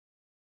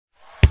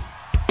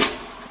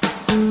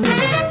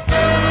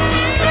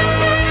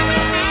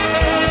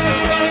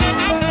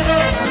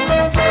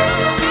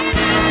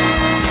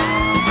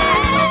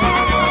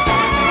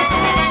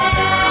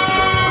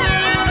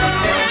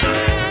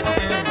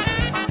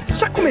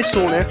já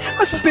começou, né?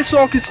 Mas pro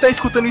pessoal que está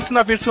escutando isso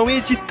na versão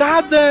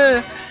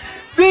editada,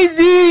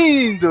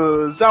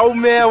 bem-vindos ao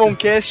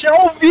MellonCast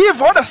ao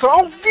vivo, olha só,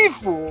 ao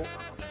vivo!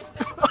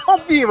 Ao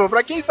vivo,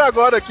 pra quem está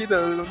agora aqui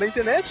na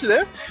internet,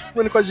 né?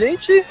 Falando com a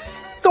gente,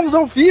 estamos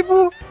ao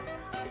vivo.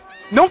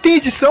 Não tem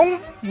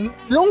edição,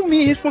 não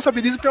me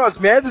responsabilizo pelas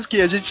merdas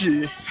que a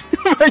gente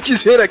vai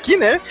dizer aqui,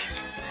 né?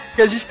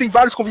 Que a gente tem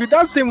vários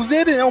convidados, temos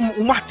ele, né?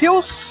 O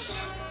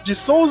Matheus de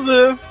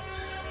Souza,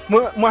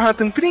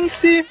 Manhattan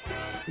Prince,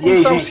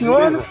 o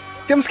senhor. Beleza?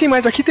 Temos quem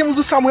mais aqui? Temos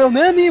o Samuel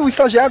Nani, o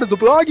estagiário do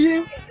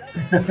blog.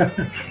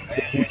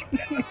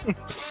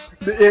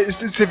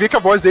 Você vê que a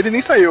voz dele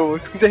nem saiu.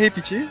 Se quiser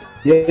repetir.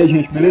 E aí,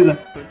 gente, beleza?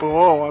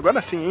 Bom, agora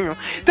sim, meu.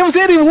 Temos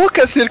ele, o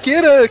Lucas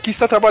Cerqueira, que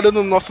está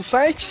trabalhando no nosso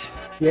site.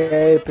 E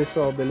aí,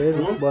 pessoal,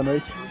 beleza? Boa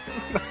noite.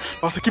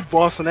 Nossa, que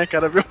bosta, né,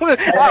 cara?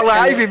 A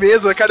live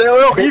mesmo, cara,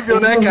 é horrível,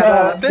 né,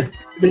 cara?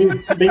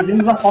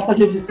 Bem-vindos à falta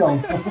de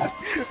edição.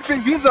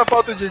 Bem-vindos à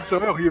falta de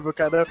edição, é horrível,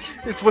 cara.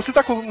 Se você tá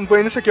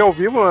acompanhando isso aqui ao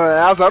vivo,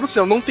 é azar o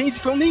céu, não tem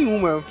edição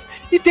nenhuma.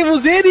 E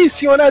temos ele,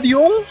 senhor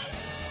Arion.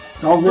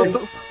 Salve.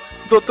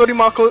 Doutor em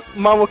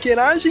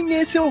maloqueiragem, e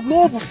esse é o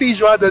novo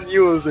Feijoada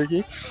News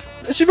aqui.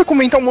 A gente vai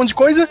comentar um monte de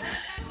coisa.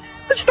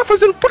 A gente tá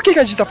fazendo... Por que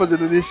a gente tá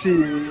fazendo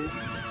desse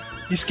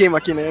esquema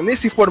aqui, né?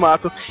 Nesse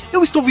formato.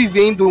 Eu estou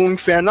vivendo um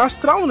inferno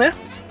astral, né?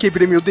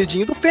 Quebrei meu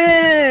dedinho do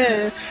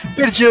pé,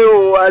 perdi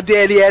a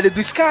DLL do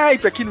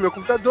Skype aqui no meu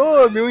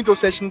computador, meu Windows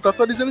 7 não tá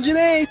atualizando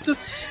direito.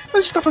 A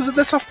gente tá fazendo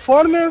dessa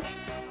forma.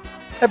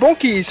 É bom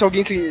que se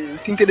alguém se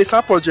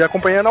interessar pode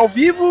acompanhar ao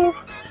vivo.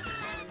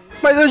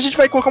 Mas a gente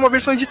vai colocar uma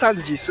versão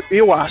editada disso,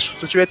 eu acho,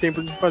 se eu tiver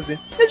tempo de fazer.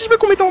 E a gente vai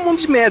comentar um monte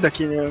de merda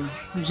aqui, né?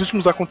 Os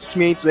últimos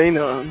acontecimentos aí,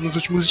 nos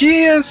últimos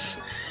dias.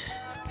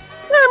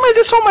 Mas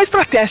é só mais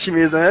pra teste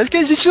mesmo, né? Porque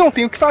a gente não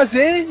tem o que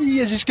fazer e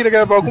a gente queria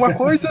gravar alguma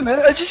coisa,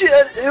 né?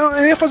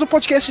 Eu ia fazer um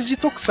podcast de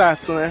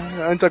Tokusatsu, né?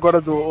 Antes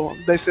agora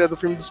da estreia do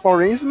filme dos Power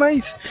Rangers,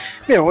 mas,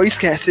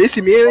 esquece.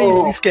 Esse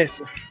mês,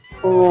 esquece.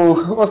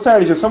 Ô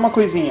Sérgio, só uma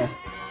coisinha.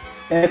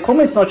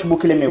 Como esse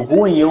notebook ele é meio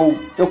ruim,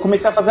 eu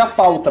comecei a fazer a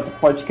pauta pro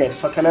podcast,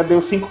 só que ela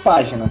deu 5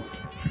 páginas.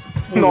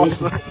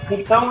 Nossa.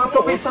 Então eu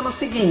tô pensando o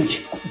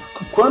seguinte,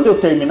 quando eu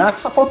terminar,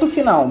 que só falta o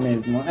final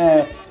mesmo.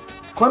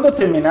 Quando eu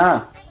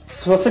terminar,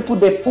 se você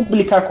puder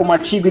publicar como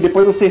artigo e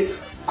depois você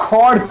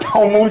corta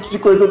um monte de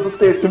coisa do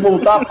texto e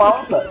montar a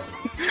pauta...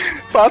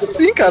 Faço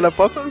sim, cara.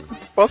 Posso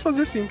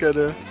fazer sim,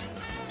 cara.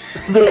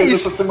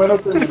 Beleza, essa semana eu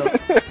termino.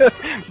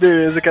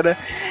 Beleza, cara.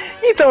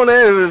 Então,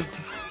 né...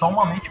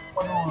 Normalmente,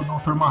 quando o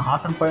Dr.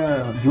 Manhattan,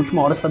 de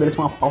última hora, estabelece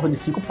uma pauta de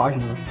 5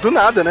 páginas. Né? Do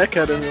nada, né,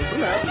 cara? Do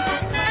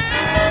nada.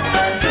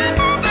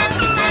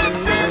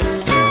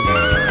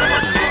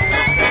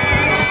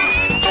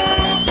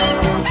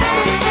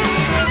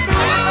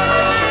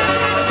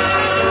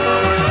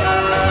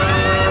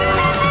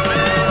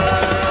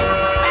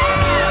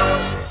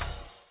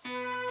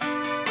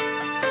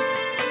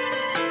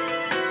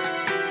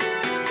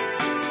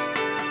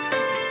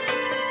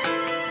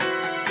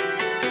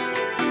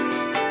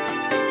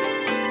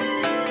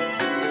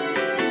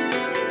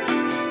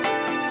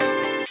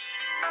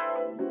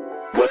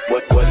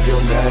 What's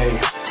your name?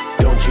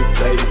 Don't you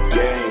play this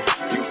game?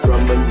 You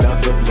from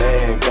another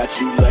land,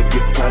 got you like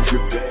it's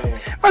contraband.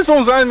 Mas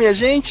vamos lá, minha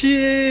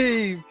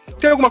gente.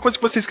 Tem alguma coisa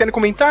que vocês querem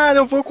comentar?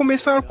 Eu vou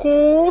começar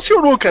com o Sr.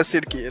 Lucas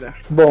Cerqueira.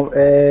 Bom,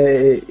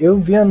 eu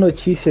vi a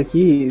notícia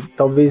aqui,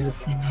 talvez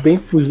bem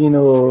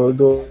fugindo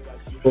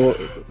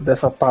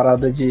dessa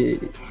parada de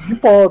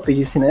pop,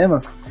 de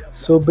cinema,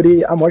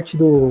 sobre a morte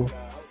de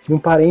um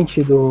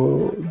parente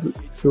do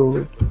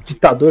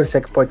ditador, se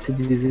é que pode se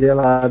dizer,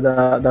 lá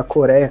da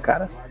Coreia,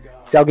 cara.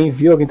 Se alguém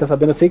viu, alguém tá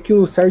sabendo, eu sei que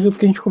o Sérgio,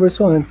 porque a gente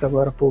conversou antes,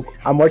 agora há pouco.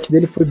 A morte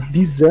dele foi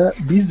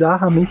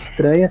bizarramente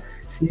estranha.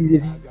 Se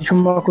existe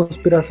uma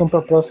conspiração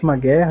pra próxima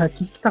guerra, o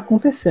que tá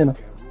acontecendo?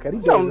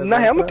 Não, na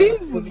real não tem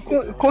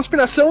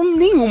conspiração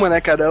nenhuma,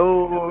 né, cara?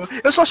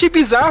 Eu só achei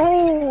bizarro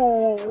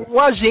o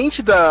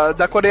agente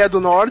da Coreia do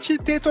Norte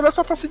ter toda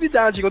essa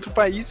facilidade em outro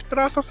país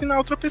pra assassinar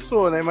outra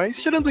pessoa, né?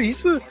 Mas tirando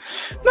isso,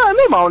 não, é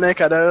normal, né,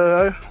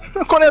 cara?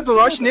 A Coreia do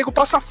Norte, nego,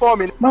 passa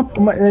fome, né?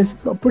 Mas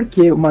por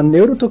quê? Uma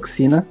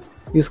neurotoxina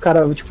e os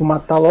caras, tipo,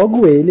 matar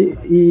logo ele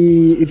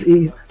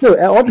Não,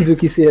 é óbvio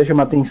que isso ia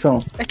chamar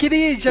atenção. É que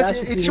ele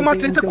tinha uma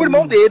treta com o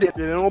irmão dele,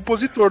 ele era um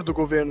opositor do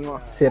governo, ó.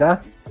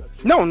 Será?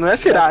 Não é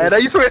será, era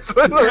isso mesmo.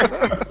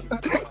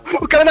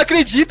 O cara não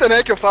acredita,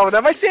 né, que eu falo, né?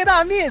 Mas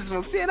será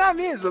mesmo? Será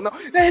mesmo? Não,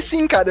 é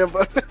sim,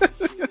 caramba.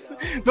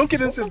 Não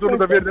querendo ser dono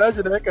da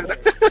verdade, né, cara?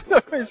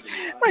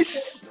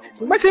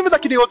 Mas lembra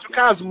daquele outro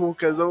caso,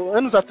 Lucas?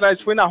 Anos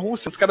atrás, foi na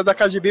Rússia, os caras da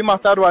KGB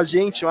mataram o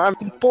agente lá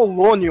com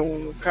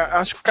polônio.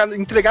 Acho que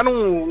entregaram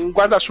um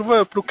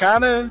guarda-chuva pro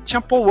cara,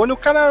 tinha polônio, o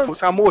cara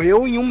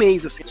morreu em um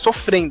mês, assim,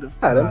 sofrendo.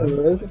 Caramba,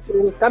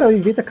 os caras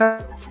inventam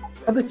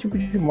cada tipo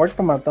de morte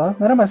pra matar.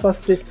 Não era mais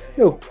fácil ter...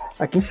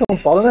 aqui em São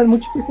Paulo não é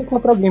muito difícil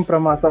encontrar alguém pra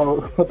matar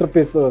outra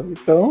pessoa.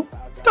 Então...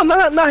 Então,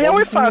 na real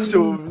é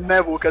fácil, né,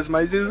 Lucas?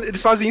 Mas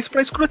eles fazem isso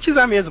pra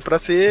escrotizar mesmo, pra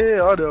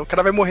ser, olha, o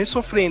cara vai morrer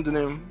sofrendo,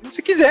 né?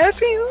 Se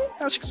quisessem,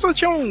 acho que só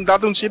tinham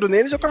dado um tiro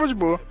nele e já tava de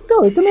boa.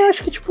 Então, eu também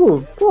acho que,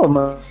 tipo, pô,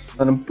 mano,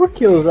 por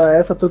que usar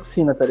essa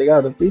toxina, tá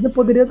ligado? Ainda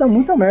poderia dar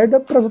muita merda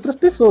pras outras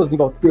pessoas,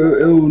 igual.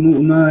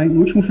 No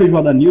último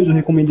Feijoada News, eu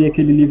recomendei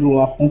aquele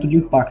livro A Ponto de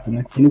Impacto,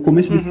 né? E no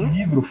começo desse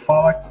livro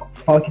fala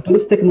que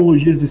todas as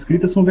tecnologias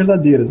descritas são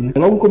verdadeiras, né?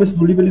 Logo no começo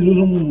do livro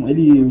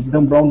o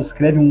Dan Brown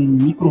descreve um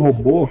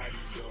micro-robô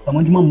do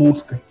tamanho de uma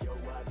mosca.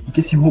 E que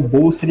esse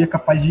robô seria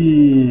capaz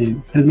de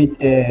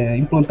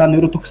implantar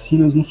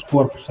neurotoxinas nos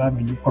corpos,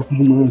 sabe? Corpos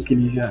humanos que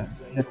ele já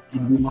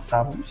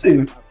matava. Não sei,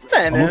 né?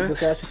 É, né?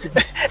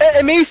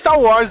 É meio Star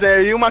Wars,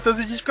 e o Matheus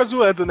a gente fica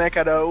zoando, né,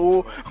 cara?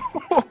 O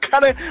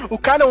cara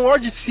é um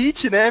Lord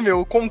City, né,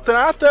 meu?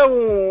 Contrata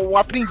um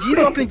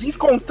aprendiz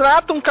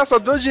contrata um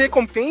caçador de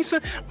recompensa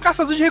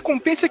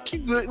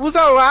que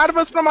usa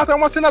larvas pra matar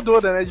uma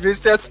senadora, né? De vez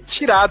de ter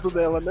tirado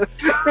dela, né?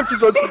 No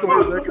episódio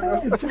 2, né?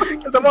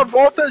 Que dá uma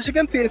volta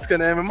gigantesca,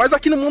 né? Mas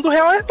aqui no mundo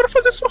real é pra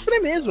fazer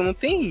sofrer mesmo, não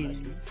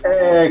tem...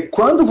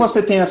 Quando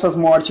você tem essas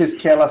mortes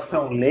que elas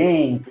são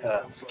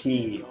lentas,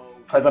 que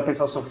faz a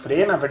pessoa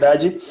sofrer, na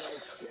verdade,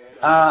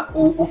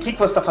 o que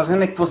você está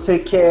fazendo é que você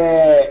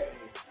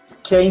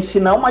quer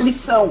ensinar uma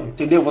lição,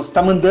 entendeu? Você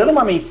está mandando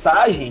uma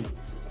mensagem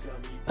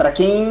para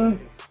quem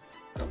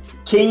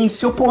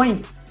se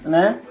opõe,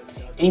 né?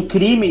 Em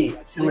crime,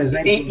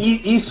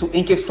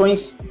 em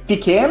questões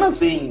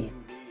pequenas, em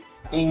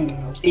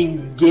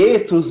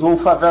guetos ou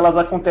favelas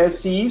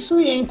acontece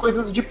isso, e em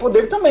coisas de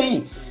poder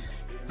também.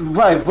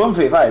 Vamos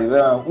ver.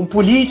 Um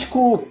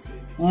político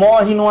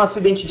morre num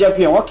acidente de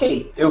avião.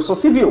 Ok, eu sou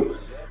civil.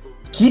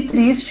 Que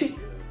triste,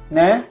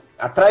 né?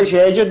 A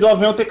tragédia do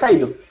avião ter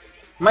caído.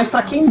 Mas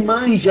para quem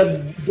manja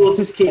dos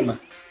esquemas,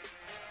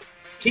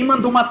 quem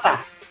mandou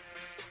matar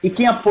e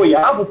quem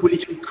apoiava o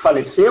político que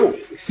faleceu,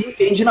 se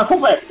entende na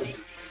conversa,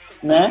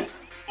 né?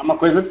 É uma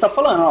coisa que você está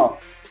falando, ó.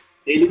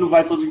 Ele não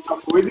vai conseguir tal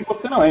coisa e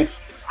você não é.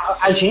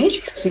 A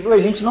gente, que é civil, a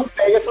gente não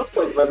pega essas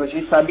coisas, mas a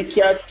gente sabe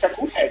que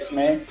acontece,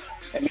 né?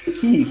 É meio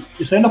que isso.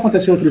 Isso ainda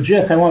aconteceu outro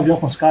dia? Caiu um avião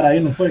com os caras aí,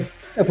 não foi?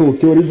 Foi o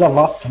Teoriza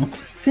Vasco, né?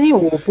 Sim,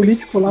 o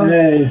político lá.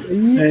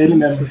 Ele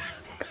mesmo.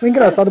 O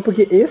engraçado,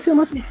 porque esse eu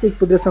não acreditei que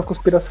poderia ser uma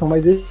conspiração,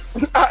 mas ele...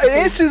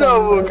 esse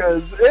não,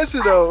 Lucas! Esse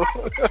não!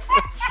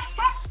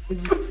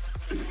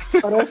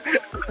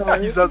 A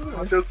risada do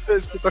Matheus foi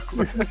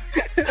espetacular.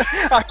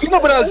 Aqui no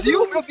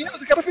Brasil, meu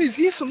Deus, o cara fez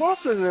isso,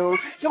 nossa, meu,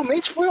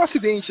 realmente foi um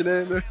acidente,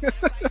 né?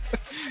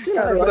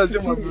 Cara, o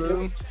Brasil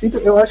mandou.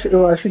 Eu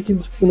acho que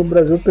tipo, no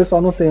Brasil o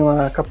pessoal não tem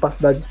uma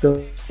capacidade tão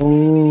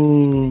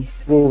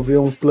envolver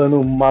um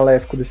plano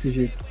maléfico desse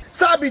jeito.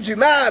 Sabe de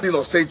nada,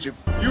 inocente!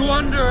 You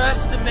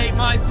underestimate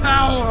my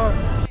power!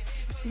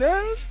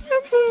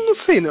 Não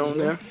sei não,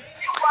 né?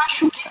 Eu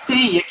acho que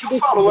tem, é que eu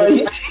falo, a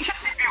gente é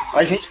civil,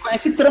 a gente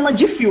conhece trama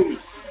de filme.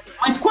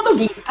 Mas quando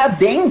alguém tá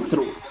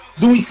dentro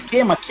de um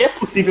esquema que é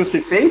possível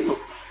ser feito,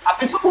 a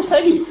pessoa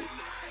consegue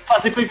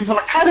fazer coisa que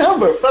fala,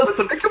 caramba, sabe?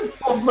 Sabia que o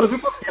povo do Brasil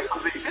conseguia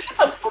fazer isso? A gente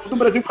tá no povo do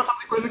Brasil pra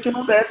fazer coisa que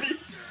não deve.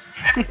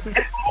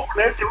 É pouco,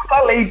 né? Tem um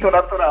talento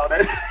natural,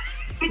 né?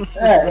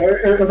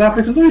 Eu tava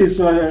pensando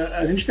isso.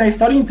 A gente tem a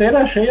história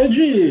inteira cheia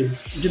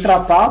de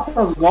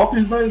trapaças,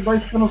 golpes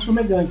dois canos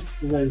fumegantes.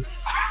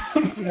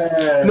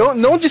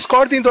 Não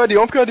discordem do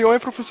Arion, porque o Arion é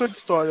professor de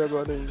história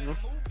agora. Né?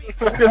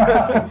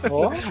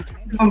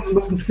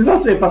 Não precisa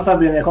ser pra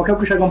saber, né? Qualquer um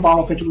que chega um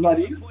pau na frente do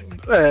nariz.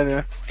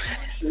 Né?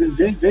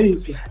 Vê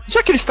isso.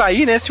 Já que ele está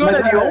aí, né, senhor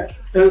Arion?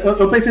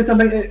 Eu pensei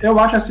também, eu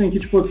acho assim, que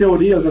tipo,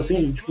 teorias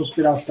assim, de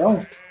conspiração,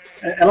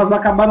 elas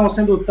acabaram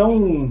sendo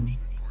tão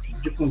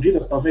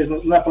difundidas, talvez,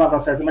 não é a palavra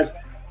certa, mas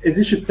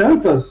existe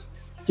tantas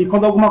que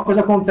quando alguma coisa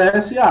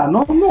acontece,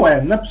 não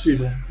é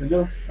possível,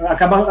 entendeu?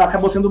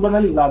 Acabou sendo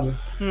banalizado.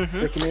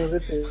 Uhum. É que nem os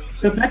ET.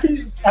 Tanto é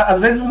que às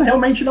vezes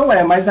realmente não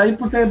é, mas aí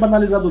por ter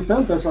banalizado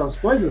tanto essas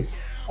coisas,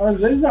 às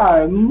vezes,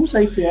 não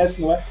sei se é, se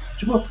não é.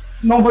 Tipo,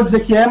 não vou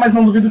dizer que é, mas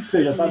não duvido que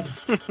seja, sabe?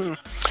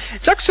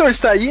 Já que o senhor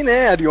está aí,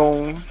 né,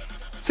 Arion,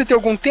 você tem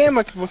algum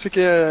tema que você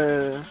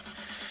quer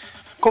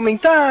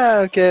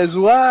comentar, quer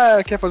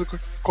zoar, quer fazer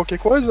qualquer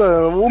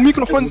coisa? O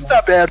microfone está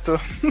aberto.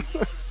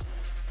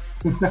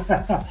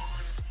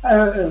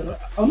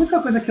 A única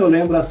coisa que eu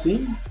lembro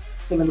assim,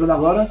 tô lembrando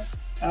agora,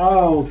 é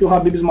o que o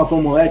Habibs matou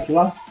o moleque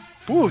lá.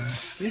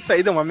 Putz, isso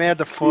aí deu uma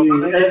merda foda,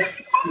 né?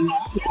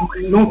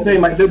 Não sei,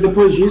 mas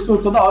depois disso,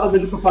 toda hora eu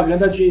vejo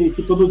propaganda de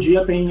que todo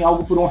dia tem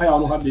algo por R$1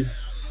 no Habibs.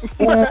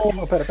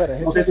 Pera.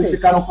 Não sei se eles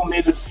ficaram com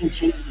medo de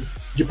sentir,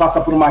 de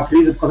passar por uma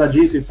crise por causa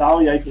disso e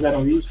tal, e aí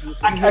fizeram isso.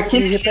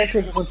 Aquele repete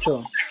o que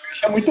aconteceu.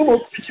 é muito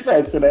louco se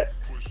tivesse, né?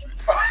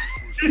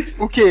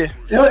 O quê?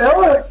 Eu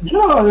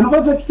não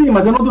vou dizer que sim,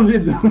 mas eu não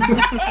duvido.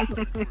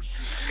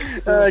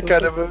 Ai,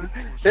 caramba.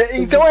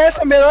 Então essa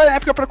é a melhor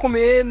época pra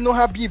comer no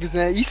Habib's,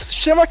 né? Isso se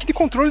chama aquele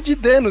controle de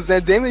danos, né?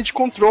 Damage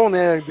control,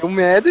 né? Deu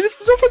merda, eles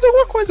precisam fazer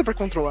alguma coisa pra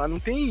controlar. Não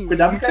tem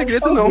Cuidado muito que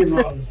segredo, tá não.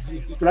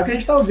 Cuidado que a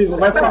gente tá ao vivo.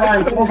 Vai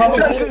falar, então vamos.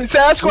 Você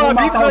acha que o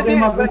Habib's vai ter...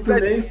 uma vez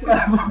por mês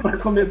pra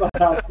comer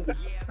barato.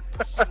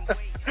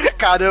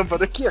 caramba,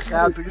 daqui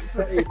errado.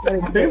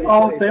 Tem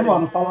mal,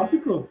 não falar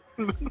ficou.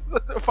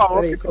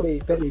 Falou,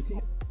 Peraí.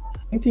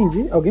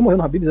 Entendi. Alguém morreu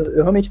no Habib's?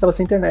 Eu realmente tava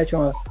sem internet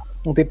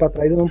um tempo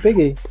atrás, eu não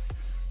peguei.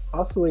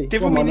 Passou aí.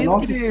 Teve um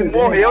menino que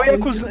morreu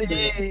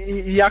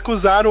e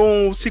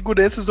acusaram os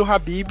seguranças do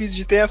Habib's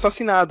de ter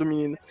assassinado o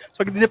menino.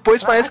 Só que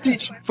depois parece que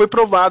foi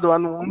provado lá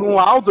no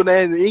laudo,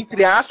 né?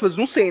 Entre aspas,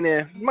 não sei,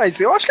 né? Mas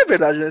eu acho que é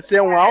verdade, né? Se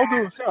é um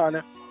laudo, sei lá,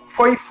 né?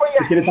 Foi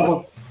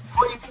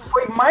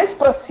mais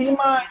pra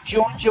cima de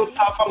onde eu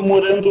tava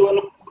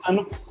morando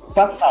ano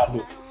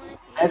passado.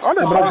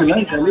 Olha só,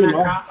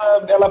 casa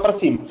é lá pra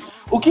cima.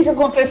 O que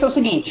acontece é o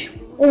seguinte: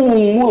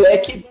 um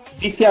moleque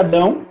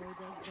viciadão,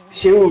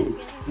 cheio,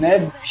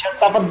 né, já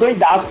tava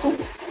doidaço,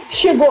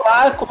 chegou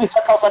lá,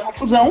 começou a causar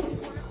confusão,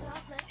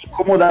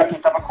 incomodar quem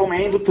tava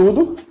comendo,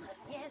 tudo.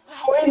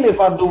 Foi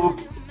levado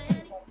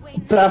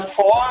pra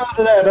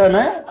fora,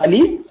 né,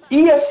 ali.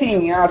 E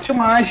assim, as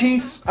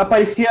filmagens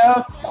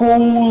aparecia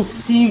com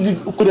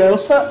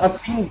segurança,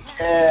 assim,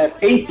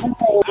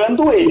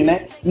 empurrando ele,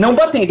 né? Não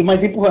batendo,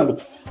 mas empurrando.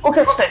 O que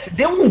acontece?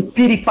 Deu um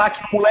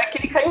piripaque no moleque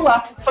e ele caiu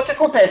lá. Só que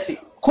acontece,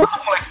 quando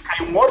o moleque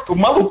caiu morto, o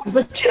maluco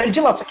precisa tirar ele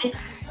de lá. Só que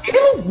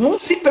ele não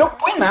se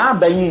preocupou em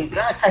nada, em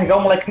carregar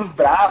o moleque nos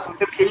braços, não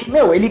sei o que.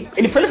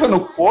 Ele foi levando o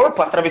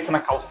corpo, atravessando a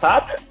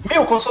calçada,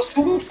 como se fosse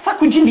um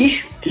saco de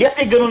lixo. Ele ia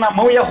pegando na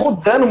mão e ia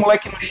rodando o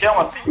moleque no chão,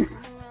 assim,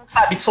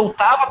 sabe?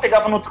 Soltava,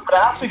 pegava no outro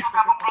braço e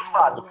jogava pro outro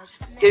lado.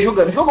 Ia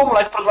jogando. Jogou o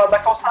moleque pro outro lado da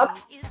calçada,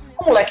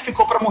 o moleque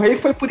ficou pra morrer e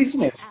foi por isso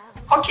mesmo.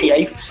 Ok,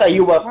 aí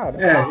saiu a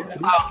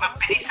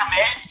perícia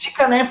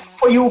médica, né?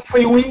 Foi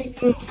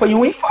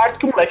um infarto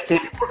que o moleque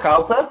teve por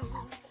causa,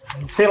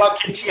 sei lá o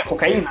que ele tinha,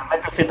 cocaína,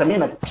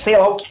 metanfetamina, sei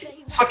lá o que.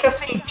 Só que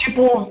assim,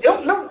 tipo,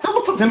 eu não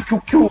tô dizendo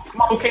que o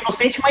maluco é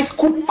inocente, mas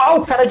culpar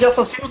o cara de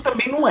assassino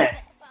também não é.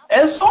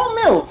 É só,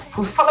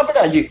 vou falar a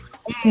verdade,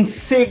 um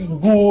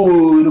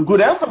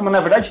segurança, mas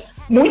na verdade,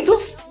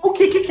 muitos, o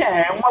que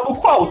é? É um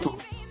maluco alto.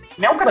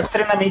 Não é um cara com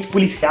treinamento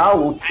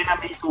policial, ou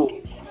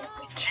treinamento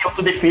de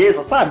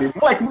autodefesa, sabe?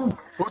 Moleque, não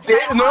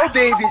é o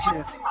David.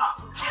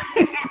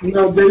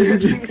 Não, o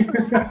David.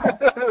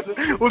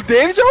 O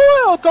David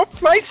é o top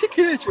flight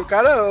security.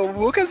 O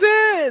Lucas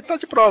tá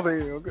de prova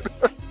aí.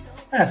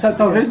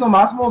 Talvez no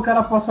máximo o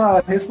cara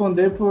possa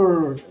responder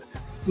por.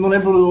 Não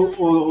lembro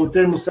o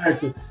termo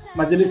certo,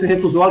 mas ele se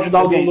recusou a ajudar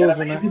alguém. Era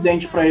bem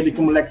evidente pra ele que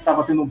o moleque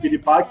tava tendo um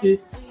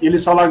piripaque e ele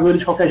só largou ele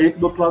de qualquer jeito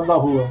do outro lado da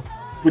rua.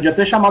 Podia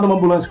ter chamado uma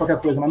ambulância, qualquer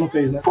coisa, mas não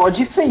fez, né?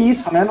 Pode ser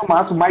isso, né, no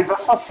máximo. Mas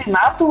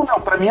assassinato,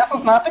 não. Pra mim,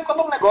 assassinato é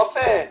quando o negócio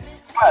é...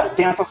 Claro,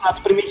 tem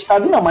assassinato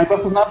premeditado, não. Mas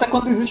assassinato é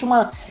quando existe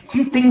uma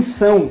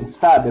intenção,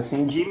 sabe?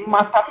 Assim, de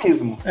matar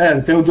mesmo.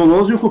 Tem o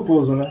doloso e o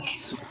culposo, né?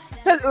 Isso.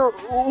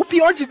 O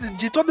pior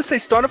de toda essa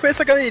história foi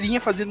essa galerinha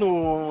fazendo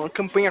uma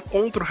campanha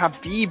contra o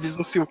Habib's,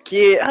 não sei o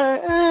quê.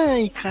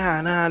 Ai,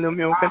 caralho,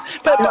 meu. Cara.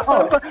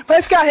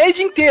 Parece que a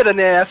rede inteira,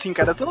 né? Assim,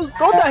 cara.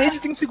 Toda a rede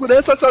tem um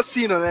segurança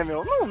assassino, né,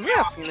 meu? Não é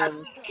assim, né?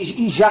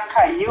 E já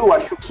caiu,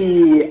 acho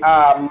que,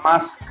 a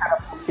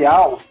máscara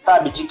social,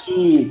 sabe? De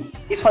que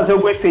isso fazer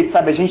algum efeito,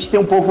 sabe? A gente tem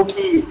um povo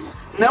que...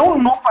 Não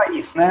no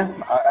país, né?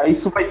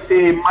 Isso vai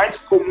ser mais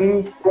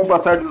comum com o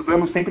passar dos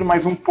anos, sempre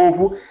mais um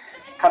povo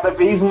cada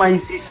vez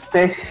mais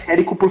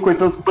histérico por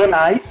coisas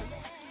banais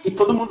e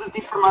todo mundo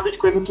desinformado de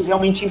coisas que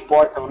realmente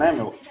importam, né,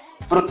 meu?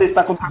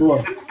 Protestar contra a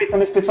coisa, eu fico pensando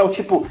nesse pessoal,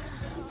 tipo,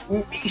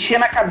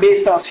 enchendo a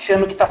cabeça,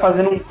 achando que tá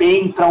fazendo um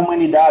bem pra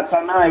humanidade,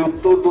 sabe? Eu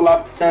tô do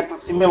lado certo,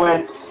 assim,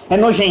 é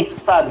nojento,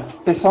 sabe?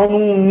 O pessoal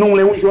não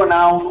lê um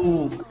jornal,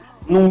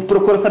 não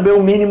procura saber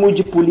o mínimo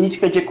de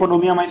política, de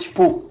economia, mas,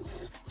 tipo,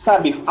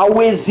 sabe,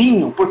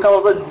 auezinho por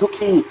causa do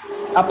que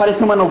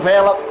aparece numa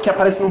novela, que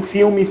aparece num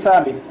filme,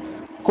 sabe?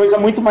 Coisa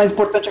muito mais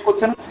importante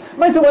acontecendo,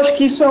 mas eu acho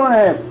que isso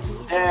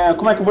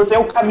como é que eu vou dizer, é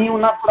o caminho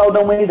natural da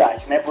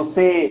humanidade, né?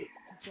 Você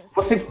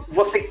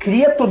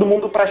cria todo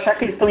mundo para achar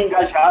que eles estão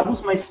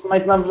engajados,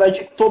 mas na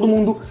verdade todo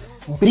mundo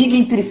briga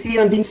entre si,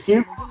 anda em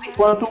círculos,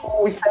 enquanto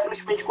o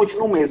establishment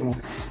continua o mesmo.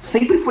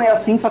 Sempre foi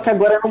assim, só que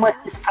agora é numa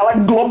escala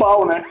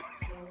global, né?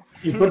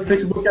 Enquanto o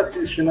Facebook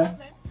assiste, né?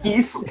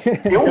 Isso.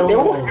 Eu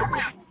olho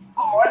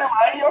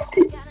lá e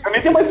eu nem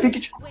tenho mais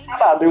pique de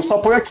nada, eu só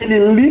ponho aquele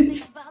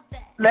lit,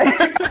 né?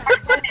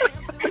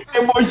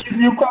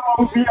 Emojizinho com a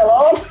mãozinha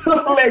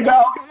lá,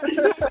 legal.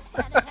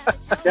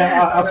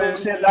 A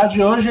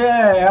sociedade hoje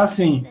é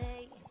assim.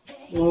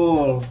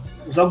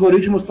 Os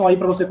algoritmos estão aí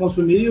para você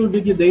consumir e o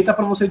Big Data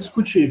para você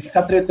discutir.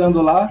 Ficar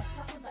tretando lá.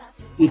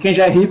 E quem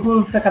já é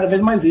rico fica cada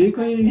vez mais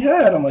rico e já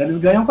era, mano. Eles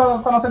ganham com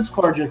a nossa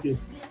Discord aqui.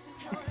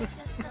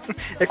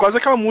 É quase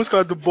aquela música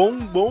lá do bom,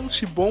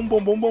 xibom,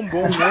 bom,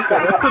 né,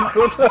 cara?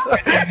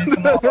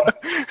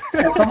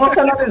 É só você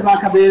analisar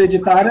a cadeia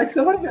hereditária que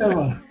você vai ver,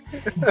 mano.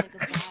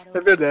 É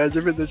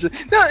verdade.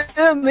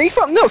 Não, eu nem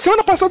falo. Não,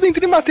 semana passada eu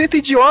entrei numa treta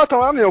idiota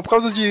lá, meu, por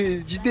causa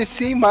de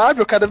DC e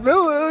Marvel, cara.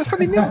 Eu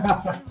falei, meu,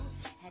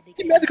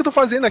 que merda que eu tô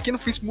fazendo aqui no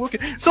Facebook?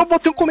 Só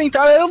botei um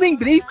comentário, eu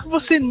lembrei que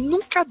você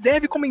nunca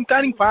deve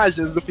comentar em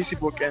páginas do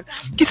Facebook, cara.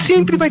 Que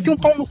sempre vai ter um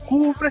pau no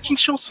cu pra te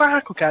encher o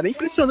saco, cara. É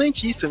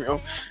impressionante isso, meu.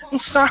 Um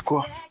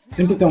saco.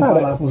 Sempre tem um pau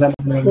lá com os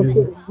amigos.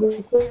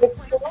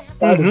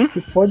 otário,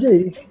 se fode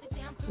aí.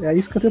 É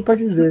isso que eu tenho pra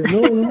dizer.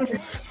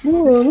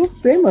 Não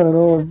tem,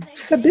 mano.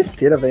 Isso é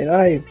besteira, velho.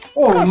 Ai.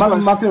 Ô,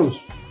 Matheus.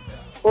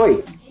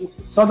 Oi.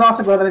 Só dar uma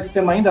segurada nesse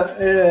tema ainda.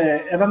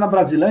 Era na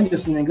Brasilândia,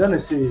 se não me engano,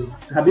 esse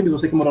Habib's,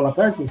 você que morou lá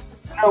perto?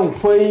 Não,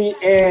 foi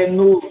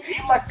no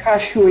Vila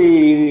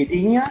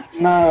Cachoeirinha,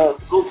 na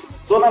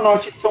zona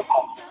norte de São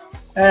Paulo.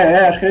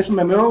 Acho que é isso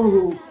mesmo.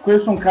 Eu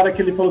conheço um cara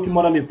que ele falou que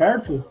mora ali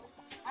perto.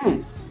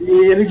 E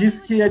ele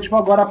disse que, tipo,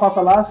 agora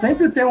passa lá,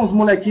 sempre tem uns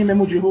molequinhos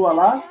mesmo de rua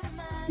lá.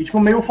 E, tipo,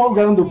 meio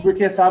folgando,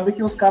 porque sabe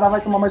que os caras vão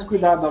tomar mais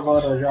cuidado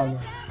agora já, né?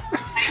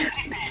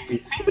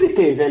 Sempre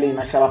teve ali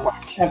naquela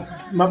parte.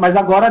 Mas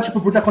agora,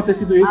 tipo, por ter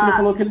acontecido isso, ele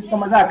falou que eles estão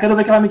mais... quero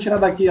ver que ela me tira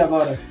daqui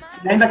agora.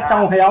 E ainda que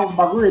tá R$1 o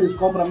bagulho, eles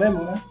compram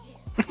mesmo, né?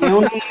 Eu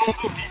não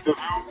duvido, viu?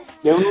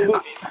 Eu não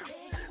duvido.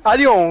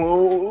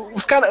 Arion,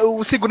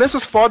 os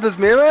seguranças fodas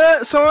mesmo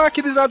são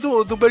aqueles lá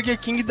do Burger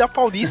King da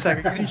Paulista.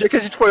 Aquele dia que a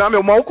gente foi lá,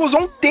 meu maluco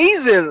usou um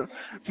taser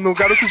no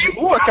garoto de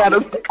rua, cara.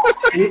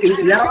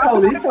 E era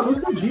Paulista à luz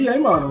do dia,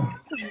 hein, mano?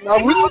 Na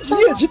luz do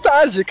dia, de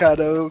tarde,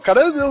 cara. O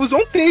cara usou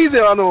um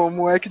taser lá no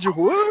moleque de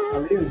rua.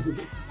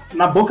 Ali,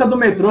 na boca do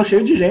metrô,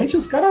 cheio de gente,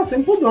 os caras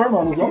sem pudor,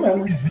 mano. Usou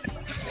mesmo.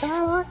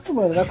 Caraca,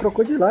 mano, na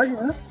crocodilagem,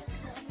 né?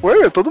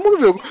 Foi, todo mundo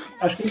viu.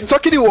 Acho que... Só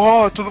aquele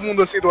todo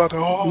mundo assim do lado.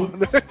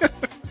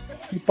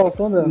 E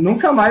passou andando.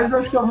 Nunca mais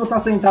acho que eu vou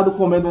estar sentado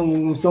comendo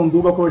um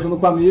sanduba, conversando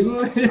com um amigo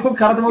e o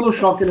cara tomando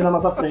choque ali na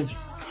nossa frente.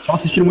 Só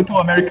assistindo muito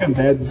American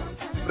Dad.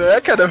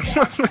 Cara,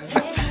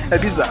 é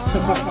bizarro.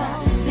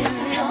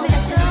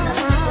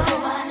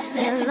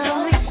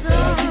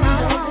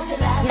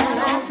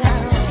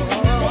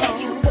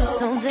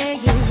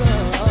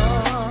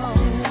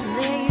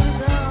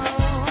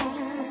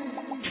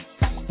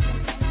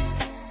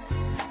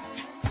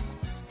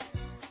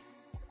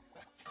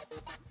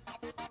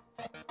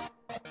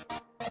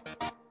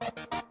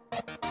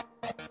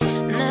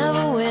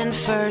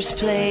 First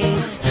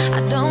place,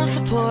 I don't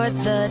support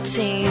the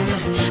team.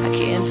 I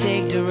can't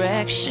take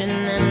direction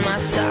and my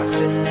socks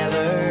are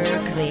never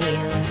clean.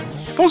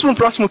 Vamos para um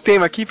próximo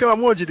tema aqui, pelo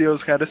amor de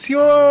Deus, cara.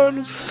 Senhor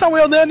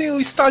Samuel Nani, o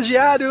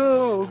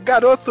estagiário, o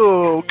garoto,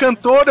 o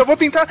cantor, eu vou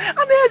tentar...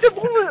 Aliás,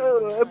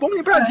 é bom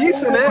lembrar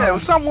disso, né? O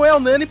Samuel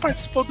Nani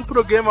participou do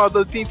programa do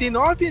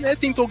 89, né?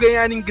 Tentou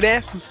ganhar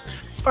ingressos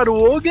para o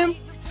Logan,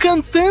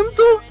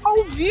 cantando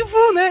ao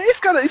vivo, né? Esse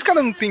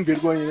cara não tem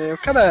vergonha, né? O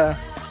cara...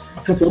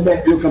 Cantou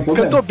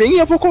bem e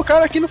eu vou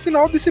colocar aqui no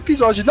final desse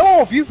episódio. Não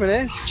ao vivo,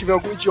 né? Se tiver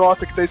algum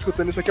idiota que tá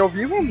escutando isso aqui ao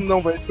vivo, não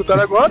vai escutar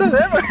agora,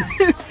 né?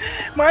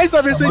 Mas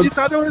na versão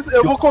editada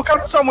eu vou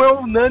colocar o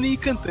Samuel Nani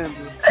cantando.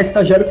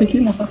 Estagiário tem que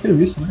mostrar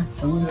serviço, né?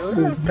 Então,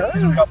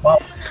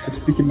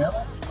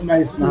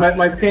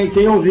 mas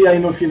quem ouvir aí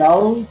no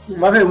final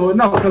vai ver.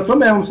 Não,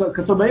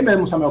 cantou bem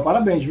mesmo, Samuel.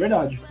 Parabéns, de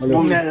verdade.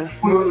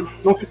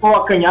 Não ficou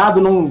acanhado,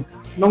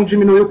 não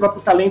diminuiu o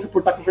próprio talento por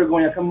estar com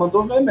vergonha.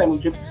 Mandou ver mesmo,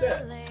 do jeito que você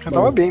é.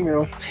 Cantava bem,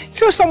 meu.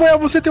 Senhor Samuel,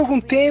 você tem algum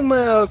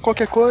tema,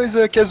 qualquer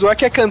coisa, quer zoar,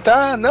 quer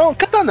cantar? Não,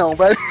 canta não,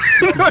 vai.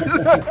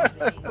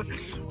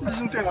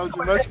 Não tem áudio,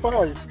 mas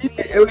fala aí.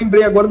 Eu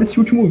lembrei agora desse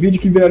último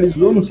vídeo que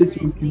viralizou, não sei se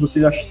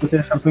vocês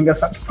acharam tão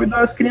engraçado, que foi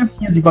das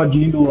criancinhas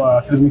invadindo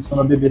a transmissão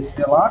da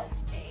BBC lá.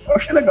 Eu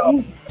achei legal,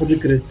 pode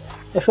crer.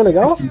 Você achou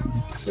legal?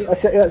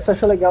 Você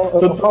achou legal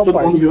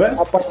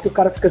a parte que o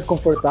cara fica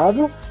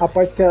desconfortável, a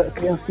parte que a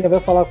criancinha vai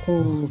falar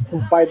com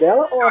o pai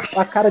dela, ou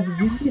a cara de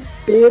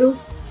desespero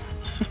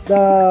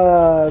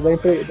da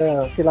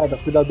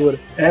cuidadora?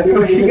 Essa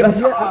eu achei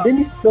engraçada. A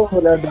demissão no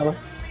olhar dela.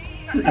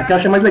 A que eu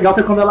achei mais legal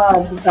foi quando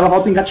ela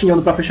volta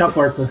engatinhando pra fechar a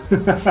porta. Eu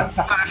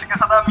achei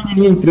engraçada a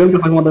menininha entrando pra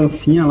fazer uma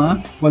dancinha lá.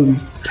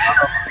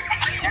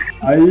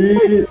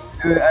 Aí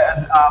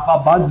a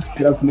babá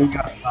desesperada também,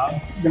 engraçado.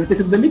 Deve ter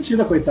sido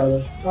demitida,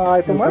 coitada.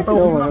 Ai, tomara que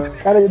não, mano.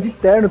 Cara, de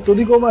terno,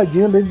 todo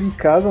engomadinho dentro de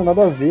casa,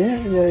 nada a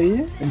ver. E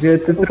aí,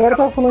 o cara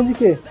tava falando de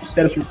quê?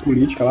 Sério sobre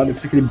política lá, deve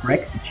ser aquele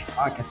Brexit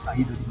lá, que é a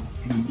saída do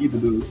Reino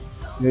Unido,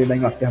 da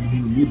Inglaterra do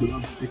Reino Unido,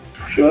 não sei.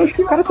 Eu acho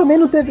que o cara também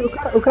não teve.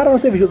 O cara não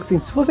teve jogo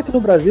assim. Se fosse aqui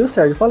no Brasil,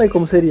 Sérgio, fala aí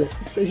como seria.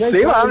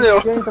 Sei lá, meu.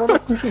 Já entrava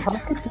com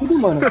churrasco e tudo,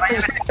 mano.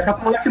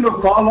 Acabou aqui no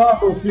colo,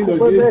 ó, o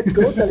filho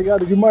aqui. Tá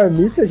ligado? De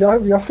marmita,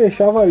 já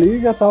fechava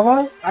ali, já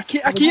tava. Aqui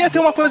ia ter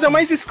uma coisa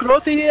mais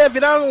escrota e ia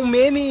virar um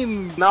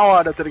meme na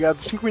hora, tá ligado?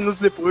 5 minutos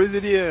depois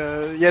ele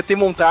ia ter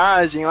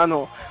montagem lá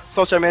no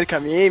South America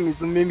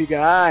Memes, no Meme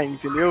Guy,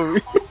 entendeu?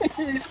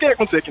 Isso que ia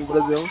acontecer aqui no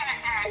Brasil.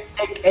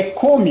 É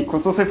cômico,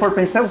 se você for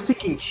pensar, é o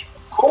seguinte: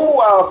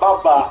 como a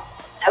babá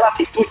ela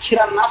tentou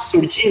tirar na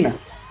surdina,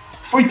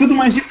 foi tudo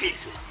mais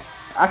difícil.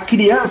 A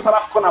criança ela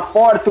ficou na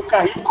porta, o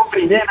carrinho ficou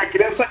prendendo, a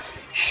criança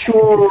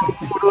chorou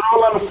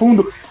lá no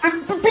fundo.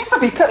 Pensa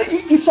bem, cara,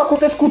 isso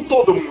acontece com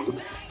todo mundo.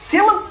 Se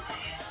ela,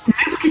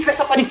 mesmo que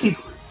tivesse aparecido,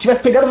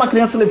 tivesse pegado uma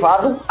criança e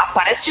levado,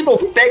 aparece de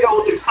novo, pega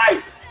outra e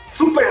sai,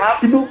 super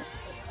rápido,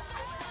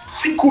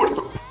 sem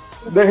curto.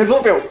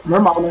 Resolveu.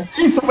 Normal, né?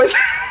 Isso, mas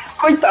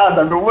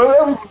coitada, meu.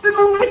 Eu não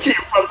tinha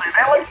o que fazer,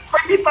 né? Ela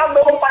foi tentar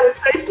não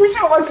aparecer e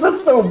puxou uma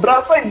criança pelo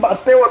braço, aí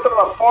bateu outra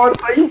na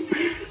porta, aí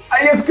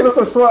as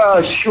crianças começaram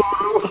a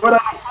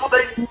chorar no fundo,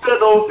 aí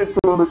entranou-se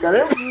tudo,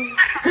 cara.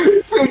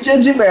 Foi dia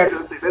de merda,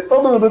 assim, né?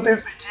 Todo mundo tem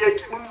esse dia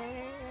que não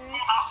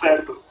dá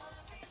certo.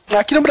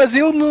 Aqui no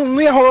Brasil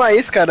não ia rolar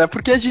isso, cara,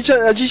 porque a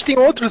gente tem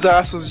outros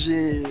aços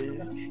de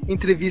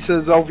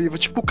entrevistas ao vivo,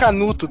 tipo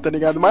Canuto, tá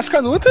ligado? Mas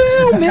Canuto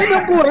é um meme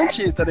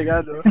ambulante, tá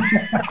ligado?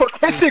 A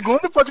qualquer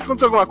segundo pode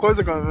acontecer alguma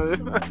coisa com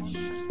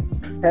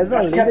Reza a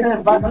Acho que lenda até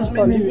que vários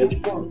memes,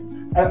 tipo,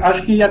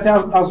 acho que ia ter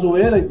a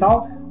zoeira e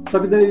tal, só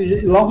que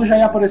daí, logo já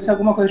ia aparecer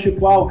alguma coisa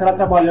tipo, o cara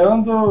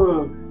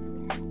trabalhando,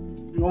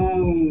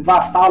 um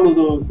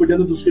vassalo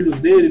cuidando dos filhos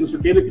dele, não sei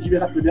o que, ele que devia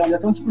estar cuidando, ia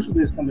ter um discurso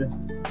desse também.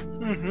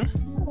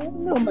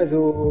 Não, mas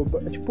eu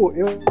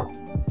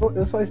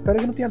só espero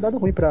que não tenha dado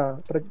ruim pra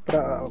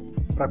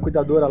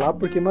cuidadora lá,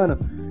 porque, mano,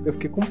 eu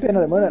fiquei com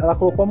pena, mano, ela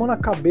colocou a mão na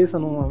cabeça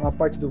numa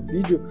parte do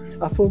vídeo,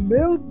 ela falou,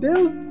 meu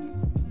Deus,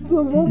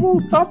 eu vou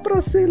voltar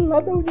pra sei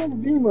lá de onde eu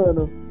vim,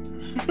 mano.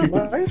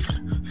 Mas...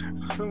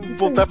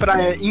 voltar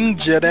pra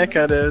Índia, né,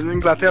 cara? Na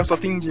Inglaterra só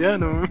tem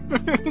indiano.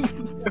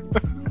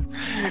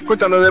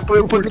 Coitado, né?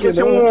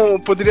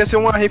 Poderia ser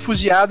uma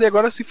refugiada e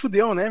agora se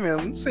fudeu, né,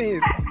 meu? Não sei,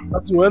 tá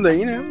zoando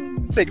aí, né?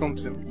 Não sei como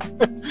ser.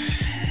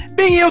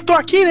 Bem, eu tô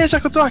aqui, né? Já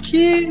que eu tô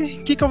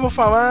aqui, o que eu vou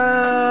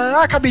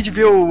falar? Acabei de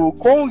ver o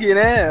Kong,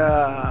 né?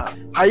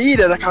 A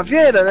Ilha da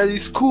Caveira, né?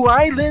 Skull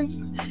Island.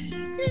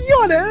 E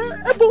olha,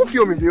 é bom o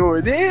filme, viu?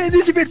 Ele é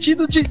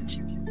divertido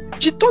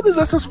de todas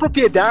essas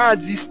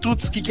propriedades e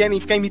estudos que querem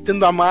ficar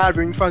imitando a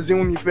Marvel em fazer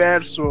um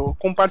universo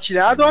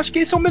compartilhado. Eu acho que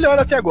esse é o melhor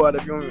até agora,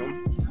 viu,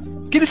 meu?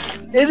 Que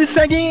eles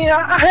seguem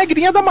a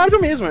regrinha da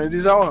Marvel mesmo.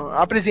 Eles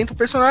apresentam o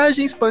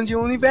personagem, expandem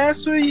o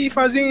universo e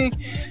fazem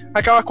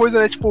aquela coisa,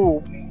 né?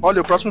 Tipo,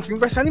 olha, o próximo filme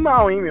vai ser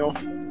animal, hein, meu?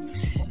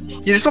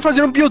 E eles estão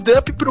fazendo um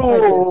build-up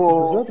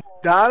pro...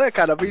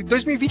 Cara, em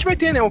 2020 vai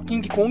ter, né? O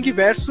King Kong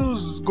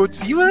versus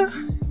Godzilla.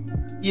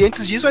 E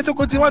antes disso vai ter o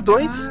Godzilla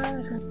 2.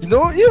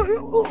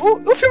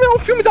 O filme é um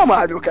filme da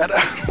Marvel, cara.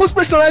 Os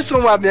personagens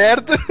são uma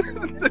merda.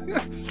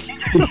 Quem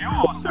dirigiu,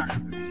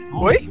 Sérgio?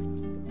 Oi?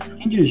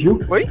 Quem dirigiu?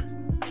 Oi?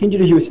 Quem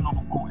dirigiu esse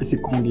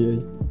Kong aí?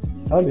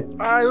 Sabe?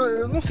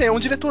 Eu não sei, é um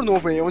diretor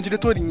novo aí, é um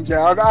diretor indie.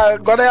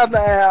 Agora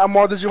é a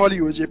moda de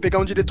Hollywood, é pegar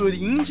um diretor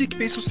indie que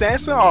fez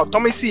sucesso, ó,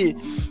 toma esse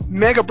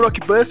mega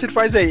blockbuster e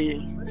faz aí.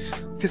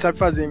 Você sabe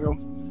fazer, meu.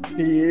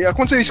 E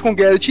aconteceu isso com o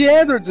Gareth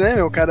Edwards, né,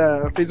 meu? O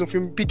cara fez um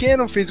filme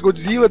pequeno, fez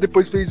Godzilla,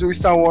 depois fez o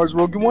Star Wars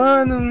Rogue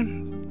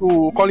One.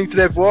 O Colin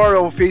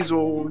Trevorrow fez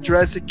o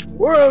Jurassic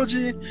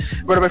World,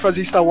 agora vai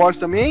fazer Star Wars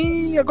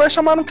também, e agora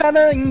chamaram um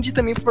cara indie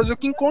também pra fazer o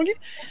King Kong.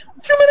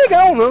 O filme é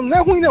legal, não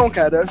é ruim não,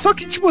 cara. Só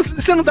que, tipo,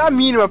 você não dá a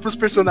mínima pros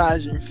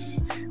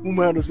personagens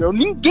humanos, meu.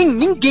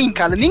 Ninguém,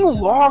 cara. Nem o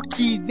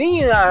Loki,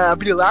 nem a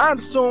Brie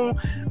Larson.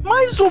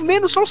 Mais ou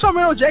menos só o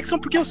Samuel Jackson,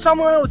 porque o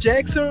Samuel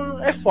Jackson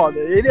é foda.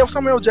 Ele é o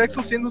Samuel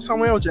Jackson sendo o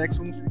Samuel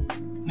Jackson no filme.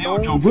 Nem o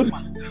John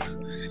Goodman?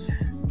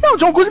 Não, o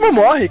John Goodman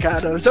morre,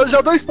 cara.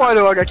 Já dou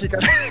spoiler logo aqui,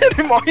 cara.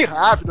 Ele morre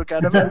rápido,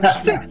 cara.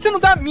 Você não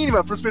dá a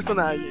mínima pros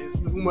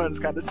personagens humanos,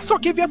 cara. Você só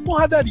quer ver a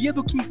porradaria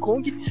do King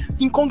Kong.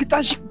 King Kong tá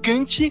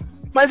gigante,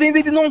 mas ainda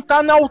ele não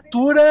tá na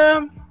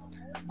altura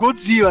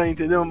Godzilla,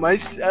 entendeu?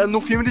 Mas no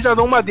filme eles já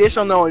dão uma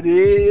deixa, não.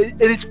 Ele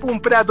é tipo um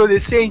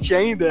pré-adolescente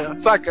ainda,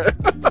 saca?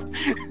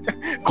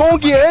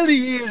 Kong Early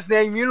Years,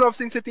 né? Em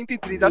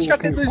 1973. Acho que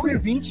até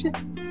 2020...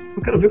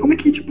 Eu quero ver como é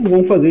que, tipo,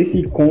 vão fazer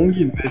esse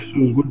Kong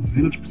versus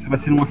Godzilla, tipo, se vai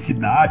ser numa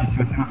cidade, se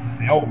vai ser na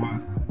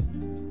selva.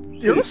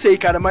 Eu não sei,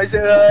 cara, mas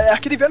é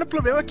aquele velho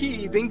problema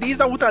que vem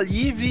desde a Ultra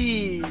Live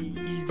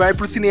e vai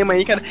pro cinema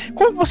aí, cara.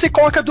 Como você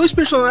coloca dois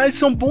personagens que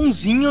são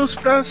bonzinhos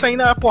pra sair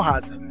na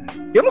porrada?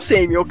 Eu não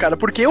sei, meu, cara,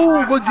 porque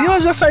o Godzilla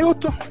já saiu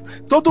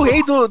todo o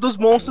rei dos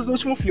monstros no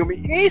último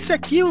filme. Esse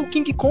aqui, o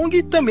King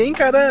Kong, também,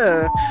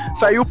 cara,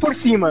 saiu por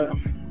cima.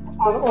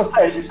 Ô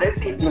Sérgio, isso é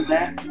simples,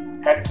 né?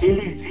 É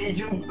aquele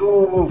vídeo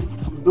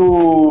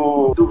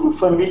do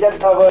Família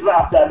tava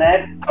usada,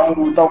 né? Tá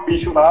um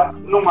bicho lá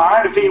no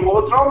mar, vem o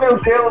outro, oh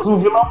meu Deus, um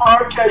vilão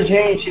maior que a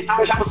gente, então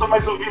eu já não sou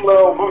mais um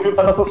vilão, vou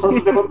juntar nossas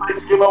forças e derrotar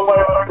esse vilão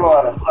maior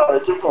agora, sabe?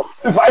 Tipo,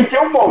 vai ter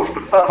um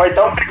monstro, sabe? Vai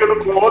estar um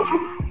brigando com o outro,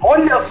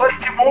 olha só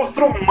esse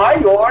monstro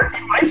maior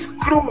e mais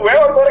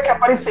cruel agora que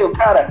apareceu,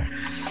 cara,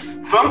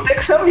 vamos ter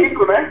que ser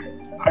amigo, né?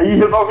 Aí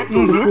resolve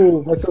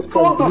tudo. Vai ser os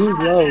quadrinhos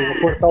lá,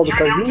 o portal do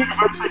quadrinho.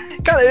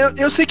 Cara,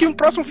 eu sei que o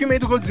próximo filme aí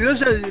do Godzilla,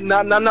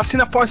 na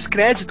cena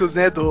pós-créditos,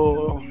 né,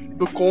 do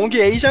Kong,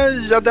 aí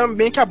já dá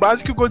bem que a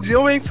base que o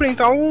Godzilla vai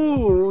enfrentar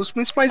os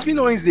principais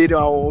vilões dele,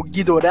 ó, o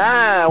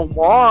Ghidorah, o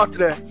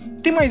Mothra.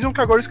 Tem mais um que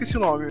agora eu esqueci o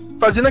nome.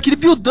 Fazendo aquele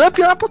build-up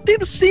lá pro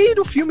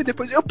terceiro filme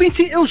depois. Eu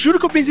juro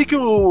que eu pensei que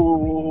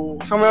o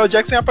Samuel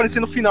Jackson ia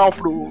aparecer no final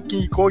pro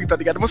King Kong, tá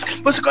ligado?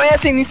 Você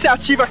conhece a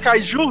iniciativa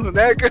Kaiju,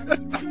 né? Tipo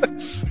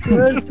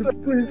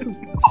isso.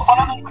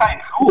 Falando em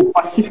Kaiju,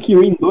 Pacific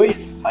Rim 2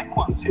 sai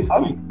quando? Vocês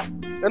sabem?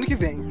 Ano que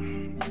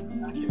vem.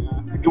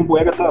 O John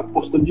Boyega tá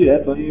postando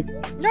direto aí.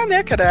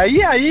 Né, cara?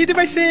 Aí ele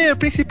vai ser o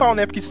principal,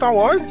 né? Porque Star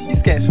Wars,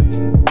 esquece.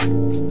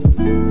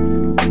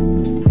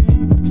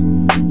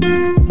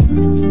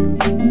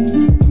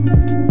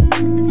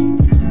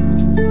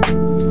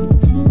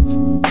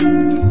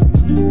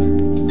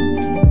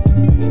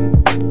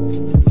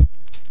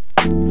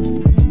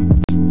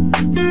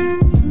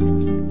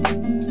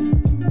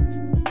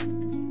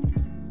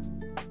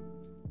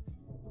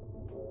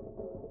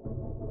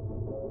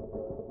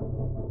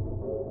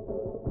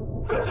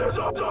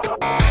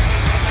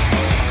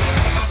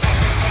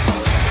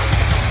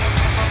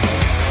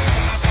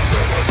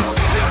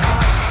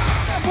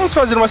 Vamos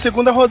fazer uma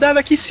segunda rodada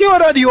aqui,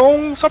 senhor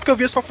Arion, só porque eu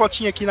vi a sua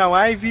fotinha aqui na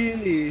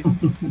live.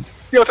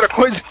 Tem outra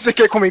coisa que você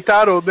quer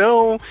comentar ou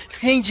não? Se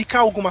quer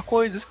indicar alguma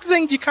coisa? Se quiser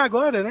indicar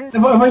agora, né? Eu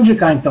vou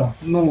indicar então.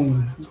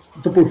 Não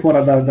tô por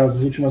fora das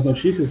últimas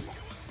notícias.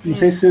 Não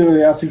sei se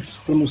é assim que se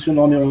pronuncia o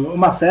nome.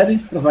 Uma série,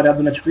 pra variar,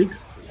 do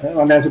Netflix.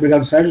 Aliás,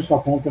 obrigado, Sérgio, sua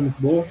conta é muito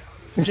boa.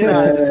 De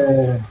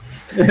nada.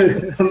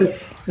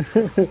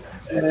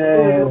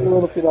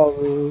 No final.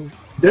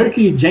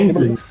 Dirk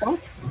Gently.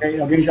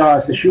 Alguém já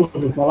assistiu?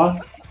 Ouviu falar?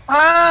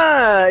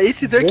 Ah,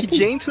 esse Dirk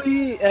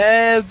Gently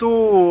é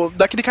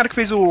daquele cara que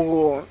fez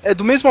é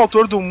do mesmo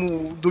autor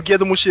do Guia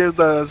do Mochileiro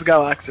das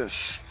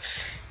Galáxias.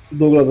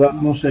 Douglas,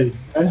 não sei.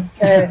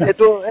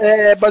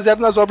 É baseado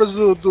nas obras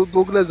do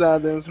Douglas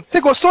Adams. Você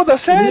gostou da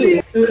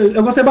série?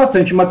 Eu gostei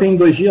bastante, matei em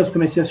 2 dias,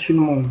 comecei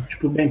assistindo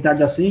bem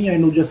tarde assim, aí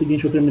no dia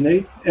seguinte eu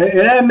terminei.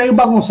 É meio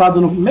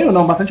bagunçado,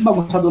 bastante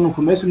bagunçado no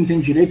começo, não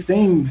entendo direito,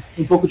 tem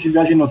um pouco de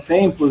viagem no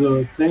tempo,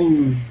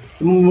 tem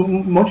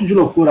um monte de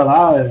loucura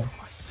lá,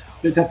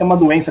 tem até uma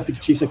doença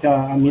fictícia que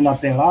a mina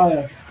tem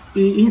lá.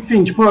 E,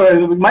 enfim,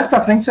 mais pra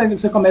frente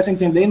você começa a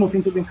entender e no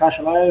fim tudo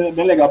encaixa lá, é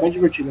bem legal, bem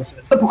divertido. Assim.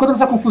 Por conta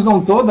dessa confusão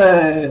toda,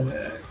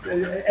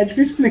 é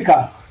difícil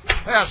explicar.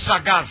 Essa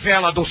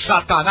gazela do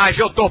satanás,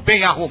 eu tô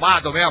bem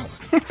arrumado mesmo.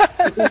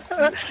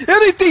 Eu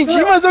não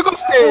entendi, mas eu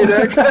gostei,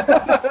 né?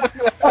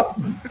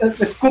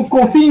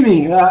 Confia em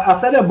mim, a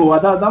série é boa,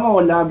 dá uma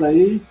olhada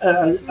aí,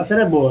 a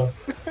série é boa.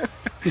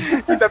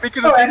 Ainda bem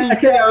que não tem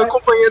ninguém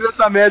acompanhando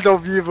essa merda ao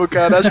vivo,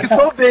 cara. Acho que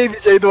só o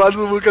David aí do lado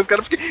do Lucas,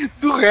 cara. Porque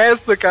do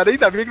resto, cara,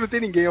 ainda bem que não tem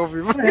ninguém ao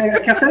vivo.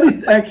 Que a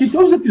série, que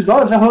todos os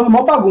episódios já rolando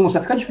uma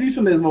bagunça. Fica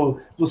difícil mesmo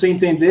você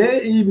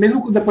entender e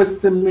mesmo depois que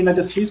terminar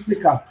de assistir,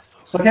 explicar.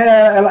 Só que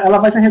ela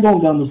vai se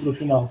arredondando pro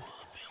final.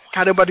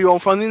 Caramba, Arion,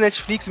 falando em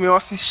Netflix, eu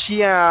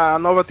assisti a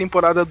nova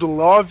temporada do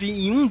Love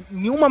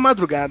em uma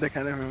madrugada,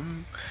 cara.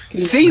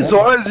 6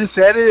 horas de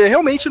série,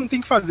 realmente não tem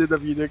o que fazer da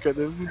vida,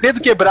 cara. Dedo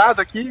quebrado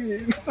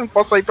aqui, não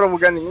posso sair pra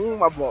lugar nenhum,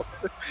 uma bosta.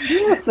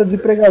 Nossa,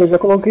 desempregado, já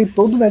coloquei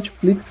todo o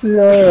Netflix e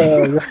já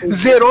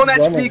zerou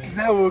Netflix,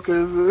 né,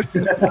 Lucas?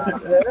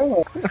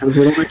 mano.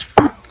 Zerou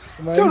Netflix.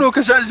 Seu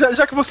Lucas,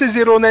 já que você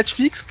zerou o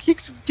Netflix, o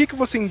que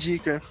você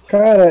indica?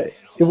 Cara,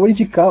 eu vou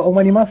indicar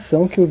uma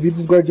animação que eu vi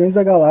dos Guardiões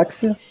da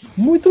Galáxia.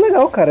 Muito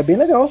legal, cara, bem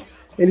legal.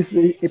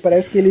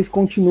 Parece que eles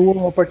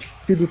continuam a partir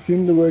do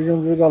filme do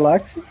Guardiões da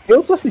Galáxia.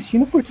 Eu tô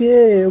assistindo porque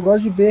eu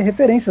gosto de ver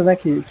referências, né,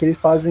 que eles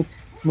fazem,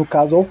 no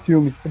caso, ao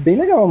filme. É bem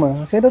legal,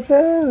 mano. Você ainda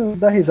até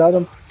dá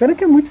risada. Pena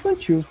que é muito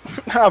infantil.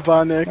 Ah,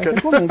 vá, né, Mas cara?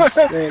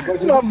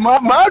 recomendo.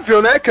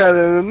 Marvel, né,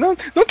 cara? Não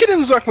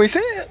querendo zoar com isso,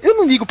 eu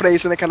não ligo pra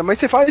isso, né, cara? Mas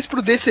você fala isso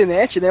pro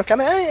DCNet, né? O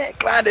cara,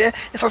 claro,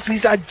 essas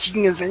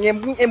risadinhas aí, é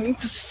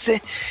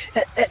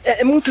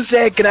muito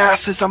Zé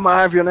Graça essa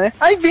Marvel, né?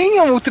 Aí vem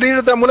o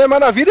trailer da Mulher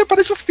Maravilha e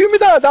aparece o filme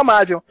da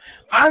Marvel.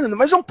 Ah,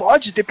 mas não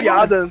pode ter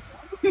piada.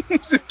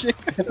 Não sei o quê.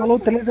 Você falou o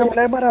trailer da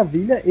Mulher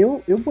Maravilha,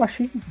 eu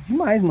achei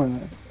demais,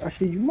 mano.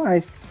 Achei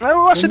demais.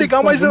 Eu achei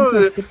legal, mas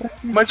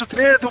o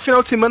trailer do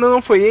final de semana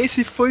não foi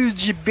esse, foi o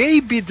de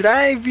Baby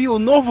Drive, o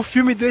novo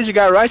filme do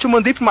Edgar Wright. Eu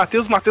mandei pro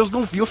Matheus, o Matheus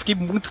não viu, eu fiquei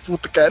muito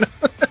puto, cara.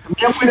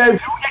 Minha mulher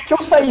viu, e é que eu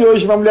saí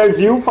hoje, minha mulher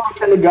viu, falou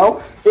que é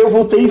legal, eu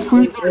voltei e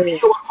fui dormir,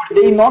 eu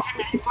acordei 9h30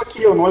 e tô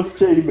aqui, eu não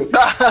assisti ainda.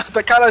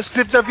 Cara,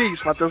 você já viu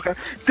isso, Matheus, cara.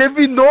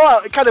 Terminou,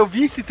 cara, eu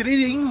vi esse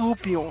trailer em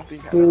looping ontem,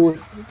 cara.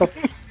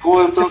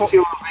 Pô, eu tô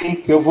ansioso,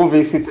 hein? Eu vou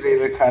ver esse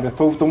trailer, cara.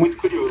 Eu tô muito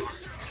curioso.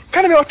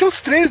 Cara, até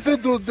os trailers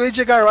do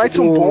Edgar Wright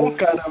são bons,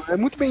 cara. É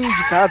muito bem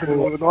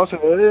editado. Nossa,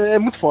 é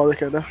muito foda,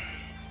 cara.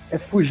 É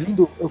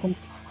fugindo.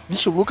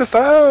 Vixe, o Lucas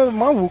tá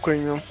maluco aí,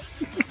 meu.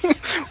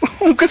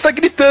 O Lucas tá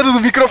gritando no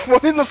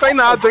microfone e não sai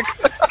nada,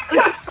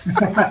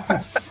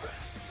 cara.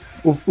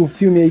 O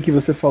filme aí que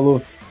você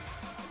falou,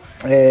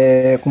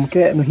 como que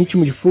é? No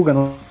Ritmo de Fuga,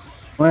 não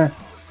é?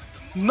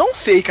 Não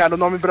sei, cara, o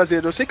nome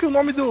brasileiro. Eu sei que o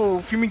nome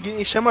do filme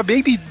chama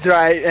Baby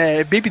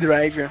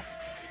Driver.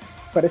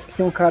 Parece que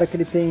tem um cara que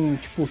ele tem,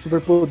 tipo,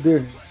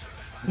 superpoder.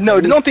 Não,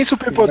 ele não tem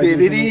superpoder.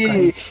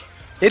 Ele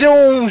é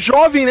um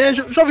jovem, né?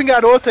 Jovem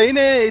garoto aí,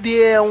 né?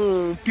 Ele é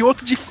um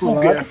piloto de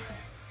fuga.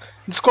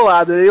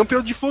 Descolado. Ele é um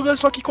piloto de fuga,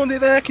 só que quando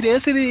ele era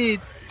criança, ele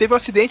teve um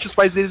acidente, os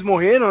pais deles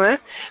morreram, né?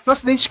 No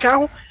acidente de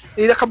carro,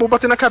 ele acabou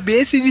batendo a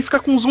cabeça e ele fica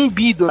com um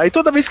zumbido. Aí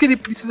toda vez que ele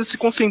precisa se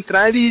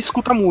concentrar, ele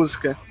escuta a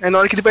música. Aí na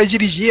hora que ele vai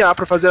dirigir lá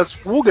pra fazer as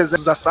fugas,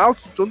 os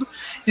assaltos e tudo,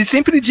 ele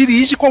sempre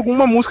dirige com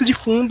alguma música de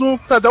fundo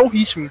pra dar o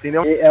ritmo,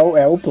 entendeu?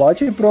 É o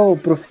plot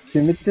pro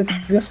filme ter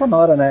trilha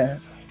sonora, né?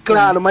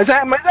 Claro, mas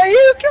aí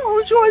é que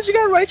onde o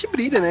Edgar Wright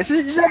brilha, né?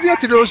 Você já viu a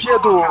trilogia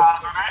do...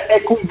 É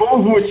com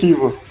bons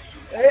motivos.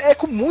 É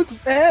com muito...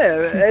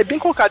 É bem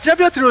colocado. Já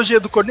viu a trilogia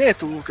do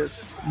Corneto,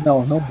 Lucas?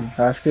 Não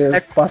vi. Acho que eu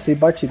passei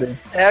batida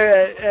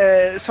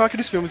aí. São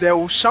aqueles filmes. É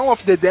o Shaun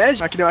of the Dead,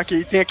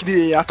 que tem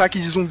aquele ataque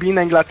de zumbi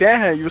na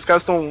Inglaterra e os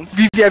caras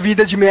vivem a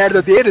vida de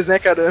merda deles, né,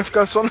 cara?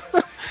 Fica só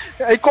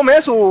Aí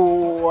começa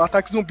o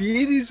ataque zumbi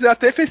e eles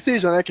até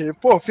festejam, né? Que,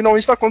 pô,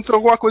 finalmente tá acontecendo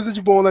alguma coisa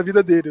de bom na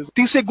vida deles.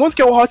 Tem o segundo,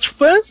 que é o Hot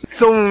Fuzz, que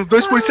são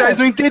dois policiais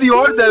no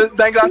interior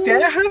da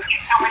Inglaterra.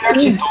 Já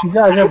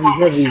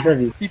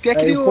vi. E tem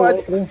aquele.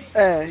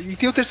 E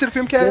tem o terceiro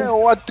filme que é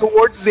o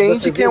World's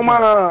End, que é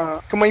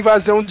uma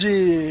invasão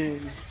de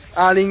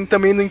alien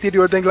também no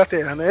interior da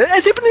Inglaterra, né? É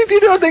sempre no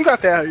interior da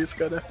Inglaterra isso,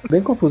 cara.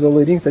 Bem confuso, é o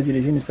loirinho que tá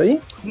dirigindo isso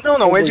aí?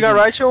 Não, o Edgar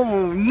Wright é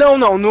um...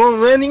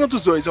 Não é nenhum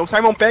dos dois. O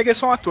Simon Pegg é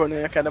só um ator,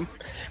 né, cara?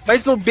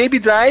 Mas no Baby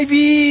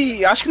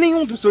Drive, acho que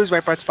nenhum dos dois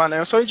vai participar, né?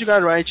 É só o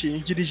Edgar Wright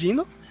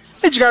dirigindo.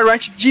 Edgar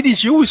Wright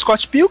dirigiu o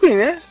Scott Pilgrim,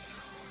 né?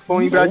 Bom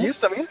lembrar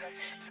disso também.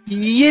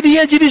 E ele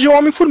ia dirigir o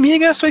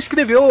Homem-Formiga, só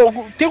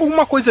escreveu... Tem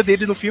alguma coisa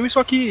dele no filme,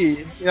 só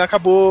que ele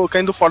acabou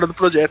caindo fora do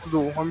projeto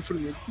do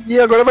Homem-Formiga. E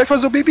agora vai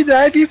fazer o Baby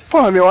Drive.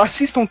 Porra, meu,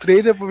 assista um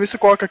trailer, vou ver se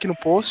coloca aqui no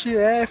post.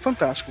 É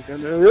fantástico, cara.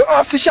 Eu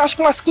assisti acho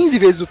que umas 15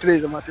 vezes o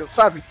trailer, Matheus,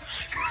 sabe?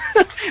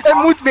 É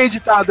muito bem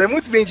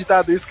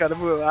editado isso, cara.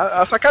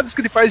 As sacadas que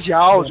ele faz de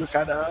áudio,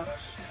 cara...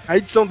 A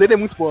edição dele é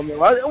muito boa,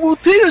 meu. O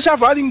trailer já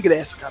vale o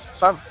ingresso, cara,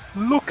 sabe?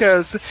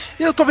 Lucas,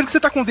 eu tô vendo que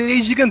você tá com um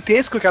delay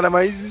gigantesco, cara,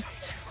 mas...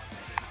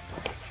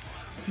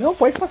 Não,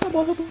 pode passar a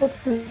bola pro outro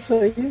isso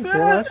aí.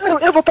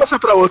 Eu vou passar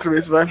pra outro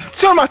mesmo, vai.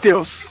 Senhor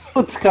Matheus.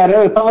 Putz,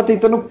 cara, eu tava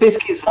tentando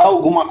pesquisar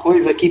alguma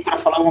coisa aqui pra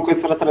falar alguma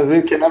coisa pra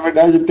trazer, porque na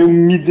verdade eu tenho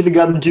me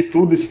desligado de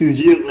tudo esses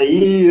dias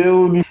aí.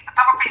 Eu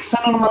tava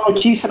pensando numa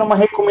notícia, numa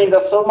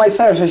recomendação, mas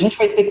Sérgio, a gente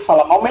vai ter que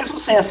falar mal, mesmo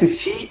sem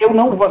assistir. Eu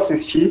não vou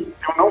assistir,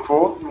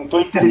 não tô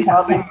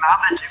interessado em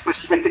nada disso, a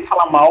gente vai ter que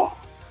falar mal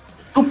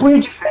do Punho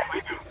de Ferro,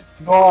 hein, meu?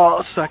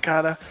 Nossa,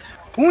 cara.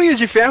 Punho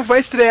de Ferro vai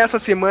estrear essa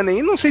semana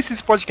aí. Não sei se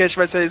esse podcast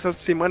vai sair essa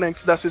semana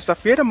antes da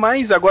sexta-feira,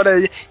 mas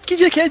agora... Que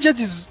dia que é? Dia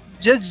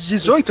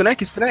 18, né?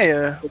 Que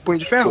estreia o Punho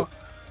de Ferro?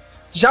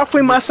 Já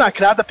foi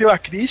massacrada pela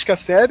crítica, a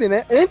série,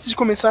 né? Antes de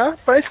começar,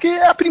 parece que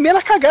é a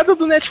primeira cagada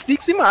do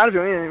Netflix e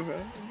Marvel, hein?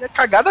 É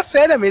cagada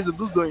séria mesmo,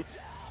 dos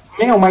dois.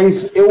 Meu,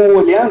 mas eu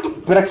olhando...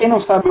 Pra quem não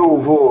sabe, eu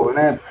vou,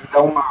 né,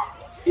 dar uma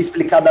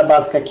explicada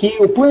básica aqui.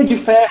 O Punho de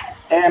Ferro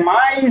é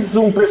mais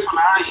um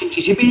personagem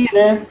de gibi,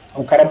 né?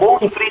 Um cara bom,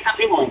 enfrenta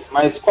vilões,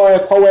 mas qual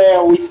é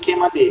o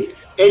esquema dele?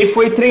 Ele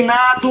foi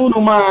treinado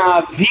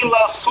numa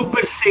vila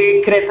super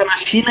secreta na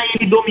China e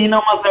ele domina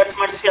umas artes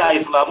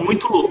marciais lá,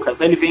 muito loucas.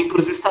 Ele vem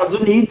para os Estados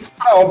Unidos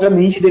para,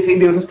 obviamente,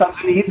 defender os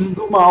Estados Unidos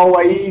do mal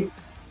aí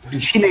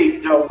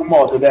chinês, de algum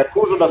modo, né?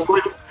 Uso das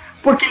coisas,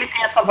 porque ele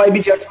tem essa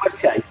vibe de artes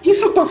marciais.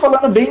 Isso eu tô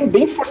falando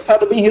bem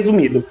forçado, bem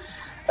resumido.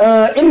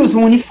 Ele usa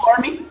um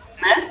uniforme,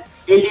 né?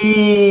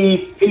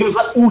 Ele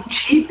usa o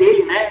Chi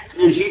dele, né?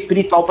 Energia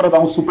espiritual para dar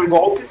uns super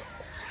golpes.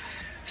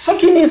 Só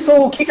que nisso,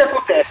 o que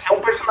acontece? É um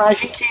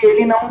personagem que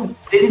ele não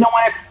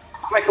é,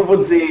 como é que eu vou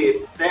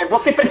dizer?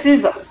 Você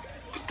precisa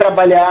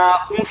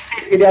trabalhar um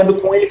seriado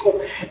com ele, com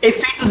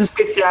efeitos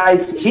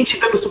especiais, gente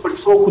dando super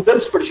soco,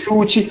 dando super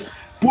chute,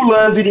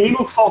 pulando,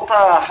 inimigo que solta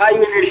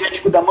raio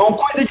energético da mão,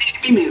 coisa de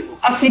gibi mesmo.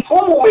 Assim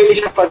como ele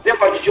já fazia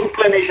parte de um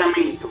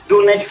planejamento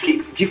do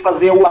Netflix de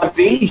fazer o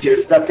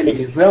Avengers da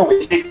televisão,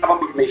 ele já estava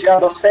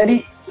planejado, a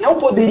série não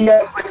poderia,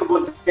 como é que eu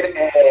vou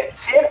dizer,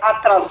 ser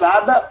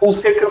atrasada ou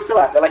ser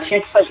cancelada, ela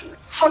tinha que sair.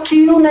 Só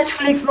que o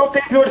Netflix não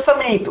teve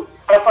orçamento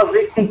para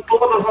fazer com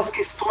todas as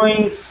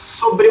questões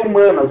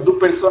sobre-humanas do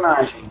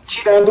personagem,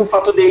 tirando o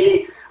fato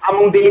dele, a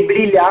mão dele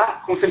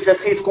brilhar, como se ele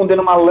estivesse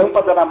escondendo uma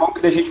lâmpada na mão,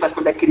 que a gente faz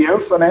quando é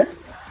criança, né?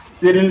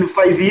 Ele não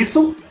faz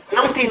isso,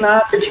 não tem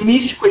nada de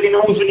místico, ele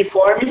não usa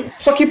uniforme.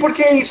 Só que por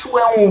que isso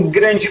é um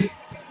grande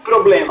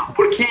problema?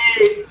 Porque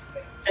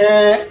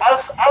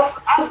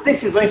as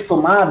decisões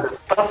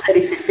tomadas para a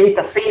série ser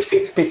feita sem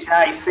efeitos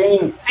especiais,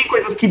 sem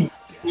coisas que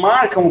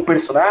marcam o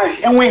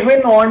personagem, é um erro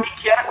enorme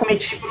que era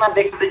cometido na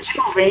década de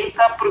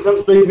 90 para os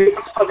anos 2000,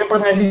 quando se fazia um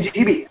personagem de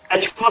gibi. É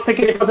tipo você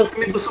querer fazer o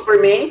filme do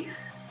Superman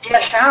e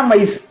achar,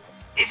 mas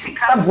esse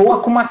cara voa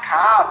com uma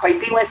capa e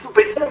tem um S no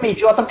peito, você é meio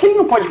idiota, porque ele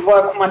não pode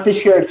voar com uma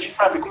t-shirt,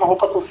 sabe, com uma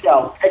roupa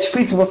social. É tipo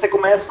isso, você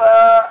começa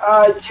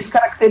a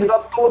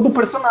descaracterizar todo o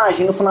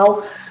personagem. No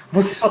final,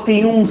 você só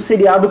tem um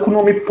seriado com o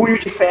nome Punho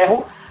de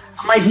Ferro,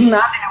 mas em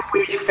nada ele é o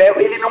Punho de Ferro,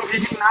 ele não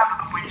vive em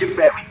nada do Punho de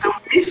Ferro. Então,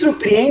 me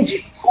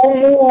surpreende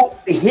como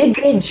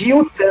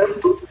regrediu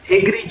tanto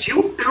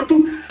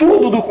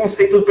tudo do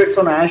conceito do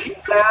personagem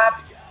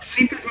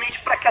simplesmente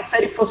para que a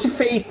série fosse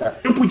feita.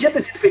 Não podia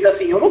ter sido feita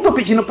assim. Eu não tô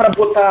pedindo para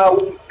botar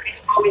o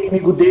principal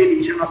inimigo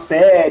dele já na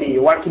série,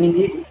 o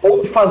arqui-inimigo,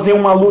 ou fazer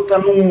uma luta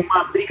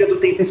numa briga do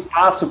tempo e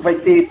espaço, que vai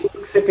ter tudo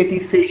que ser feito em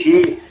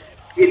CG,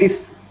 e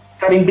eles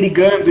estarem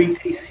brigando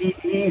entre si.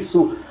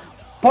 Isso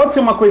pode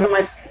ser uma coisa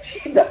mais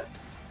contida,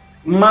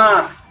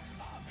 mas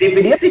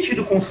deveria ter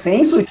tido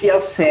consenso que a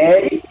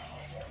série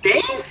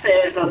tem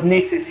certas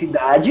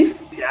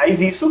necessidades.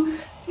 Isso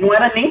não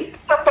era nem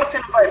para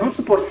ser, vamos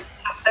supor,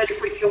 a série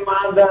foi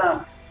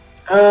filmada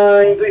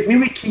em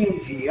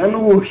 2015,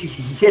 ano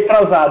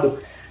retrasado.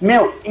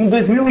 Meu, em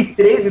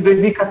 2013,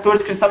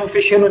 2014, que eles estavam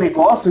fechando o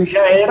negócio,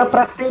 já era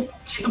pra ter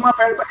tido uma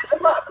verba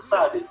reservada,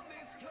 sabe?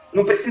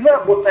 Não precisa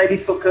botar ele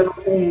socando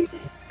com um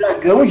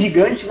dragão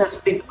gigante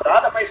nessa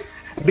temporada, mas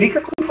brinca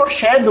com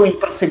foreshadowing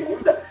pra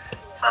segunda,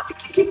 sabe?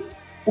 Que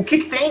o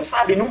que tem,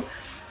 sabe? Não,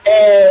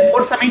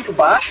 orçamento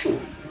baixo.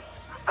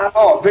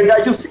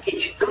 Verdade é o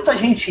seguinte, tanta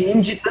gente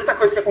indie, tanta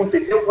coisa que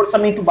aconteceu,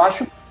 orçamento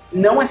baixo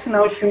não é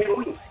sinal de filme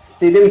ruim,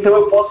 entendeu? Então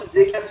eu posso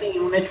dizer que assim,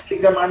 o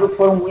Netflix e a Marvel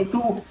foram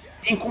muito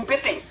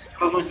incompetentes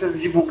pelas notícias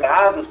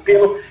divulgadas,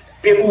 pelo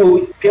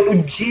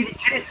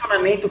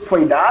direcionamento que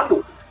foi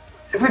dado.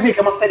 Você vai ver que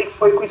é uma série que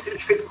foi com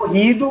script feito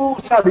corrido,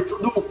 sabe,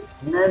 tudo,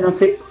 né? Não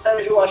sei se o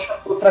Sérgio acha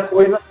outra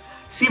coisa.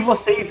 Se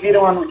vocês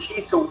viram a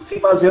notícia, ou se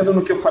baseando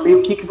no que eu falei,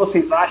 o que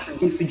vocês acham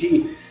disso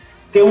de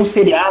ter um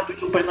seriado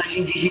de um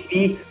personagem de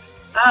gibi?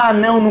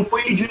 Não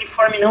põe ele de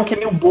uniforme não, que é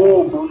meio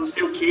bobo, não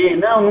sei o quê.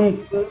 Não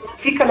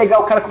fica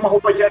legal o cara com uma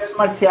roupa de artes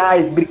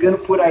marciais, brigando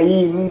por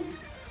aí.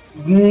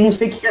 Não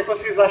sei o que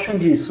vocês acham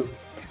disso.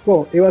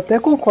 Bom, eu até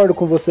concordo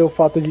com você o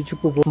fato de,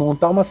 tipo, vou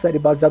montar uma série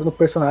baseada no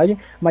personagem,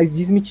 mas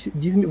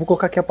vou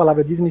colocar aqui a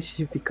palavra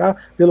desmistificar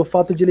pelo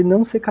fato de ele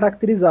não ser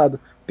caracterizado,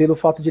 pelo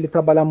fato de ele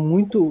trabalhar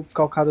muito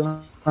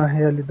calcado na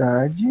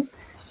realidade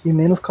e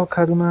menos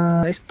calcado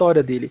na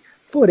história dele.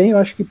 Porém, eu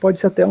acho que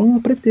pode ser até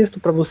um pretexto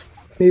para você,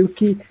 meio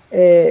que,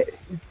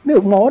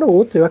 uma hora ou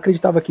outra, eu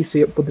acreditava que isso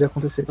poderia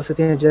acontecer. Você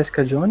tem a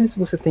Jessica Jones,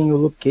 você tem o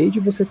Luke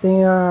Cage, você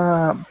tem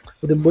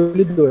o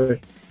Demolidor.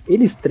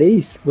 Eles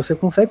três, você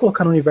consegue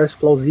colocar no universo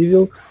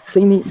plausível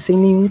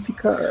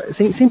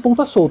sem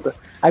ponta solta.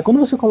 Aí quando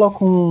você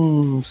coloca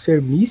um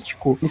ser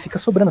místico, ele fica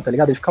sobrando, tá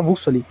ligado? Ele fica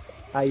avulso ali.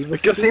 Aí você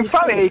Porque eu sempre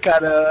falei,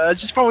 cara, a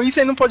gente falou isso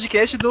aí no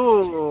podcast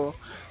do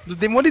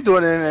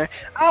Demolidor, né?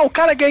 O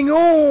cara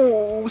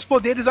ganhou os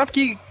poderes lá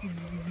porque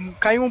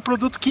caiu um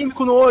produto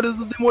químico no olho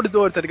do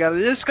Demolidor, tá ligado?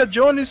 Jessica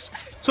Jones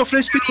sofreu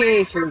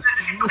experiências.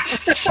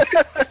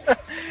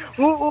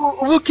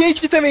 o Luke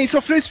Cage também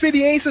sofreu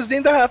experiências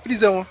dentro da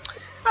prisão.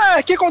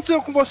 O que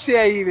aconteceu com você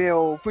aí,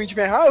 meu Punho de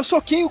Ferro? Eu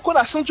soquei o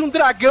coração de um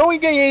dragão e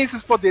ganhei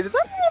esses poderes.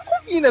 Não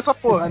combina essa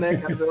porra, né,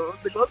 cara? O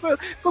negócio é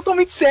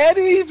totalmente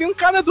sério e vem um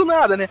cara do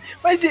nada, né?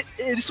 Mas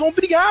eles são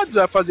obrigados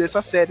a fazer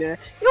essa série, né?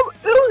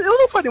 Eu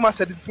não faria uma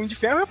série do Punho de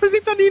Ferro e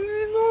apresentaria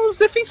nos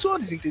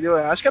Defensores, entendeu?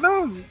 Eu acho que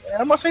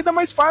era uma saída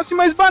mais fácil e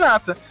mais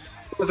barata.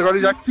 Mas agora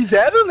já que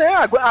fizeram, né,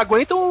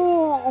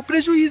 aguentam o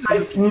prejuízo.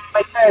 Mas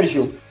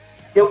Sérgio,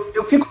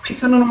 eu fico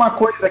pensando numa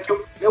coisa que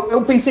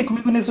eu pensei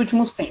comigo nesses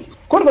últimos tempos.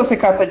 Quando você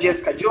cata a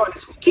Jessica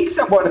Jones, o que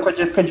você aborda com a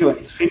Jessica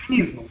Jones?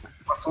 Feminismo,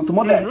 um assunto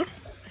moderno.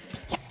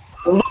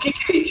 Luke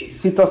Cage,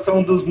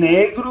 situação dos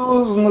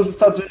negros nos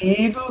Estados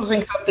Unidos,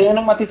 em que tá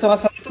tendo uma tensão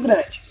racial muito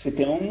grande. Você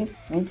tem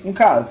um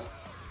caso.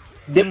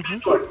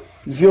 Demolidor,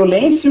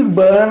 violência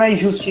urbana e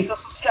justiça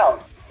social.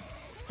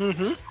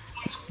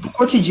 Do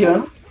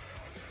cotidiano,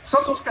 são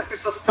assuntos que as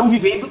pessoas estão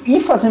vivendo e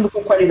fazendo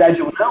com qualidade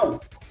ou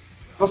não,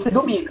 você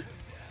domina.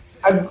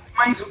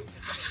 Mas,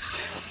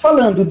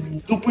 falando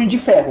do Punho de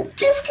Ferro,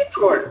 que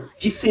escritor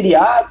de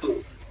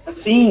seriado,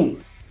 assim,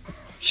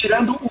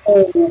 tirando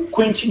o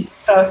Quentin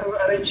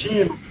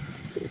Tarantino,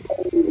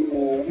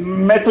 o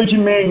Method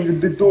Man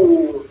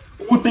do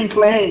Wu-Tang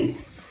Clan,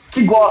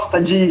 que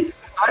gosta de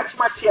artes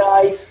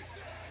marciais,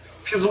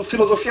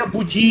 filosofia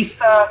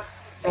budista,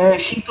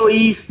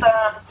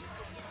 shintoísta,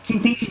 que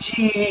entende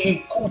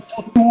de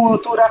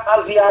cultura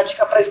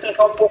asiática para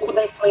explicar um pouco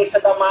da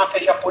influência da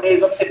máfia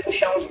japonesa, para você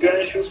puxar uns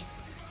ganchos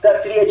da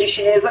tríade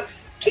chinesa.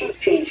 Quem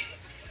entende?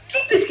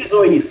 Quem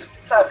pesquisou isso?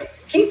 Sabe?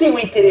 Quem tem um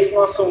interesse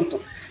no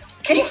assunto?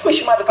 Quem foi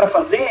chamado para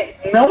fazer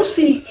não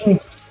se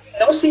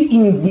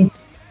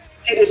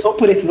interessou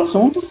por esses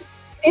assuntos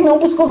e não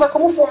buscou usar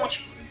como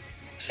fonte.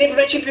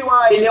 Simplesmente viu,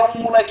 ele é um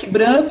moleque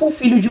branco,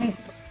 filho de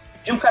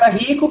um cara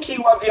rico, que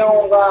o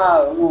avião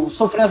lá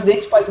sofreu um acidente,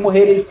 os pais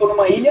morreram, ele ficou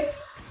numa ilha,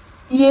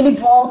 e ele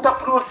volta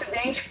pro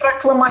ocidente para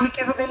clamar a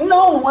riqueza dele.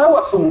 Não é o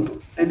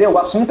assunto, entendeu? O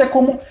assunto é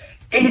como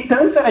ele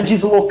tanto era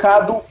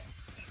deslocado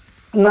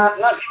na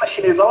vila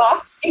chinesa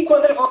lá, e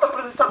quando ele volta para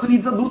os Estados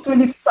Unidos adulto,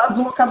 ele está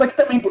deslocado aqui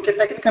também, porque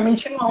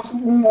tecnicamente ele não é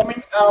um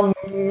homem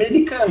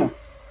americano,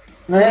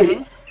 né? Ele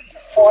é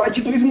fora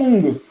de dois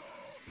mundos.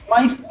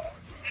 Mas,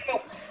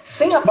 entendeu?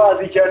 Sem a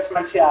base de artes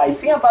marciais,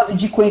 sem a base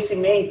de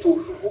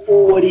conhecimento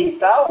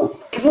oriental,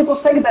 eles não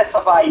conseguem dar essa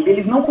vibe,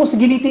 eles não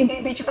conseguiram entender a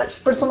identidade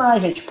do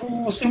personagem,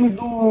 tipo os filmes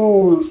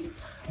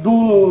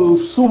do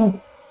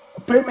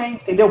Superman,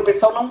 entendeu? O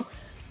pessoal não...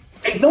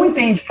 Eles não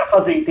entendem pra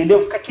fazer,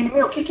 entendeu? Fica aquele,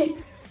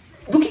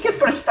 do que esse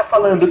personagem tá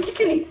falando?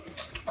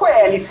 Qual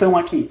é a lição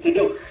aqui,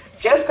 entendeu?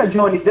 Jessica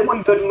Jones,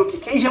 Demolidor e Luke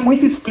Cage é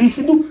muito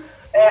explícito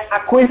a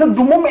coisa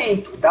do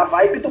momento, da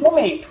vibe do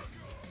momento.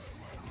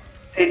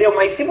 Entendeu?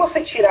 Mas se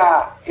você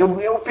tirar...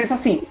 Eu penso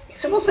assim,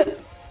 se você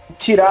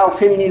tirar o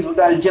feminismo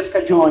da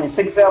Jessica Jones, se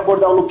você quiser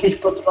abordar o Luke Cage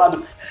pro outro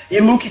lado, e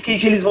Luke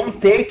Cage eles vão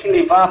ter que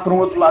levar para um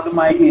outro lado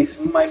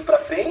mais pra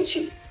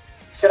frente,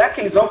 será que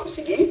eles vão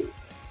conseguir?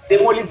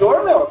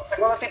 Demolidor,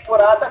 segunda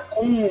temporada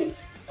com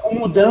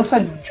mudança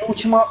de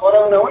última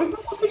hora ou não, eles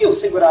não conseguiram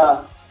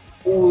segurar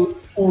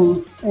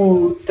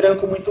o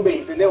tranco muito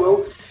bem,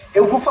 entendeu?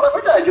 Eu vou falar a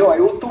verdade,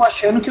 eu tô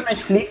achando que o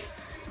Netflix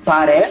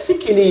parece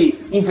que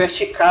ele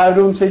investe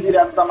caro nos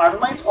diretos da Marvel,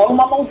 mas rola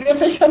uma mãozinha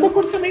fechada com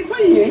orçamento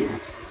aí, hein?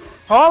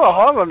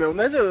 Rola, meu.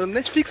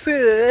 Netflix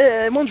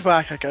é mão de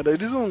vaca, cara.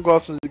 Eles não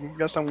gostam de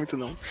gastar muito,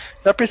 não.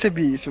 Já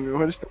percebi isso, meu.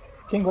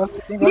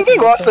 Ninguém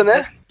gosta,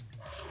 né?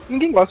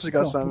 Ninguém gosta de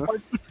gastar, né?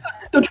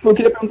 Então, tipo, eu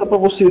queria perguntar pra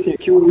você, assim,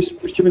 que o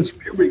Steven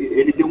Spielberg,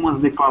 ele deu umas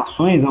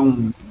declarações há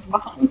um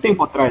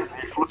tempo atrás, né?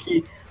 Ele falou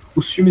que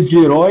os filmes de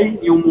herói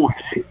iam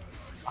morrer,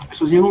 as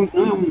pessoas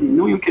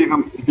não iam querer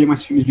ver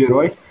mais filmes de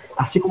herói,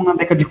 assim como na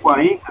década de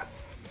 40,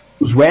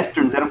 os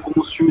westerns eram como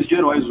os filmes de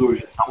heróis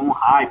hoje, estavam no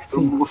hype,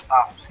 todo mundo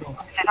gostava.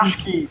 Vocês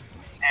acham que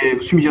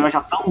os filmes de herói já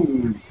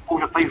estão, ou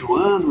já tá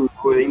enjoando,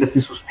 ou ainda se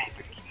sustenta?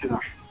 O que vocês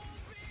acham?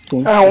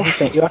 Sim,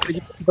 eu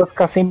acredito que vai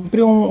ficar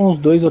sempre uns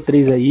 2 ou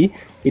 3 aí,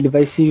 ele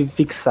vai se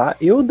fixar.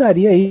 Eu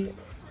daria aí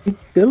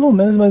pelo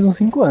menos mais uns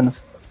 5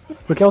 anos.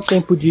 Porque é o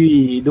tempo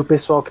do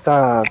pessoal que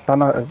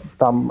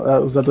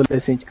os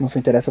adolescentes que não se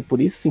interessam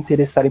por isso, se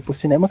interessarem por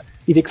cinema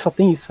e ver que só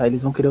tem isso, aí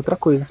eles vão querer outra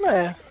coisa.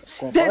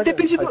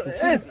 Depende do...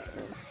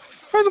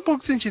 faz um pouco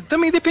de sentido.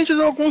 Também depende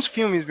de alguns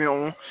filmes,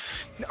 meu.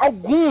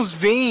 Alguns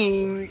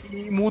vêm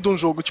e mudam o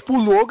jogo. Tipo,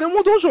 o Logan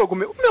mudou o jogo.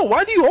 O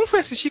Arion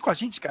foi assistir com a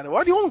gente, cara. O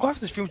Arion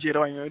gosta de filme de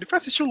herói, meu. Ele foi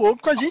assistir o Logan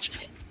com a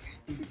gente.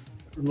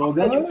 O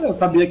Logan, eu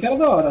sabia que era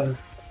da hora.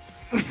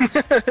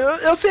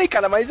 eu sei,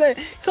 cara, mas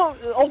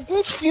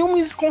alguns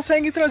filmes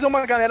conseguem trazer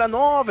uma galera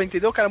nova,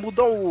 entendeu? Cara,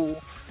 mudou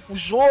o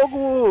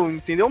jogo,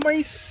 entendeu?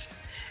 Mas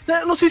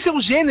eu não sei se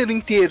o gênero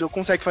inteiro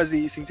consegue fazer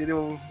isso,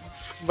 entendeu?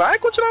 Vai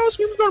continuar os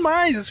filmes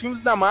normais, os filmes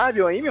da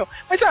Marvel aí, meu.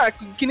 Mas,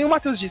 que nem o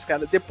Matheus disse,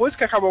 cara, depois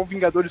que acabar o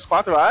Vingadores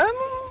 4 lá,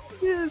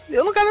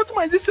 eu não garanto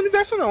mais esse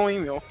universo não, hein,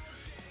 meu.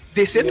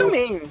 DC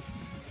também.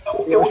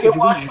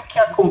 Eu acho que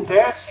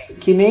acontece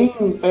que nem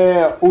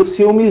os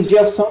filmes de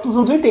ação dos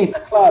anos 80.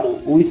 Claro,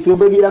 o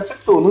Spielberg ele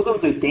acertou. Nos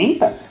anos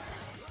 80,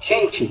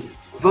 gente,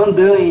 Van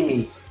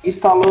Damme,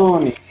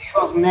 Stallone,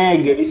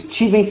 Schwarzenegger,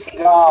 Steven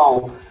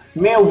Seagal...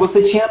 Meu,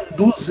 você tinha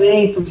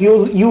 200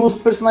 e os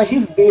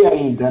personagens B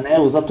ainda, né?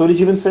 Os atores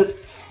de Vincennes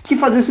que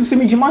faziam esse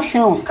filme de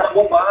machão. Os caras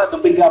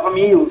bombados, brigavam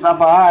 1000,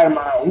 usava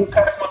arma. Um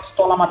cara com uma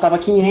pistola matava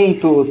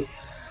 500.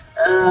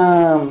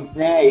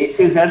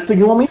 Esse exército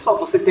de um homem só.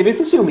 Você teve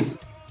esses filmes.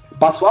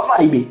 Passou a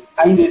vibe.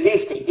 Ainda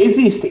existem?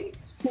 Existem.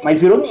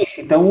 Mas virou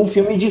nicho. Então um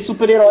filme de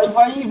super-herói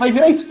vai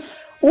virar isso.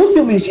 Os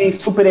filmes de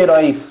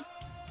super-heróis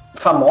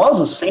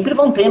famosos sempre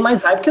vão ter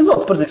mais hype que os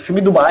outros. Por exemplo, o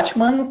filme do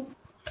Batman...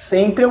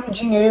 sempre é um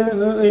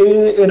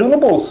dinheiro no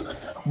bolso.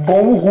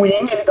 Bom ou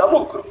ruim, ele dá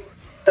lucro.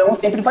 Então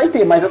sempre vai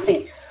ter, mas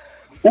assim,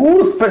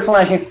 os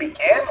personagens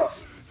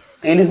pequenos,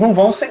 eles não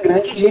vão ser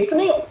grandes de jeito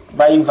nenhum.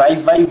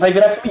 Vai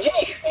virar filme de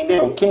nicho,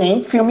 entendeu? Que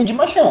nem filme de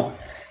machão.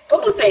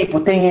 Todo tempo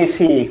tem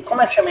esse,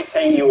 como é que chama esse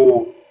aí,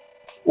 o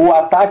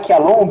Ataque a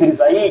Londres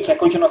aí, que é a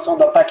continuação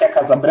do Ataque à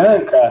Casa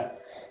Branca.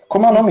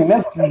 Como é o nome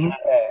mesmo?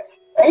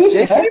 É isso,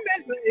 esse né? aí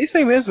mesmo, é isso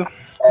aí mesmo.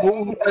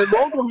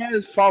 London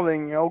Has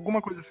Fallen,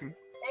 alguma coisa assim.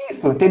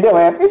 Isso, entendeu?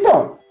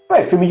 Então,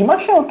 filme de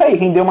machão, tá aí,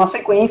 rendeu uma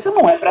sequência,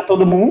 não é pra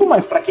todo mundo,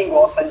 mas pra quem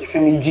gosta de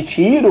filme de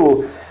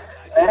tiro,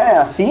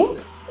 assim,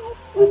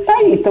 tá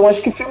aí. Então acho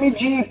que filme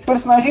de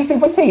personagem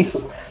sempre vai ser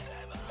isso.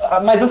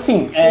 Mas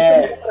assim,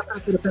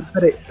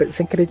 Peraí,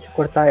 sem querer te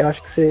cortar, eu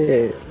acho que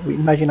você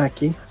imaginar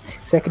aqui,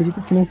 você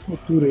acredita que num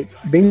futuro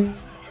bem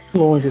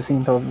longe,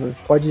 assim, talvez,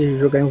 pode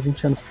jogar em uns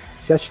 20 anos,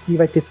 você acha que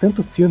vai ter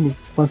tanto filme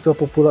quanto a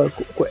população,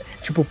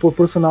 tipo,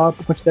 proporcional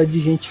à quantidade de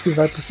gente que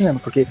vai pro cinema?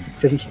 Porque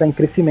se a gente tá em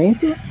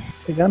crescimento,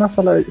 pegar na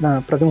sala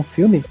pra ver um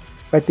filme,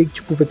 vai ter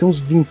uns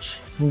 20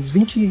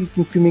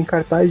 filmes em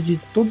cartaz de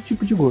todo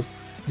tipo de gosto.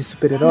 De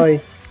super-herói,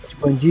 de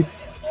bandido.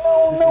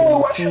 Não,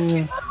 eu acho que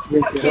não,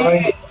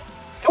 porque...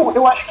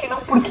 Eu acho que não,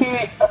 porque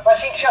a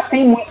gente já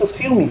tem muitos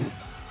filmes,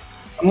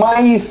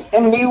 mas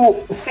é meio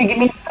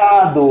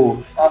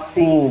segmentado,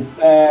 assim,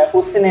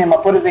 o cinema,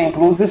 por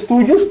exemplo, os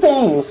estúdios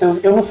têm,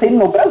 eu não sei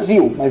no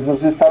Brasil, mas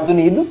nos Estados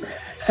Unidos,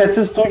 certos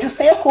estúdios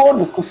têm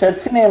acordos com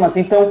certos cinemas,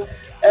 então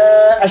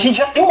a gente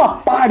já tem uma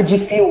par de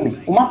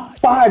filme,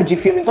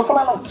 não tô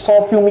falando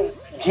só filme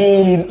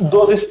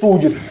dos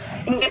estúdios,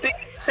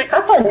 independente, você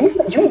cata a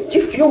lista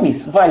de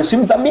filmes, os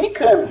filmes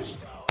americanos,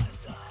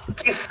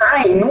 que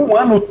saem num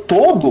ano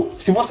todo,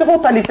 se você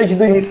voltar à lista de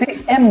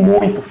 2006, é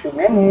muito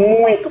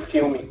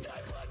filme.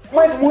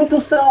 Mas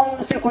muitos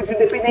são circuitos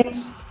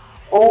independentes,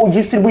 ou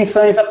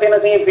distribuições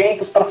apenas em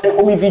eventos para sair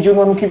como vídeo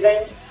no ano que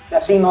vem,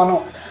 assim, no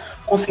ano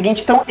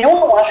seguinte. Então eu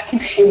não acho que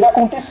chega a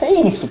acontecer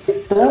isso,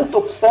 ter tanta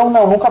opção,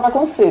 nunca vai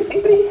acontecer.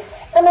 Sempre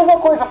é a mesma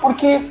coisa,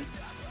 porque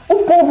o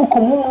povo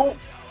comum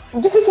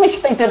dificilmente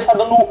está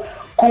interessado no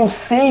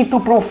conceito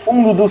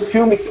profundo dos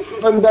filmes, se o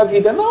filme vai mudar a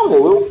vida. Não,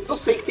 eu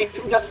sei que tem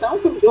filme de ação,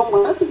 filme de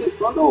romance, de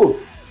quando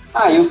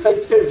eu saio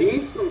de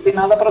serviço, não tem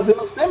nada pra fazer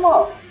no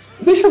cinema,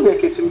 deixa eu ver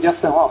aqui esse filme de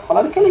ação,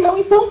 falaram que é legal,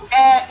 então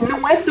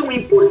não é tão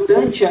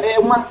importante, é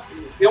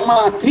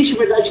uma triste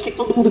verdade que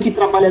todo mundo que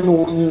trabalha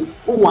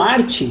com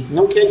arte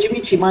não quer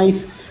admitir,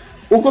 mas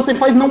o que você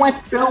faz não é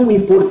tão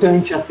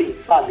importante assim,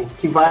 sabe,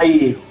 que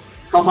vai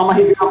causar uma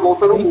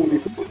reviravolta no mundo.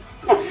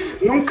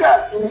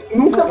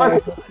 nunca vai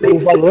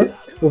acontecer.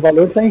 O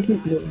valor tá em que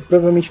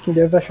provavelmente quem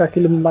deve achar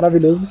aquilo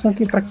maravilhoso são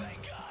pra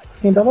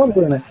quem dá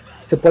valor, né?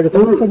 Você pode até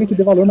ver alguém que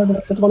dê valor, mas não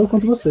dá tanto valor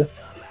quanto você.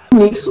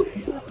 Isso.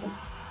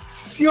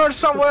 Senhor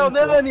Samuel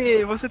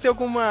Nani, você tem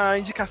alguma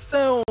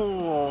indicação?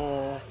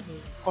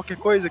 qualquer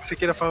coisa que você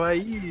queira falar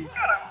aí?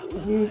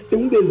 Tem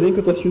um desenho que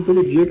eu tô assistindo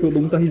todo dia que eu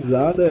dou muita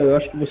risada, eu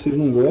acho que vocês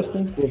não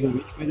gostam,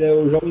 provavelmente, mas é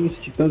o Jovens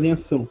Titãs em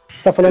Ação.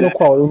 Você tá falando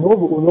qual?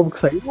 O novo que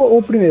saiu ou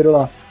o primeiro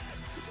lá?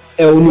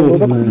 É o O novo,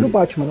 novo é o filho do né?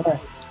 Batman, não é?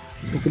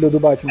 O filho do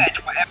Batman. É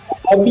o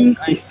Robin,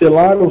 a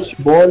Estelar, o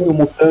Cyborg, o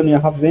Mutano e a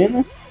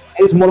Ravena.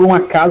 Eles moram numa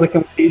casa que é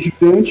um T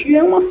gigante e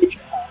é uma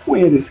sitcom com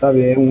eles,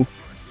 sabe? É um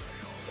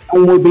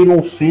bem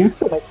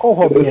nonsense. Qual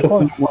Robin? Eu sou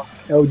fã de uma...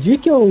 É o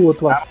Dick ou o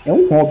outro lá? É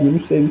um Robin,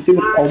 não sei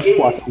qual dos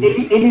quatro.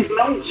 Eles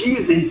não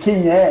dizem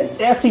quem é.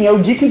 É assim, é o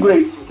Dick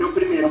Grayson, que é o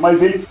primeiro,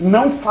 mas eles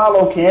não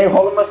falam quem é e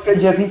rolam umas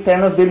piadinhas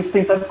internas deles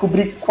tentar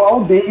descobrir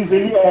qual deles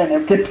ele é, né?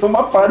 Porque tem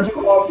uma par de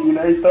Robin,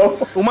 né? Então.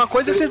 Uma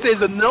coisa é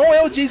certeza, não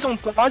é o Jason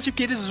Todd,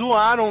 porque eles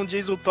zoaram o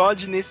Jason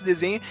Todd nesse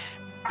desenho.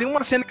 Tem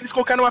uma cena que eles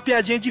colocaram uma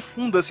piadinha de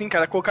fundo, assim,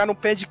 cara. Colocaram um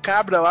pé de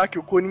cabra lá que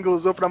o Coringa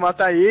usou pra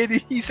matar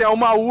ele. E isso é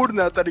uma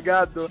urna, tá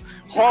ligado?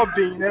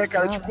 Robin, né,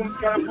 cara? Tipo, como se o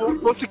cara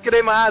fosse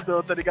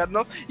cremado, tá ligado?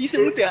 Não, isso é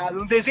muito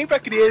errado. Um desenho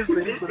pra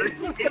criança, isso, né?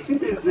 Esse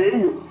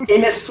desenho,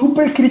 ele é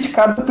super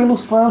criticado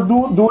pelos fãs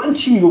do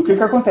antigo. O que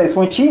acontece?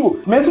 O antigo,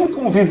 mesmo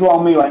com o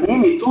visual meio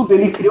anime e tudo,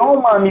 ele criou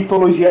uma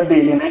mitologia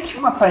dele, né?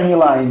 Tinha uma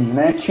timeline,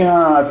 né?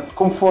 Tinha,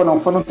 como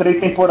foram 3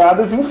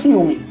 temporadas e um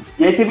filme.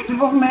 E aí teve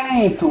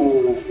desenvolvimento,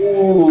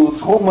 os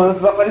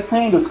romances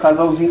aparecendo, os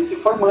casalzinhos se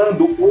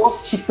formando,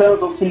 os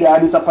titãs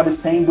auxiliares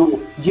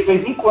aparecendo de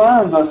vez em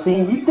quando,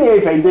 assim, e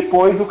teve. Aí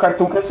depois o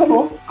Cartoon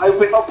cancelou, aí o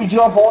pessoal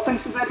pediu a volta e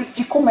eles fizeram isso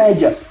de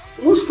comédia.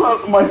 Os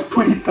fãs mais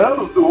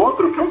puritanos do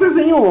outro, que é um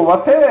desenho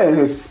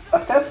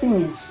até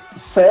assim,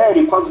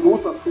 sério, com as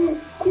lutas,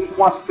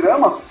 com as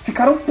tramas,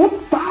 ficaram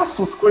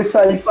putaços com isso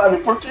aí, sabe?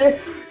 Porque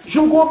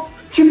jogou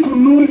tipo,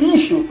 no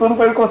lixo, todo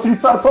mundo construir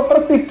só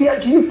pra ter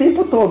piadinha o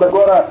tempo todo.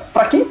 Agora,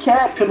 pra quem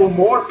quer, pelo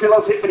humor,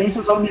 pelas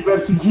referências ao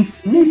universo de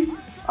si,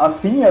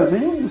 assim,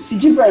 se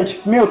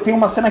diverte. Meu, tem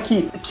uma cena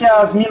aqui que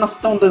as minas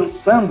estão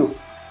dançando,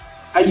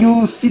 aí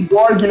o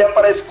Cyborg, ele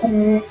aparece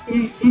com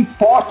um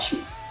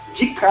pote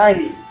de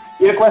carne,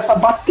 e ele começa a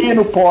bater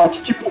no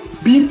pote, tipo,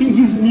 beating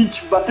his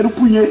meat, batendo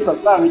punheta,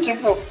 sabe?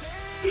 Tipo...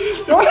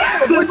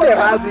 É muito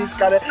errado isso,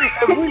 cara.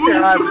 É muito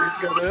errado isso,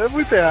 cara. É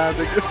muito errado.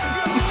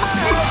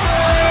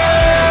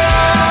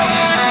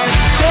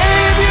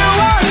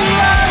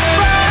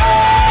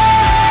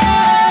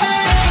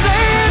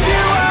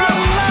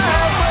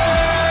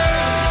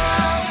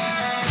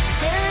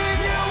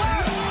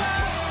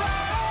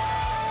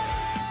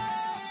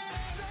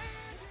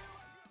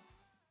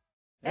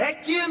 É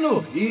que no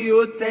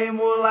Rio tem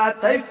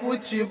mulata e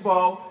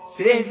futebol,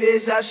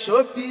 cerveja,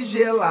 chopp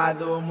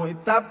gelado,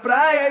 muita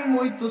praia e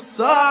muito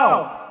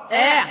sol.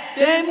 É,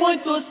 tem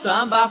muito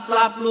samba,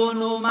 fla-flu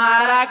no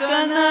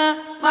Maracanã,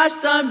 mas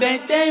também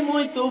tem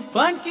muito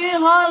funk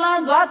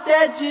rolando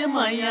até de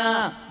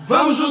manhã.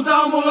 Vamos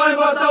juntar o mulão e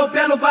botar o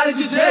pé no baile,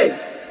 DJ?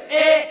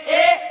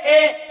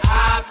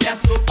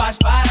 Peço paz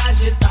para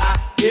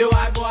agitar.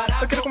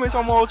 Eu quero começar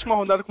uma última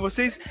rodada com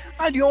vocês.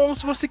 Arion,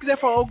 se você quiser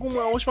falar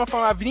alguma última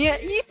palavrinha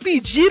e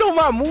pedir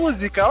uma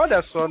música,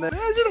 olha só, né?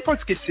 A gente não pode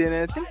esquecer,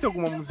 né? Tem que ter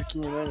alguma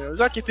musiquinha, né, meu?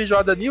 Já que é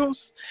Feijoada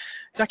News,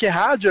 já que é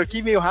rádio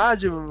aqui, meio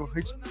rádio,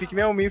 fique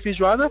meio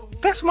feijoada,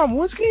 peça uma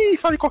música e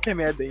fale qualquer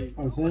merda aí.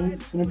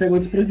 Você me pegou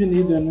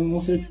desprevenido, eu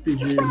não sei o que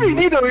pedir.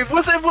 Desprevenido,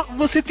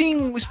 você tem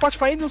o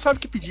Spotify e não sabe o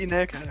que pedir,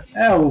 né, cara?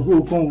 É,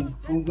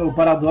 o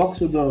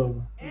paradoxo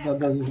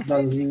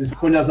das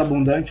escolhas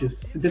abundantes.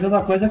 Você tem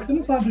tanta coisa que você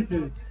não sabe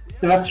que...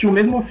 Você vai assistir o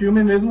mesmo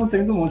filme mesmo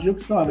tendo um monte de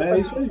opção, né? É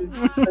isso aí.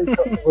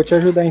 Vou te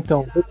ajudar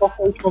então. Qual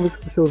foi a última vez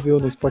que você ouviu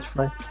no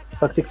Spotify?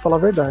 Só que tem que falar a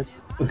verdade.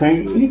 Eu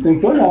tenho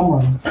que olhar,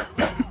 mano.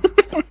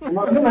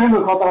 Eu não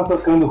lembro qual tava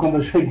tocando quando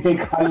eu cheguei em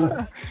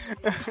casa.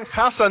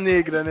 Raça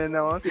Negra, né?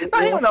 Não,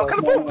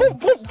 cara,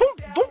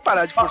 vamos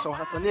parar de forçar o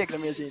Raça Negra,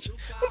 minha gente.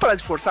 Vamos parar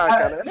de forçar,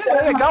 cara.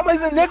 É legal,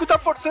 mas o nego tá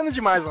forçando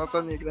demais o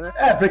Raça Negra, né?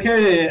 É, porque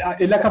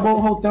ele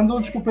acabou voltando,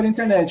 tipo, pela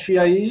internet. E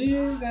aí,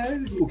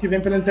 né, o que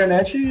vem pela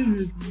internet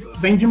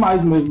vem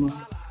demais mesmo.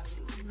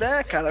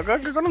 É, cara,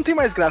 agora não tem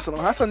mais graça, não.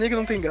 Raça Negra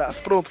não tem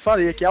graça. Pronto,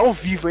 falei aqui, ao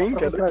vivo, hein,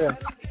 cara.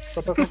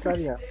 Só pra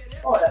contrariar.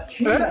 Olha,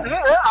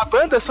 a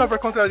banda é só pra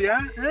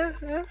contrariar?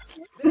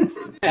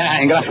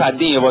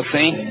 Engraçadinho você,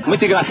 hein?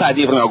 Muito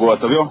engraçadinho pro meu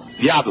gosto, viu?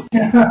 Viado.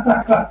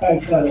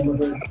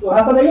 O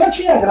Raça Negra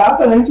tinha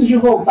graça antes de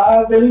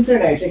voltar pela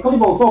internet. Aí quando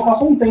voltou,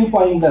 passou um tempo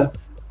ainda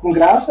com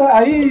graça,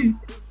 aí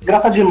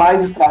graça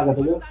demais estraga,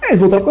 entendeu? Eles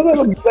voltaram por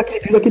causa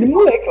daquele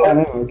moleque lá,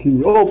 né?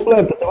 Ô,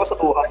 Planta, você gosta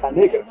do Raça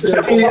Negra?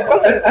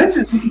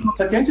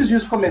 Só que antes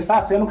disso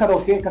começar, você ia no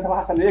karaokê, cantava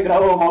Raça Negra,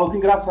 ô, maluco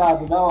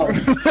engraçado, da hora.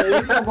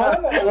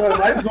 Agora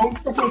mais um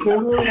que tá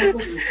cantando.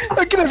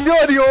 Eu queria ver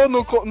o Arion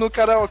no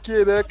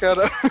karaokê, né,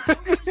 cara?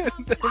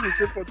 Deve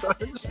ser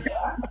fantástico.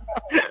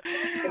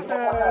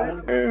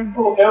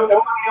 É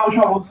uma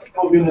última música que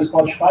eu ouvi no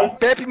Spotify.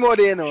 Pepe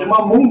Moreno.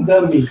 Chama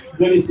Mundami,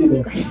 do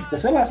Emicida.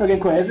 Sei lá se alguém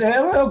conhece,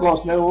 eu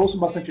gosto, né? Eu ouço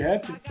bastante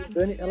rap.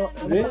 Dani, ela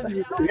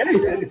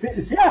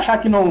Se achar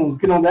que não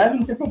deve,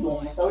 não tem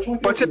problema.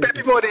 Pode ser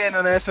Pepe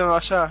Moreno, né? Se eu não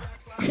achar.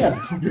 É,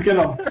 por que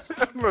não?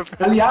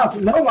 Aliás,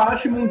 não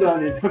ache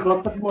Mundami,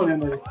 coloca Pepe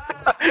Moreno aí.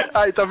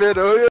 Aí, tá vendo?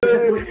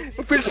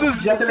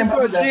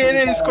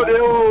 ele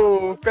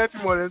escolheu o Pepe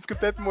Moreno, porque o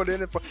Pepe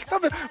Moreno é... Tá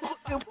vendo?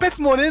 O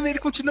Pepe Moreno, ele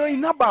continua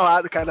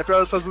inabalado, cara,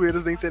 pelas essas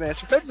zoeiras da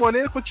internet. O Pepe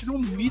Moreno continua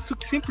um mito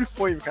que sempre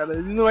foi, cara.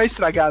 Ele não é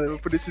estragado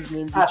por esses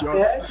memes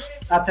idiotas.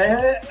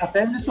 Até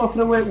ele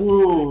sofreu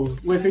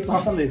o efeito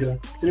raça negra.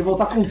 Se ele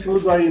voltar com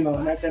tudo aí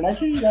na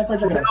internet, já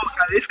perde a graça. Não,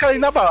 cara, esse cara é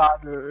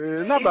inabalado.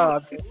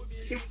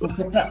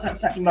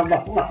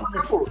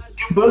 Acabou.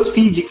 Se o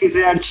BuzzFeed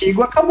fizer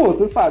artigo, acabou,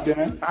 você sabe,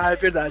 né? Ah, é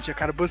verdade,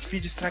 cara.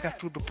 BuzzFeed estraga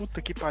tudo.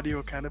 Puta que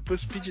pariu, cara.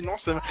 BuzzFeed,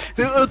 nossa.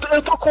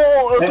 Eu tô com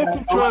o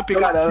Trump,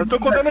 cara. Eu tô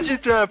com o Donald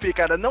Trump,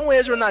 cara. Não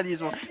é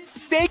jornalismo.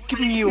 Fake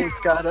news,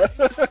 cara.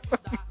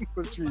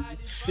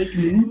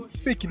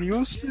 Fake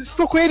news.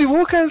 Estou com ele,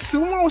 Lucas.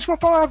 Uma última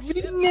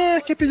palavrinha.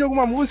 Quer pedir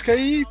alguma música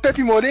aí?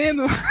 Pepe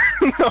Moreno?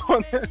 Não,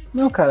 né?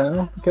 Não,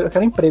 cara, eu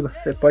quero emprego.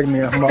 Você pode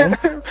me arrumar um?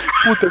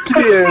 Puta, eu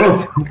queria.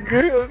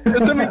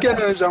 Eu também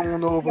quero arranjar um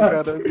novo,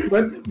 cara.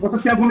 Você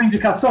tem alguma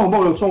indicação?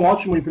 Bom, eu sou um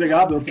ótimo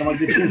empregado, eu trabalho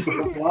de time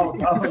social,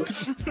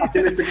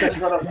 atendo a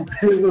expectativa das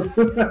empresas.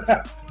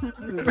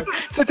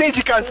 Você tem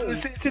indicação?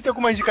 Você tem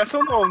alguma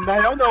indicação? Não, na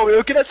real não.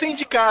 Eu queria ser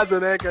indicado,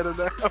 né, cara?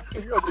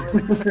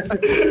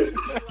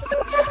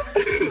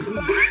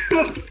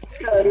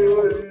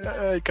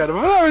 Ai, cara.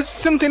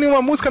 Você não tem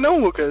nenhuma música não,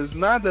 Lucas?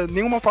 Nada?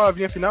 Nenhuma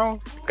palavrinha final?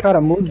 Cara,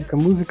 música.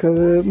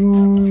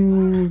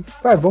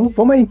 Vai, vamos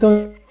aí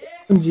então.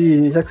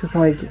 Já que vocês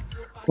estão aí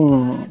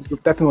com o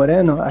Pepe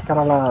Moreno,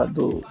 aquela lá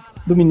do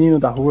menino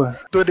da rua.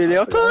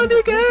 Toreléu, tô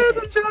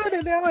ligado,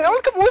 Toreléu. É a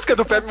única música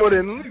do Pepe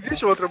Moreno, não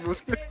existe outra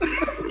música.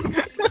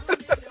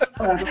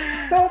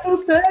 Eu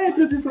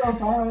centro de São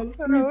Paulo,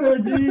 me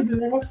perdido.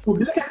 O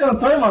Bia que é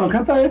cantor, mano,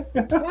 canta aí.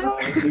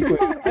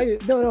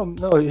 Não,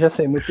 eu já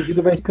sei, meu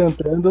pedido vai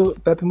cantando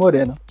Pepe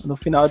Moreno no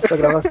final dessa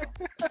gravação.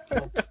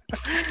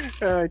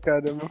 Ai,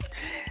 caramba.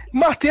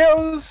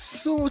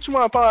 Matheus,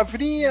 última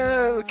palavrinha,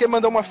 quer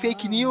mandar uma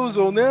fake news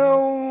ou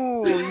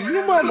não? E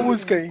uma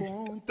música aí?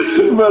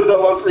 Mandar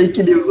uma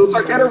fake news, eu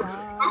só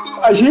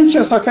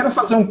quero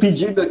fazer um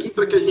pedido aqui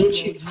para que a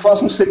gente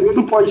faça um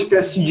segundo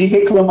podcast de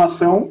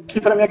reclamação,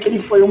 que para mim aquele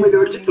foi o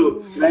melhor de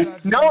todos, né?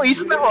 Não,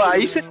 isso não,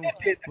 aí você tem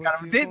certeza, cara.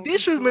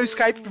 Deixa o meu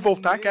Skype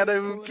voltar, cara,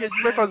 que a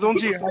gente vai fazer um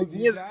de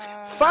raivinhas.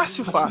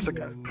 Fácil, faça,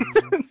 cara.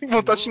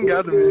 Vão estar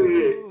xingado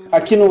mesmo.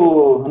 Aqui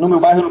no meu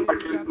bairro, no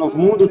Parque Novo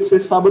Mundo, de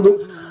ser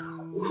sábado,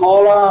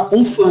 rola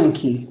um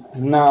funk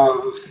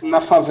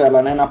na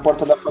favela, né? Na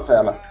porta da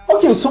favela.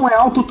 Ok, o som é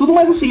alto, tudo,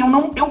 mas assim,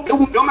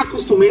 eu me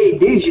acostumei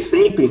desde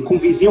sempre com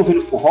vizinho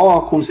ouvindo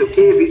forró, com não sei o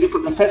que, vizinho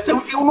fazendo festa.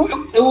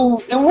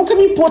 Eu nunca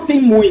me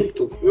importei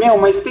muito.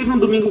 Mas teve um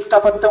domingo que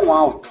tava tão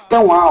alto.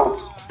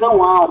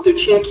 Eu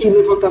tinha que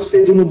levantar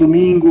cedo no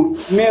domingo.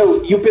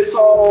 E o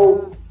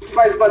pessoal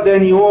faz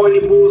baderna em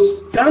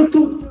ônibus,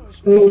 tanto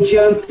no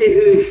dia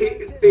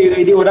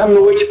anterior à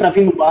noite pra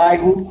vir no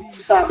bairro,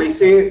 sabe?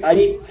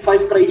 Aí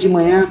faz pra ir de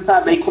manhã,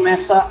 sabe? Aí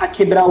começa a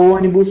quebrar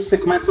ônibus, você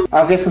começa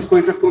a ver essas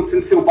coisas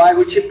acontecendo no seu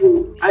bairro,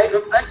 tipo... Aí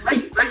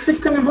você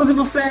fica nervoso e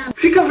você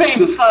fica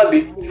vendo,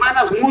 sabe? Vai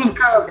nas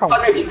músicas,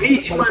 paga de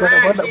vítima,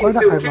 né?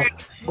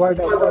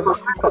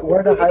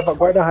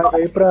 Guarda raiva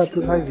aí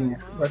pros raivinha.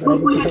 Não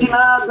cuida de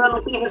nada,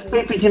 não tem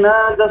respeito de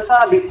nada,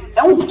 sabe?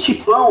 É um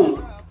tipão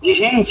de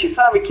gente,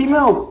 sabe? Que,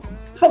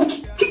 sabe o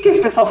que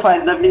esse pessoal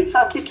faz da vida?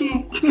 Sabe?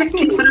 Que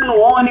quebrando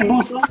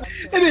ônibus.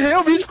 Ele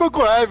realmente ficou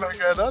com raiva,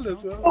 cara. Olha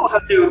só.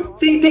 Porra,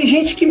 tem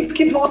gente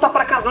que volta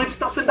pra casa antes, você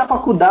tá saindo da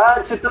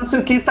faculdade, você tá não sei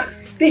o que,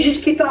 tem gente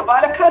que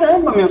trabalha,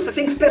 caramba, você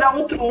tem que esperar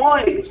outro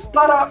ônibus,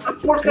 para a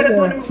porcaria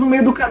do ônibus no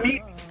meio do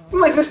caminho.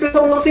 Mas esse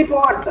pessoal não se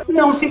importa.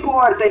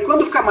 E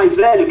quando ficar mais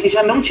velho, que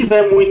já não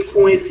tiver muito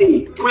com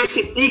esse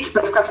pique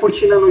pra ficar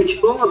curtindo a noite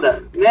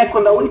toda, né?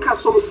 Quando a única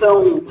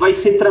solução vai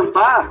ser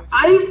trampar,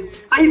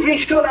 aí vem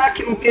chorar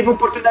que não teve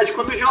oportunidade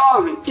quando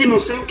jovem, que não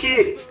sei o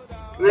que,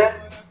 né?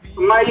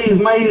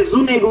 Mas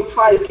o nego que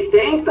faz, que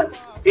tenta,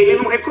 ele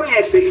não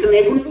reconhece. Esse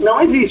nego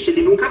não existe,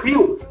 ele nunca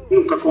viu,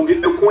 nunca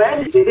conviveu com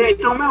ele, entendeu?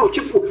 Então,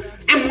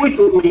 é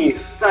muito ruim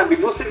isso, sabe?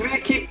 Você vê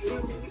que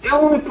eu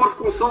não me importo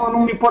com o som, eu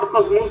não me importo com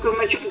as músicas,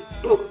 mas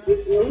no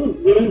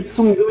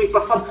ano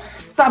passado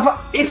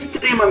tava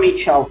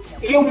extremamente alto.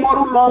 E eu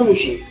moro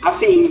longe,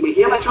 assim,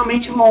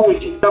 relativamente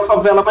longe da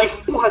favela, mas,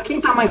 porra, quem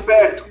tá mais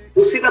perto?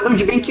 O cidadão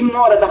de bem que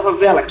mora da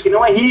favela, que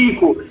não é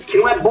rico, que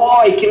não é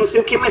boy, que não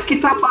sei o que, mas que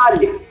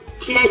trabalha,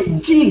 que é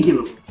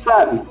digno,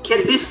 sabe? Que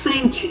é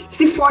decente.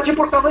 Se fode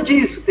por causa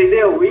disso,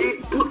 entendeu?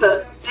 E,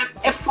 puta,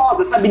 é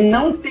foda, sabe?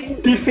 Não tem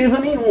defesa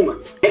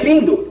nenhuma. É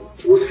lindo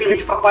os filhos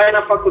de papai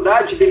na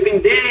faculdade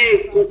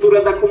defender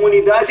cultura da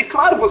comunidade.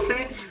 Claro,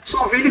 você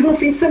só vê eles no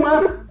fim de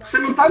semana. Você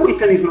não tá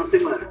aguentando isso na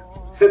semana.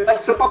 Você tá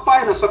com seu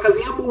papai na sua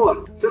casinha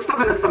boa. Você não tá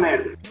vendo essa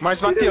merda.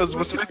 Mas, Matheus,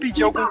 você vai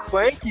pedir algum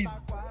funk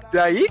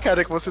daí,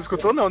 cara, que você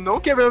escutou?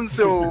 Não quebrando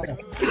seu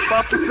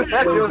papo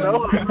sério,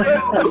 não.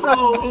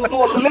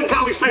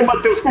 Legal isso aí,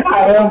 Matheus.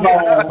 Caramba,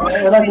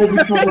 eu não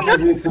acredito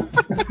nisso.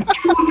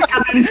 Que música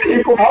dele se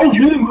recomenda? Ao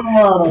vivo,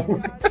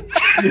 mano.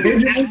 Em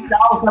rede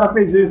mundial o cara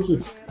fez isso.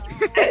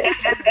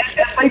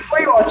 Essa aí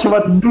foi ótima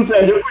do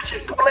Sérgio. Eu curti,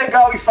 tão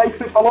legal isso aí que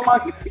você falou,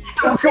 mas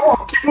então,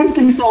 que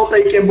música me solta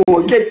aí que é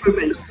boa? O que é que você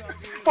tem?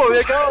 Pô,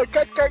 legal,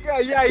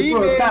 e aí, Pô,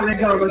 tá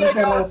legal, man,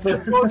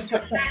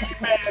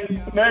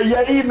 E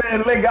aí,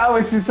 man, legal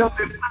esse seu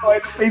textão aí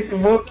no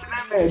Facebook, né,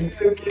 man? Não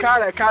sei o que.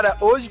 Cara,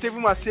 hoje teve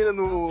uma cena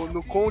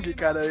no Kong,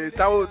 cara,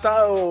 tá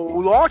o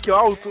Loki,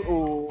 ó,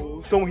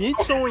 o Tom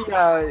Hiddleston e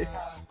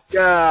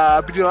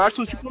a Brie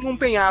Larson, tipo, num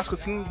penhasco,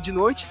 assim, de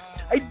noite.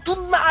 Aí, do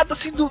nada,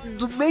 assim, do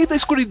meio da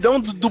escuridão,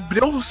 do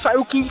breu, sai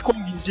o King Kong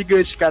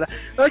gigante, cara.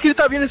 Na hora que ele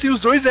tá vindo, assim,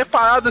 os dois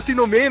parados, assim,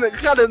 no meio, né?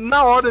 Cara,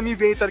 na hora me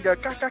vem, tá ligado?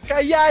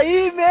 KKK, e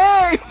aí,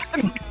 man?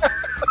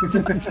 Tá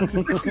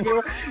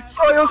ligado?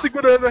 Só eu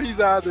segurando a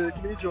risada,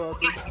 que nem idiota.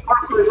 Uma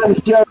coisa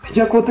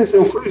já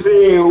aconteceu, eu fui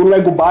ver o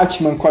Lego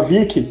Batman com a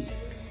Vicky.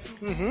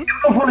 Eu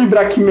não vou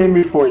lembrar que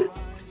meme foi.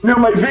 Meu,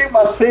 mas veio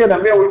uma cena,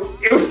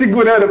 eu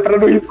segurando pra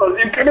não rir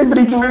sozinho, que eu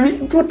lembrei do meme.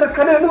 Puta,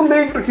 cara, eu não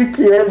lembro o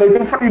que é, mas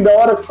eu falei da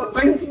hora,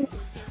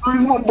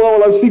 dois bobão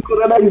lá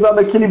segurando a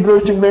risada daquele bro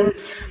de meme.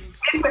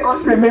 Esse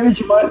negócio de meme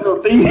demais, meu,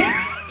 tem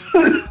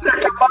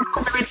acabado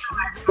com o meme de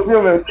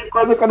viu, meu? Tem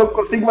coisa que eu não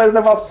consigo mais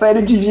levar a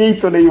sério de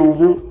jeito nenhum,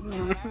 viu?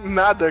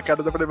 Nada,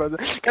 cara, dá pra levar.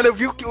 Cara, eu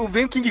vi o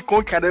King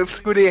Kong, cara, eu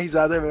segurei a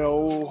risada, meu.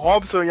 O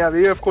Robson e a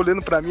Leia ficou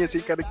olhando pra mim assim,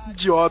 cara, que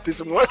idiota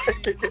esse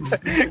moleque.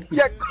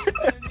 E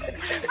agora...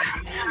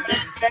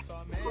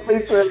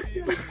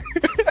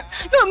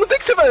 Não tem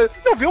que ser.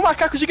 Eu vi um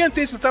macaco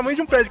gigantesco do tamanho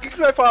de um prédio. O que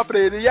você vai falar pra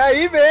ele? E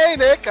aí vem,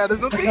 né, cara?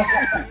 Não tem.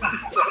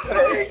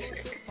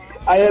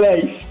 Aí ele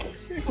aí,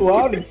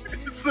 suave?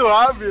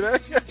 Suave, né?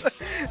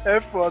 É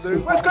foda.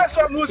 Mas qual é a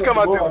sua música,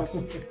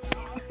 Matheus?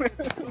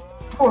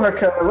 Porra,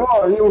 cara,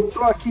 ó, eu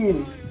tô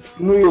aqui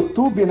no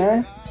YouTube,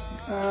 né?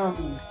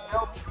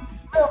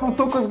 Eu não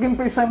tô conseguindo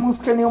pensar em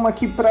música nenhuma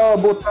aqui pra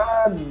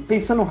botar,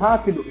 pensando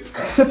rápido.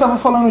 Você tava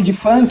falando de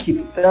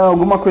funk,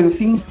 alguma coisa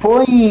assim?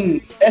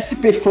 Põe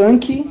SP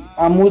Funk,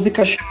 a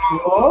música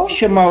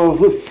chama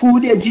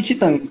Fúria de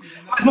Titãs.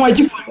 Mas não é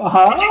de funk.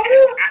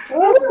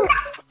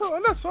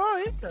 Olha só,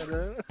 hein,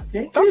 cara.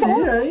 Quem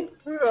queria, hein?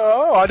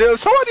 Olha,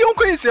 só o Arion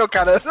conheceu,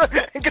 cara.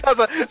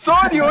 Engraçado. Só o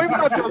Arion e o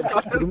Matheus,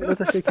 cara. Por um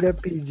minuto eu achei que ele ia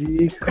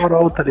pedir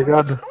Carol, tá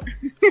ligado?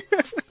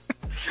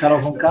 Carol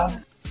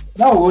Voncar?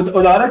 Não, o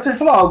da hora que você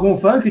falou, algum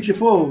funk,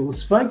 tipo,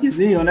 os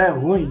funkzinhos, né,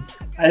 ruim.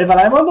 Aí ele vai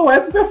lá e manda um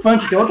SP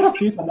Funk, que é outra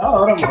fita, da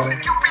hora, mano.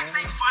 Eu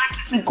pensei em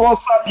funk, ficou,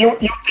 sabe, eu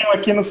tenho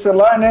aqui no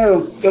celular, né,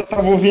 eu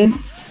tava ouvindo.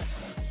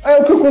 É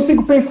o que eu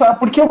consigo pensar,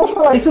 porque eu vou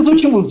falar, esses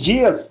últimos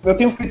dias, eu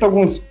tenho feito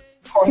alguns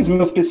corres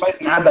meus pessoais,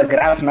 nada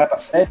grave, nada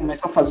sério, mas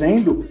tô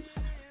fazendo.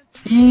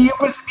 E eu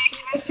percebi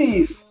que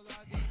nesses,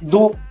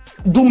 do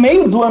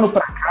meio do ano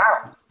pra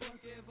cá,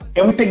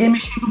 eu me peguei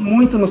mexendo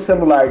muito no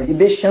celular e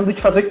deixando de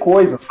fazer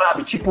coisas,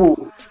 sabe?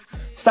 Tipo,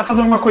 você tá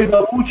fazendo uma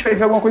coisa útil, aí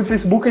vê alguma coisa no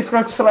Facebook, aí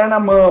fica com o celular na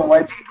mão,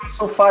 aí fica no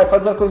sofá e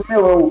faz uma coisa,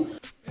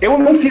 eu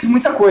não fiz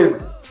muita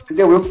coisa,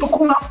 entendeu? Eu tô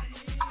com uma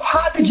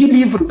porrada de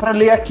livro pra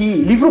ler aqui,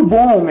 livro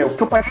bom,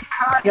 que eu paguei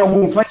caro em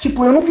alguns, mas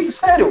tipo, eu não fiz,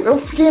 sério, eu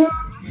fiquei na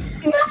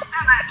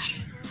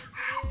internet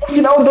o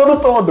final do ano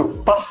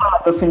todo,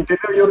 passado, assim,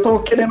 entendeu? E eu tô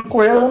querendo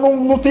correr, eu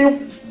não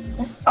tenho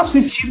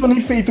assistido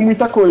nem feito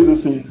muita coisa,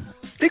 assim.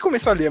 Tem que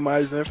começar a ler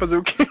mais, né? Fazer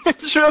o quê?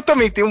 Eu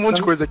também tenho um monte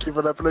de coisa aqui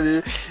pra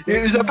ler.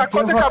 E já tá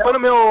quase acabando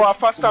meu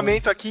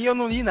afastamento aqui e eu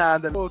não li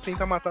nada. Vou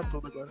tentar matar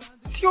tudo agora.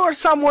 Senhor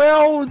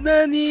Samuel,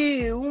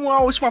 Dani, uma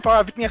última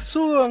palavrinha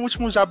sua, um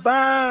último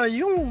jabá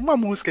e uma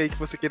música aí que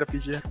você queira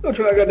pedir. Eu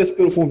te agradeço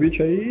pelo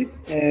convite aí.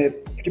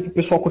 Pedir pro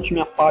pessoal curtir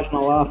minha página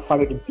lá,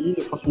 Saga de Pilha,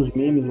 eu faço uns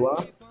memes lá.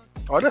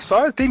 Olha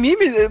só, tem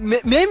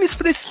memes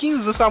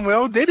fresquinhos do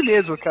Samuel dele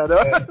mesmo,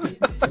 cara.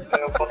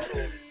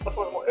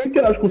 Eu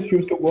interajo com os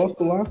filmes que eu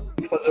gosto lá,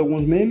 vou fazer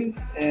alguns memes.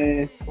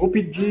 Vou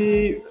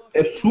pedir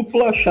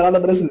Supla Charada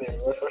Brasileira.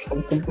 Eu acho que tá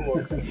muito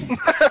louco.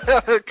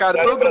 Cara,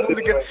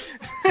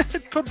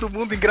 todo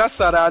mundo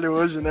engraçaralho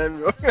hoje, né,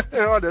 meu?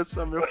 Olha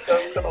só, meu.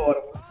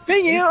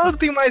 Bem, eu não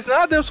tenho mais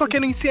nada, eu só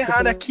quero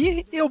encerrar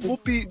aqui. Eu vou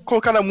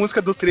colocar na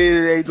música do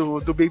trailer aí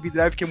do Baby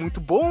Drive, que é muito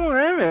bom,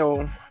 né,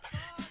 meu?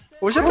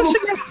 Hoje eu tô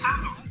chegando.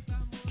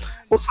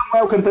 O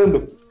Samuel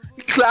cantando.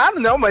 Claro,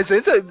 não, mas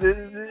eu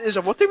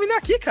já vou terminar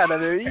aqui, cara.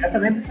 Essa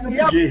nem precisa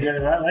pedir,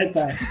 já vai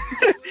tá.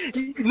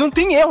 Não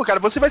tem erro, cara.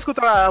 Você vai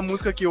escutar a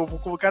música que eu vou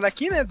colocar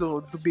aqui, né?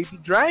 Do Baby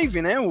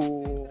Drive, né?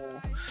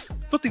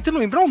 Tô tentando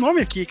lembrar o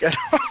nome aqui, cara.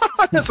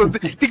 Olha só,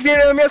 tem que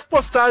ver as minhas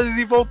postagens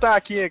e voltar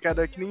aqui,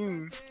 cara. Que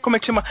nem... Como é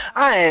que chama?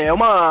 É um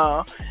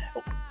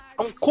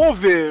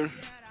cover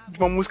de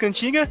uma música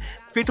antiga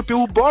feito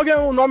pelo Boga.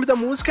 O nome da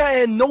música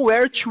é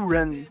Nowhere to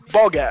Run.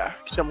 Boga,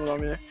 que chama o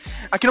nome, né?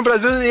 Aqui no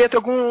Brasil ia ter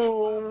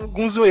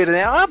algum zoeiro,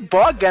 né?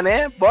 Boga,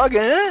 né? Boga.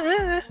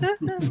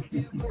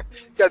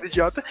 Piada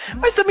idiota.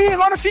 Mas também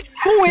agora fica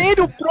com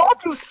ele, o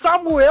próprio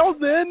Samuel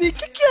Dani. O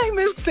que é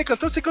mesmo que você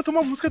cantou? Você cantou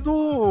uma música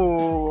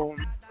do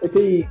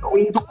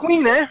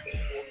Queen, né?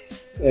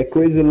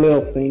 Crazy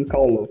Little Thing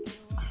Called.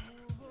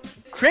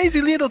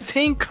 Crazy Little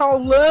Thing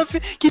Called Love,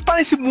 que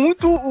parece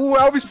muito o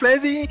Elvis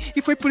Presley,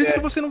 e foi por isso que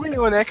você não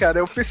ganhou, né,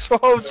 cara? O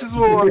pessoal te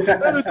zoou.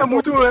 Tá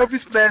muito o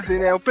Elvis Presley,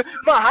 né?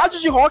 Uma rádio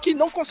de rock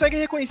não consegue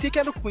reconhecer que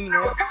era o Queen, né?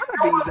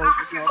 Parabéns, né?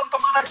 Vocês estão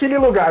tomando aquele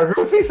lugar,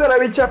 viu?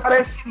 Sinceramente,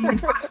 aparece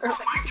muito, parece o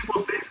tamanho de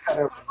vocês,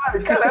 caramba.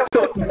 Sabe, caramba.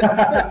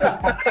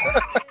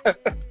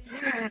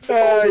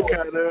 Ai,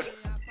 cara.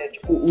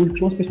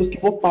 Tinha umas pessoas que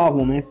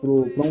votavam, né, pra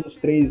um dos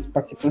 3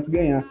 participantes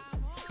ganhar.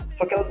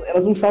 Só que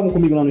elas não estavam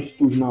comigo lá no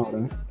estúdio na hora,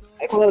 né?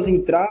 Aí quando elas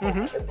entraram,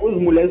 2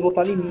 mulheres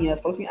votaram em mim. Elas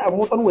falaram assim,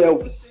 vamos votar no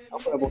Elvis. Eu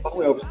falei, vou votar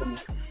no Elvis também.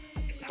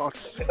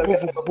 Nossa.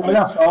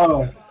 Olha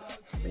só,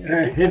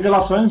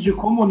 revelações de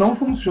como não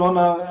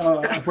funciona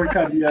a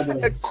porcaria da...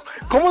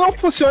 Como não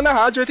funciona a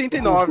Rádio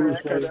 89, né,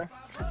 cara?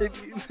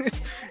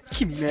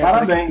 Que merda.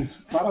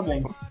 Parabéns.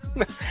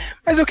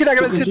 Mas eu queria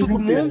agradecer todo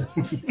mundo.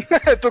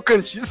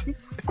 Tocantíssimo.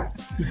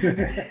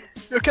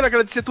 Eu quero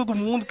agradecer todo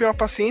mundo pela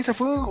paciência.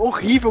 Foi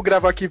horrível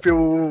gravar aqui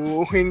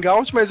pelo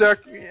Hangout, mas é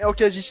o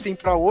que a gente tem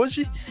pra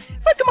hoje.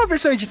 Vai ter uma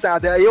versão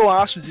editada, eu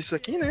acho, disso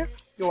aqui, né?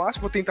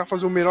 Vou tentar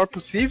fazer o melhor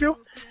possível.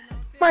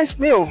 Mas,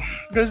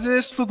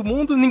 agradeço todo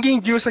mundo. Ninguém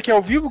viu isso aqui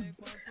ao vivo.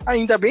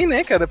 Ainda bem,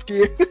 né, cara?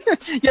 Porque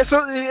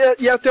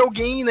ia ter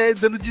alguém, né,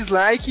 dando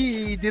dislike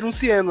e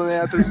denunciando, né,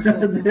 a transmissão.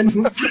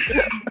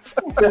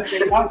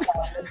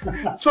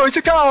 Principalmente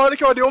aquela hora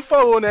que o Orion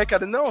falou, né,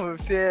 cara? Não,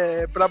 se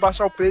é pra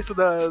baixar o preço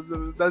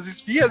das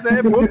espias, né?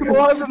 É bom que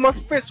morra uma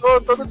pessoa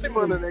toda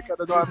semana, né,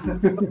 cara?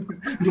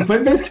 Não foi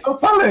mesmo que eu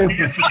falei.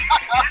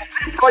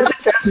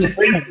 Podcast.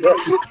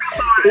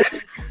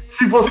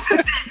 Se você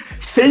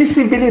tem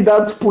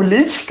sensibilidades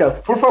políticas,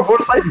 por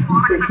favor, sai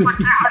fora. Isso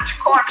aqui é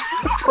hardcore.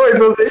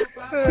 Coisas aí.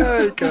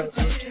 Ai, cara.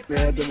 Que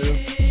merda, meu.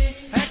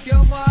 É que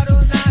eu moro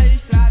na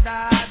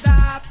estrada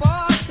da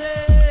Posse.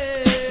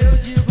 Eu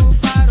digo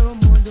para o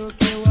mundo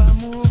que eu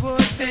amo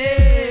você.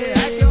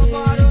 É que eu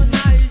moro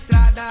na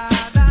estrada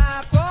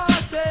da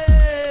Posse.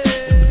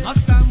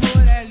 Nosso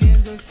amor é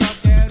lindo, só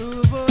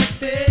quero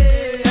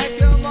você. É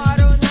que eu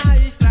moro na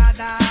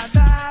estrada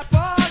da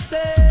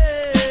Posse.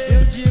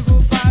 Eu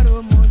digo para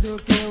o mundo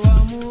que eu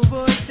amo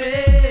você.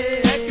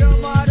 É que eu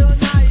moro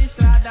na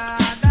estrada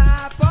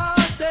da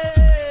Posse.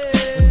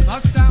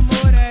 Nosso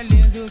amor é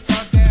lindo, só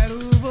quero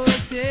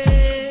você.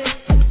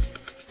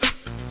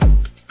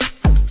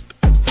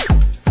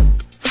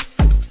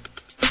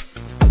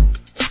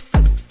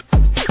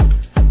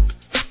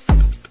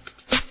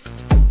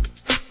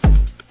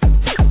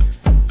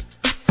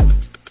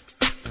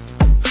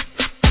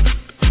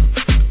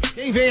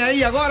 Quem vem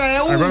aí agora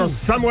é o... Agora o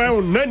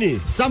Samuel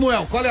Nani.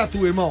 Samuel, qual é a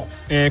tua, irmão?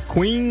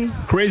 Queen,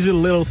 Crazy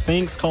Little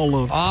Things Called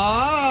Love.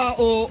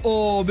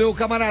 Ô, meu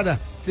camarada,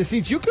 você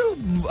sentiu que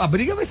a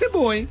briga vai ser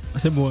boa, hein? Vai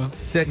ser boa.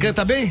 Você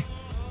canta bem?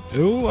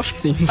 Eu acho que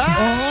sim.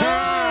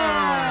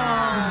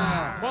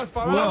 Posso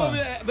falar?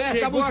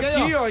 Essa música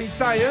aí, aqui, ó,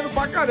 ensaiando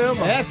pra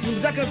caramba. Essa, não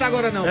precisa cantar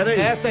agora, não. Pera aí.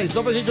 Essa aí,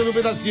 só pra gente ouvir um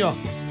pedacinho, ó.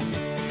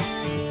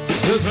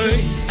 Eu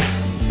sei.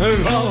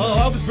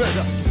 Elvis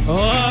Presley.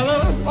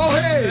 Oh,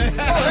 rei!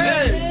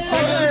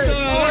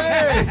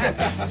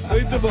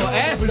 Muito bom.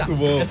 Essa? Muito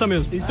bom. Essa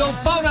mesmo. Então,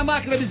 pau na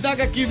máquina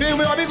bisnaga que vem o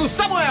meu amigo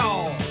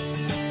Samuel.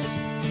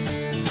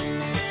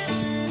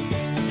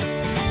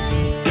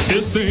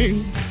 This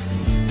thing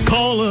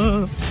called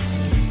love,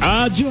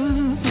 I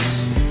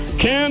just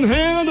can't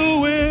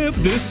handle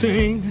with this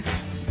thing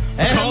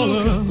called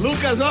love.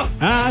 Lucas, ó.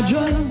 I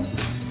just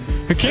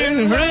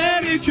can't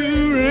ready to,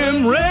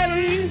 I'm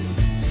ready.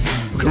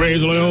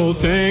 Crazy little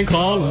thing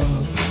called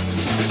love.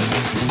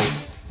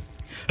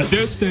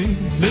 This thing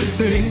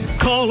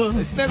called love.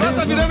 Esse negócio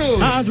tá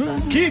virando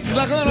Kids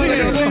lá, como é o nome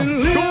daquela porra?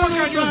 Chupa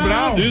Carlinhos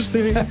Brown. This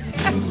thing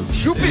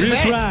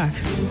Chupivete.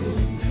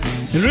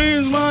 There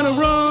is one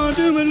around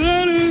you, but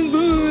that is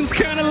blue, it's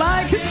kinda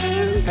like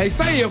it. É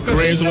isso aí, eu cantei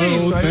Crazy isso.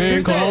 little É thing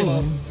isso. called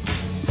love.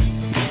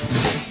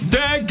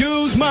 There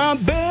goes my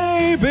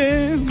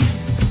baby.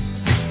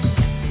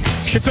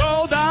 She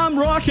told I'm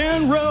rock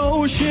and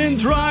roll, she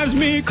drives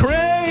me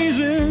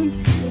crazy.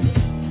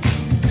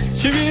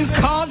 She's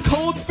caught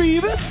cold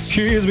fever,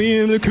 she's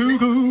been the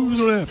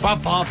cuckoo's left.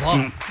 Pau.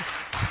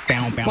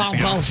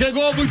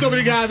 Chegou, muito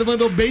obrigado,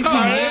 mandou bem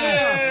demais.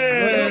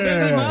 Mandou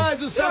bem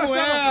demais o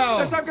Samuel.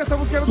 Você sabe que essa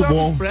música era do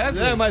Elvis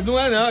Presley? É, mas não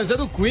é não, isso é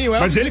do Queen. O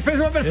Elvis, Mas ele fez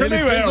uma versão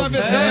meio Ele fez uma Elvis.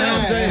 versão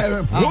Elvis aí.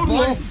 A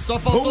voz só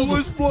faltou...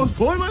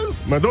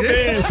 Mandou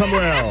bem,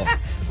 Samuel.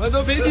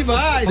 Mandou bem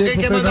demais. Alguém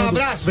quer mandar um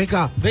abraço? Vem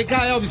cá. Vem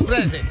cá, Elvis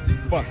Presley.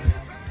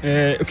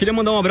 Eu queria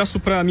mandar um abraço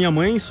pra minha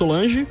mãe,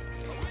 Solange.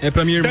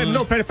 Pra minha irmã.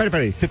 Não,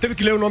 peraí. Você teve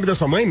que ler o nome da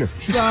sua mãe, meu?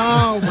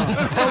 Calma.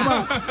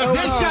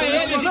 Deixa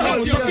ele, eu só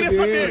queria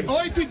saber.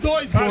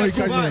 8-2,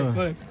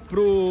 vai.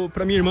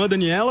 Pra minha irmã,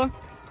 Daniela.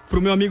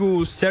 Pro meu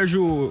amigo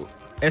Sérgio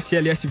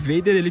SLS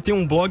Vader. Ele tem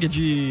um blog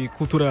de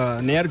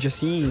cultura nerd,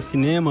 assim,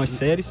 cinema,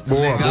 séries.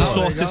 Boa. É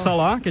só acessar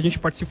lá, que a gente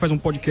participa, faz um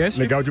podcast.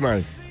 Legal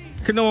demais.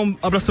 Quero dar um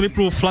abraço também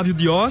pro Flávio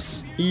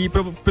Dios e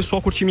pro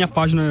pessoal curtir minha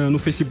página no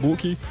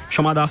Facebook,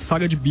 chamada A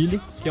Saga de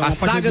Billy. Que é uma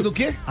saga do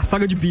quê? A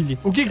Saga de Billy.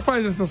 O que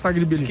faz essa saga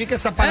de Billy? O que é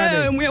essa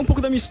parada aí? É um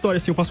pouco da minha história,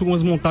 assim, eu faço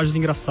algumas montagens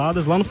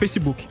engraçadas lá no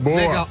Facebook. Boa.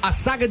 Legal, A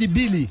Saga de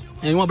Billy.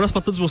 Um abraço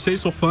pra todos vocês,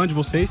 sou fã de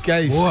vocês. Que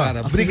é isso, boa,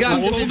 cara.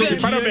 Obrigado.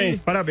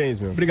 Parabéns,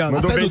 meu. Obrigado.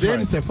 Mandou até bem do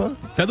Denis, você é fã?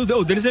 Até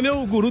o Denis é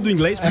meu guru do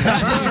inglês.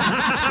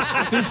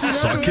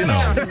 Só que não.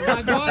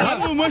 Agora... Lá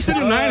no Manchester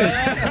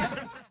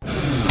United.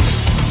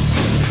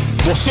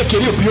 Você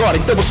queria o pior,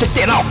 então você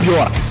terá o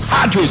pior.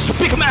 Rádio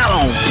Speak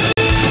Melon.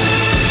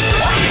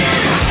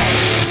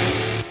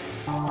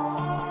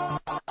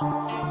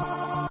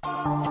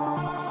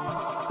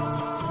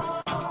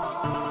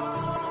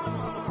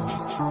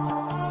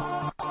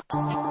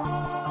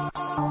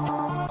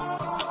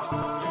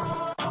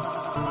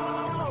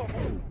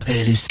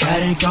 Eles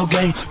querem que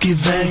alguém que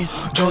vem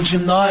de onde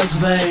nós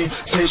vem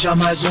seja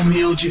mais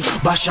humilde,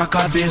 baixa a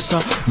cabeça,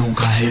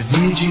 nunca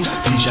revide,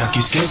 finja que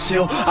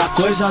esqueceu a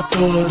coisa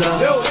toda.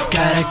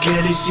 Querem que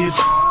ele se...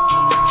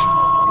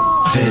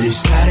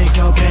 Eles querem que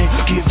alguém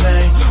que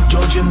vem de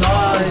onde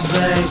nós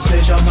vem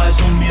seja mais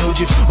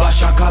humilde,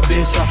 baixa a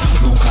cabeça,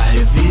 nunca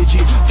revide,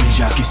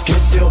 finja que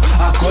esqueceu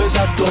a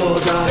coisa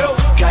toda.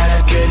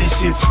 Querem que ele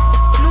se...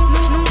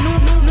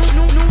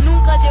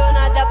 Nunca deu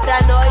nada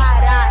pra nós,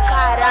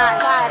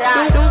 caralho.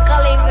 Nunca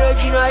lembrou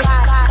de nós,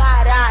 caralho.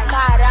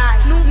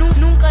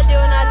 Nunca deu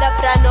nada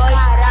pra nós,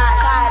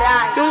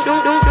 caralho.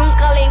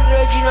 Nunca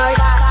lembrou de nós,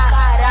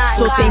 caralho.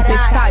 Sou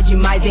tempestade,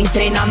 mas em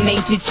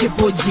treinamento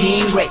tipo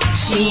Jingle,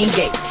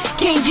 xinguei.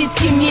 Quem diz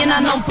que mina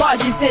não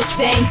pode ser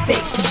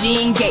sensei?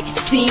 Jinguei,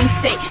 sim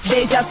sei,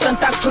 desde a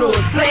Santa Cruz.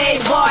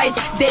 Playboys,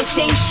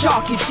 deixei em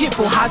choque,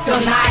 tipo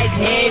Racionais,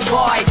 hey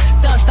boy.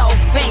 Tanta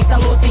ofensa,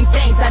 luta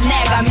intensa,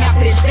 nega minha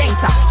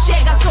presença.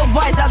 Chega, sou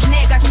voz das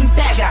nega que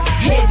integra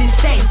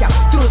resistência.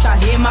 Truta,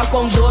 rima,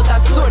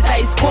 conduta, surta,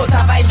 escuta,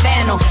 vai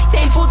vendo.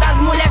 Tempo das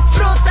mulher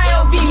fruta,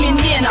 eu vi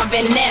menina,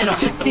 veneno.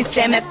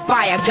 Sistema é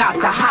paia,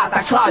 gasta,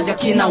 rata, Cláudia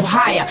que não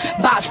raia.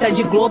 Basta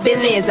de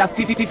globeleza,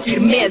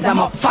 firmeza,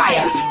 mó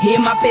faia.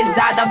 Rima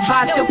pesada,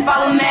 vasta, eu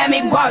falo mesmo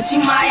igual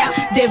Tim Maia.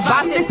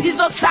 Devasto esses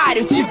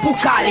otários, tipo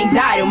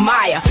calendário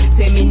maia.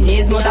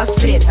 Feminismo das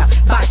preta,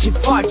 bate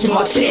forte,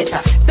 mó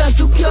treta.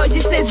 Tanto que hoje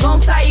cês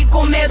vão sair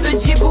com medo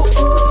de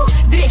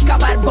Drica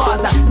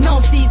Barbosa, não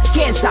se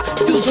esqueça.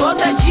 Se os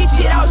outros de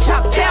tirar o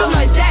chapéu,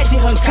 nós é de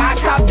arrancar a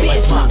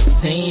cabeça. Mas,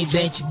 sem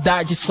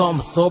identidade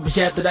somos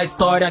objeto da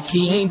história.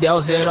 Que em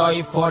Deus, herói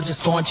e forte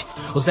esconde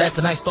os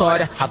etos na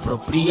história.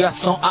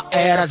 Apropriação, a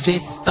era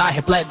desse está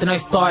repleta na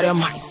história.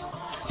 Mas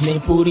nem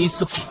por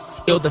isso que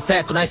eu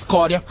defeco na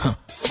escória.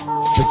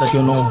 Pensa que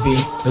eu não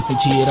vi, eu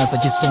senti herança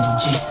de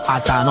zumbi.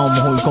 Tá, não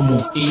morro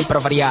como I, pra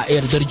variar,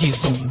 herdeiro de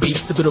zumbi.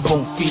 Seguro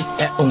bom fi,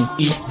 é 1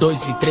 e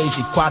 2 e 3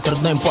 e 4,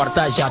 não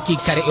importa, já que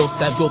querem eu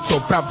serve, eu tô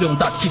pra ver um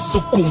daqui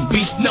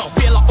sucumbir. Não,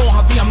 pela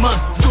honra vinha mãe,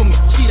 tu me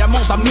tira a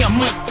mão da minha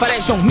mãe.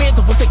 Farejam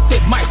medo, vou ter que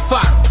ter mais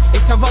faro.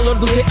 Esse é o valor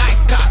dos reais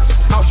caros,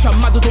 ao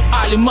chamado do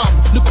alemão.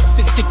 No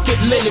consciência que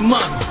lele,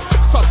 mano,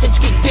 só sente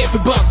quem teve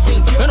banco.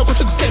 Eu não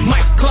consigo ser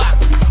mais claro.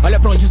 Olha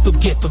pra onde do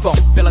gueto vão,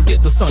 pela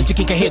dedução de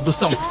quem quer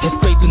redução.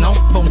 Respeito não,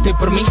 vão ter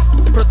por mim.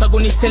 O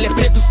protagonista ele é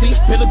preto sim,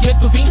 pelo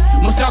gueto vim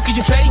mostrar o que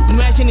difere.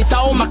 Não é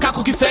genital ou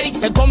macaco que fere.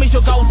 É como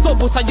jogar o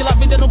sobo, sai de lá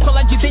vendendo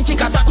colar de dente em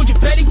casaco de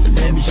pele.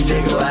 Meme de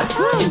negroar,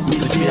 me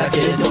prefira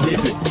querer teu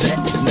rifle.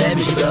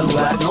 Meme de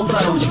granguar, não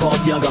trarão de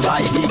volta em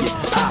Angambá e Big.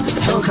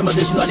 Arranca meu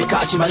dente no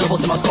alicate, mas não vou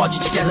ser mascote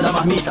de queda da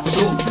marmita.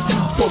 Sou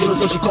fogo no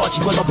seu chicote,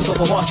 enquanto a pessoa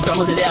for morte pra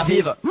manter ela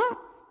viva.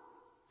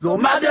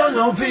 Domado eu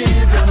não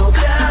vivo, eu não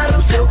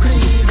quero seu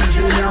crime. De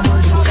minha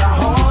mãe jogar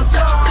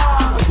roça.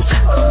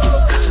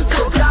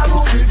 Sou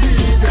cravo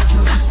vivido entre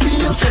os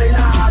espinhos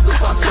treinado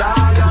com as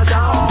pragas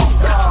da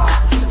horta.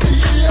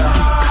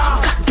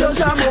 Eu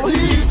já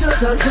morri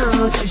tantas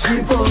antes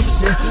de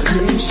você.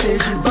 Me encher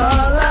de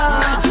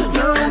bala.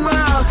 Não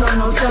marca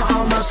nossa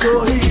alma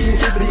sorrir.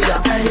 Briga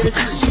é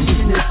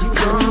resistir nesse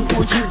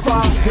campo de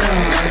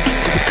vagas.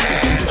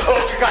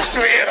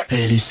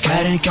 Eles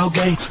querem que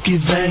alguém que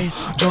vem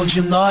de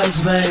onde nós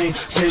vem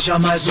seja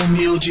mais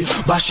humilde,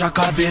 baixa a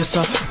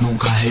cabeça,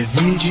 nunca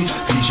revide,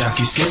 finja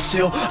que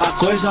esqueceu a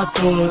coisa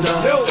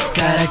toda.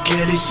 Querem que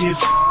ele se...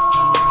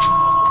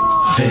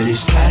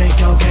 Eles querem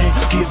que alguém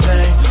que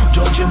vem de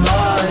onde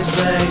nós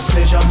vem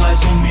seja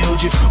mais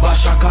humilde,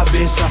 baixa a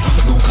cabeça,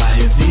 nunca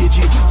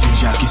revide,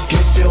 finja que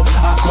esqueceu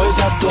a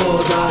coisa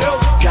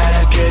toda.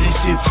 Querem que ele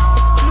se...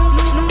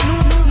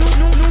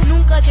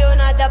 Nunca deu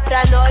nada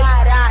pra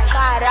nós,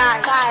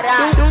 caralho.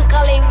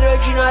 Nunca lembrou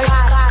de nós,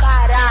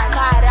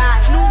 caralho.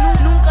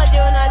 Nunca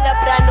deu nada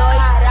pra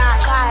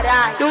nós,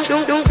 caralho.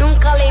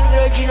 Nunca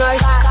lembrou de nós,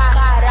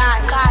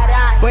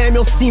 caralho. banha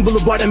meu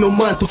símbolo, borda meu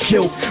manto, que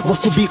eu vou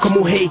subir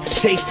como rei.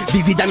 6,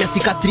 vive da minha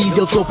cicatriz,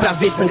 eu tô pra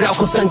ver sangrar o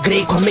que eu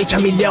sangrei. Com a mente a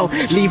milhão,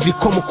 livre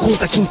como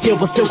Kunta Quinteu.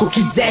 Vou ser o que eu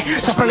quiser,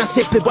 tá pra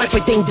nascer playboy pra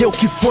entender o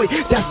que foi.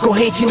 Tem as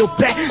correntes no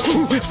pé,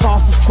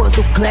 falsos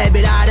quanto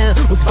Kleber Aran.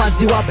 Os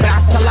vazios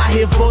abraça lá,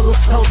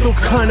 revolução do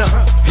cana.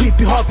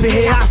 Hip hop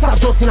reaça,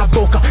 doce na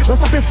boca,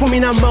 lança perfume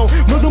na mão.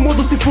 Manda o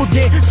mundo se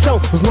fuder, são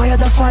os noia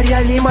da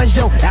Faria Lima,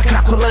 Jão. É a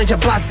Cracolândia,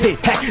 blazer,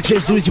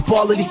 Jesus de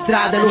polo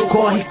listrada. Não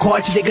corre,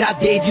 corte,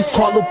 degradê,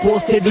 descola o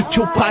pôster do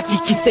Tupac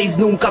que cês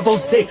nunca vão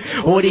ser.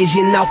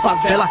 Original,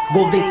 favela,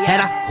 Golden,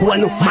 era rua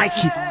no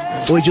Mike.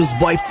 Hoje os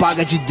boy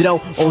paga de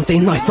drão,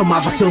 ontem nós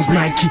tomava seus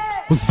Nike.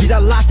 Os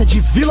vira-lata de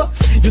vila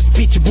e os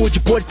pitbull de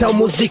portão.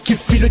 Music,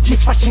 filho de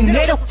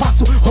faxineiro, eu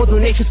passo rodo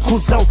nesses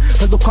cuzão.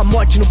 Ando com a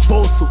morte no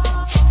bolso,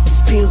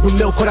 espinhos no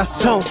meu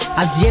coração.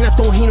 As hienas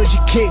tão rindo de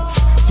quê?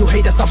 Se o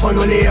rei da savana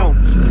é o leão.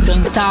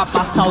 Cantar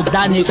pra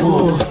saudar,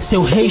 negou,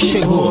 seu rei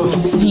chegou.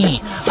 Sim,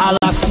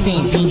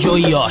 Alafim, vim de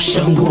Oió,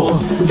 Xangô.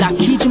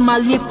 Daqui de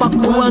Malipa,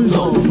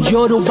 Cuando, de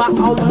Yorubá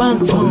ao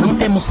Banto. Não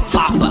temos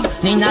papa,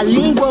 nem na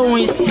língua ou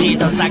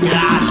escrita sagrada.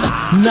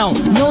 Não,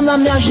 não na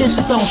minha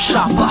gestão,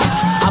 chapa.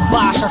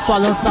 Abaixa sua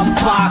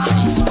lança-faca,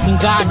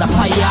 espingarda,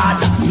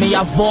 falhada.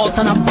 Meia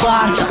volta na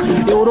barca,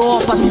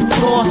 Europa se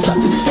prostra.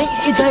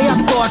 Sem ideia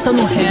torta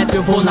no rap,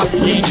 eu vou na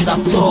frente da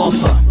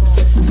tropa.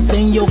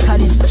 Sem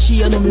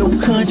eucaristia no meu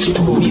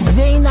cântico, me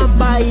vem na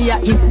Bahia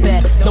em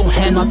pé, dão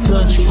ré no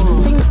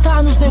Atlântico.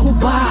 Tentar nos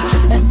derrubar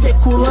é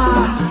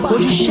secular.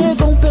 Hoje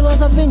chegam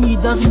pelas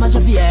avenidas, mas já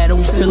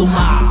vieram pelo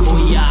mar.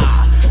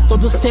 Oiá.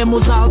 Todos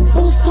temos a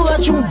bússola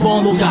de um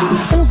bom lugar.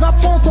 Uns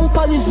apontam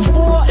pra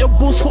Lisboa, eu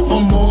busco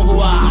o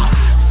Mongoá.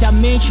 Se a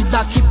mente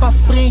daqui pra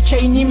frente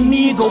é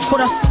inimiga, o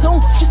coração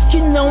diz que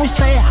não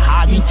está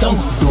errado, então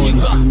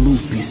siga.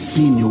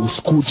 Lupicínio, os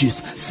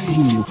cudes,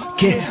 símio.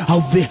 Que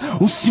ao ver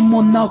o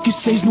Simonal que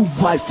cês não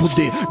vai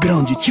fuder.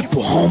 Grande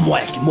tipo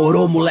homework,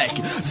 morou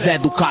moleque, Zé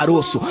do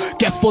Caroço.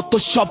 Quer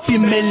Photoshop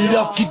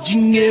melhor que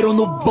dinheiro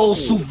no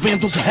bolso.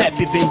 Vendo os rap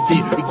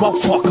vender igual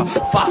coca.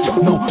 Fato,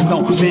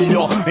 não,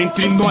 melhor.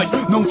 Entre nós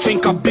não tem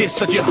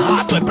cabeça de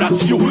rato. É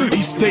Brasil,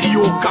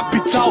 exterior,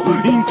 capital,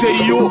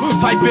 interior.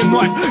 Vai ver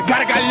nós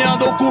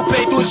gargalhando com o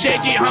peito cheio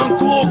de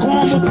rancor.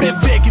 Como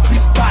prevê que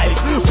freestyles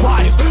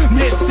vários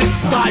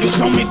necessários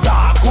vão me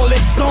dar a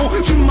coleção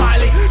de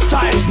Miley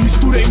Cyrus.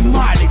 Misturei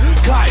Miley,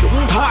 Cairo,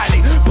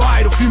 Harley,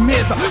 Bairro,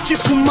 firmeza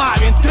tipo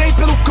Mario. Entrei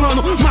pelo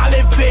cano, mas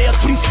levei as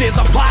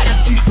princesas.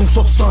 Várias diz não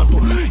sou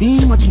santo,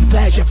 imã de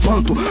inveja é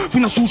panto. Fui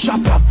na Xuxa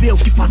pra ver o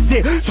que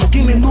fazer. Se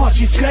alguém menor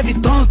te escreve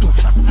tanto,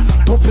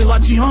 tô pelo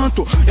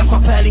adianto, e essa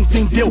velha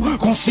entendeu.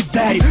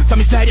 Considere, se a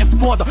miséria é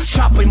foda,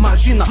 chapa,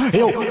 imagina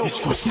eu,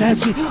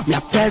 Scorsese,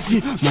 minha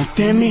tese, não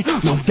teme,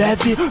 não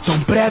deve, tão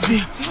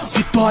breve.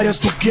 Vitórias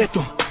do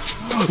gueto,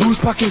 luz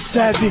pra quem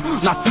serve.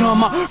 Na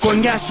trama,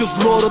 conhece os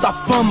louros da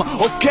fama.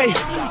 Ok,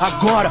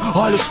 agora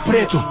olha os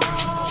pretos,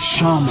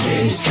 chama.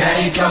 Eles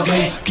querem que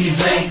alguém que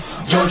vem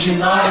de onde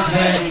nós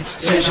vem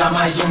seja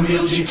mais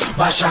humilde,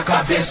 baixa a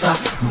cabeça,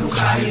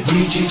 nunca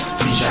revide,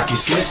 finja que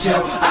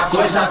esqueceu a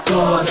coisa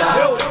toda.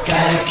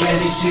 Querem que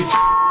ele se...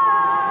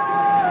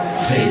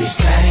 Eles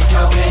querem que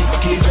alguém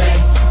que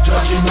vem de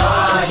onde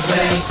nós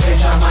vem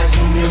seja mais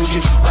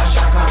humilde,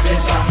 baixa a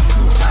cabeça,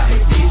 nunca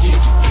revide,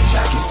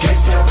 finja que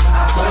esqueceu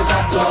a coisa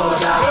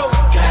toda.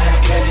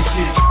 Querem que ele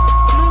se...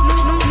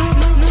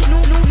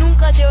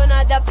 Nunca deu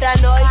nada pra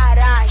nós,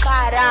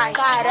 carai.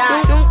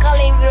 Nunca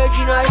lembrou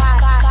de nós,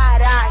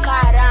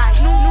 carai.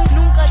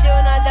 Nunca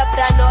deu nada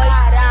pra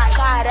nós,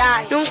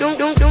 carai.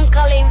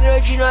 Nunca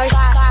lembrou de nós,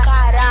 carai.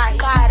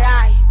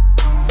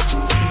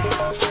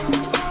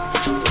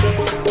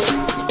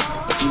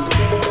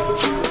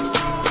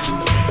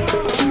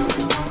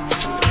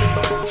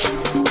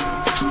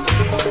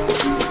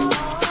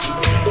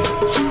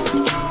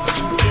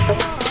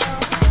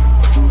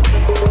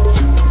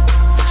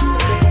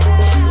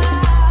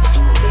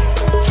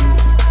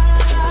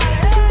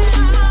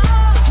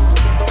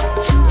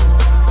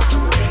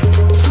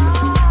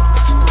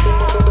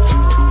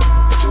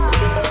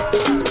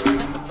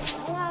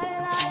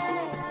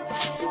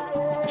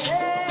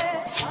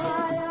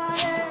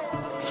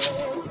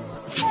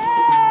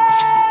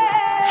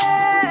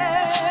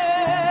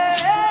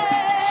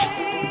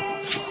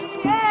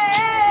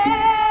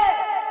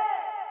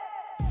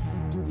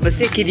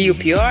 Você queria o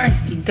pior?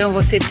 Então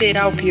você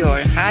terá o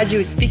pior.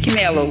 Rádio Speak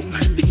Mellow.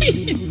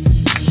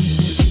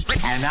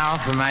 And now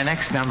for my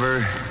next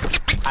number,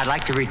 I'd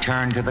like to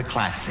return to the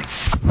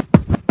classics.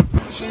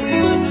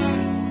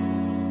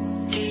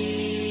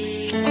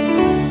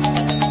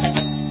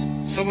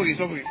 Só um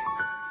pouquinho.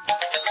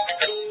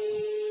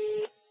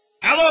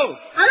 Alô?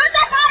 Alô,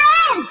 tá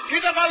falando?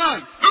 Quem tá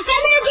falando? Aqui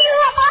é meu de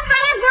rua, posso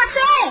falar com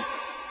você?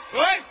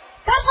 Oi?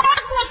 Posso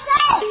falar com você?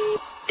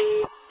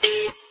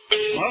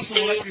 Nossa, o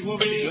moleque de rua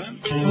me ligando.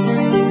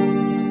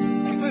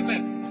 O que foi,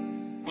 Pepe?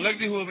 Moleque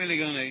de rua me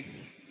ligando aí.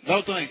 Dá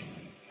o tom aí.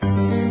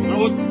 Não,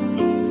 outro.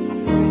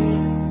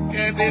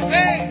 Quer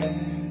beber?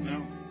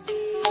 Não.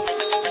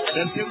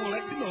 Deve ser o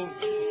moleque de novo.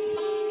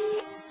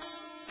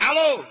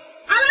 Alô?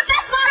 Alô,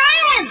 tá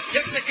falando?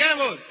 que você quer,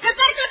 moço? Eu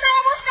quero cantar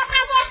uma música pra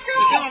você.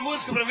 Você quer uma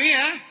música pra mim,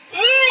 é?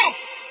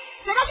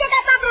 Você vai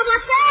cantar pra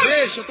você?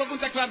 Deixa, eu tô com o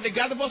teclado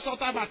ligado, eu vou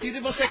soltar a batida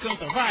e você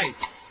canta, vai.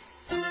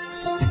 Tá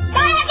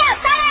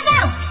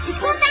legal.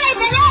 Escuta aí,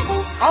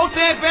 beleza? Olha o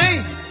tempo,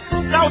 hein?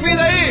 Tá ouvindo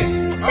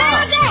aí? Tá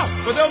legal.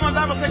 Quando eu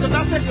mandar você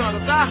cantar, você canta,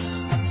 tá?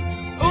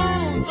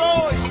 1,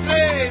 2,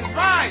 3,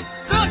 vai!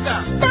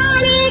 Canta! Tô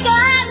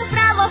ligado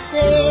pra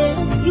você,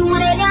 de um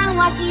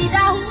orelhão aqui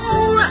da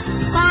rua,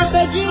 pra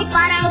pedir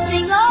para o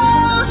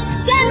Senhor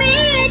que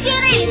me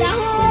tire da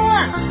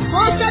rua.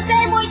 Você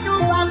tem muito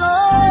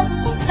valor,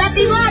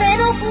 Pepe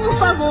Moreno, por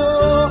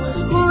favor,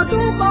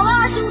 conto com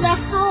a ajuda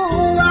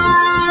sua.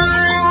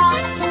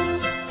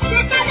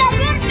 Você tá me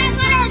ouvindo, Pepe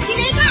Moreno? Que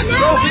nem canal.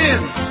 Tô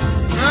ouvindo!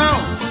 Não!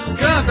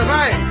 Canta,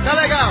 vai! Tá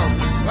legal!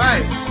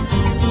 Vai!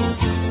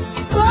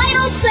 Foi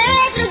no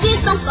centro de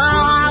São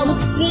Paulo,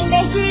 me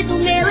perdi do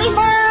meu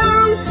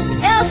irmão.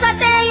 Eu só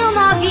tenho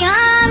 9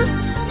 anos,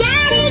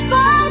 quero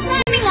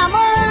encontrar minha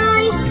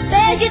mãe.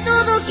 Perdi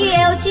tudo que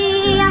eu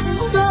tinha,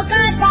 sou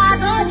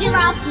catador de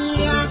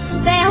latinha,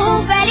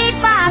 ferro, velho e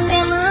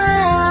papelão.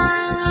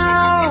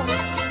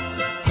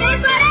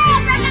 Preparei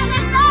pra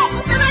cantar,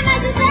 você vai me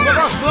ajudar? Tô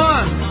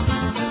gostando!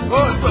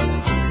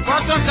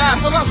 Pode cantar,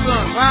 tô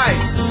gostando, vai!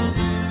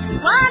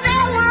 Quando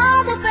eu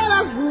ando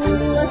pelas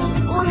ruas,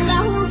 os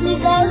carros me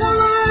jogam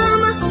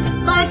lama,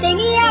 batem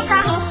minha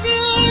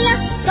carrocinha,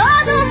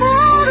 todo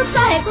mundo só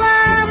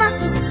reclama.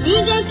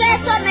 Ninguém quer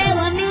ser meu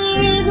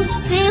amigo,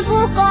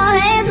 vivo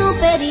correndo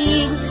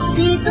perigo,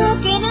 sinto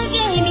que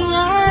ninguém me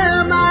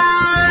ama.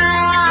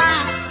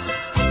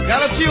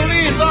 Garotinho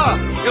lindo, ó,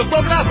 eu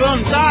tô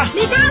gravando, tá?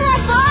 Me dá uma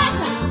força,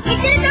 me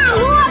tira da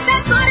rua,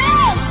 Pecorê.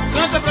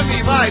 Canta pra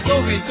mim, vai, tô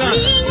ouvindo, canta.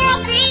 Minha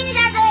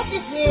vida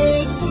desse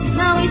jeito,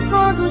 não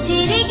escondo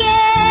de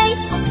ninguém,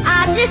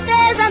 a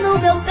tristeza no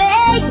meu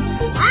peito,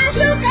 acho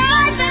que eu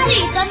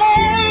perdi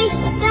também.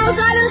 Meus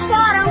olhos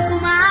choram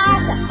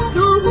fumaça,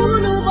 durmo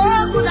no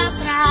banco da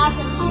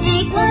praça,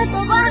 enquanto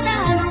o guarda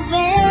não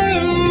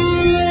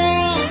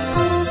vem.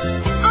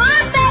 Ó,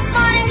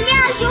 Pecorê, me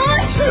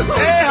ajude.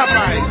 Ei,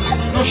 rapaz,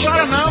 não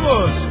chora não,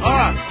 moço.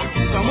 Ó,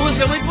 tua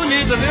música é muito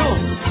bonita, viu?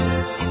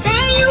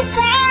 Tenho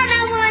fé na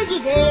mãe de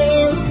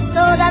Deus,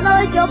 toda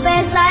noite eu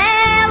peço a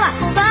ela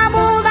pra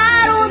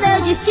mudar o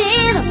meu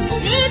destino,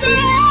 me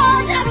dê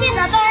outra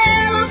vida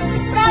bela,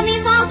 pra me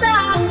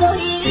voltar a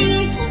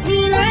sorrir,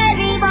 me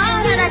leve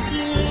embora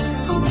daqui,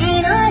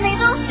 virando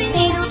do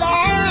filho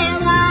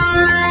dela.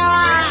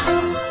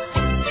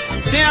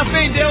 Tenha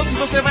fé em Deus que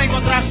você vai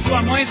encontrar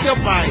sua mãe e seu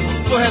pai.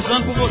 Tô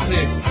rezando por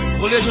você.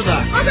 Vou lhe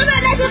ajudar. Você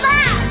vai me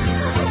ajudar?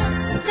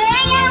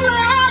 Venha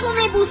logo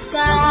me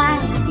buscar,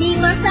 me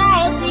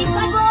faça esse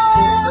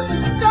favor.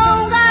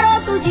 Sou um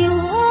garoto de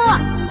rua,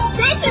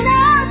 sei que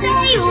não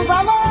tenho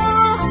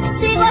valor.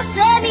 Se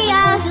você me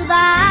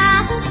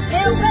ajudar,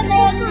 eu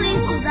prometo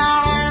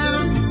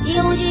estudar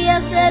e um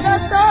dia ser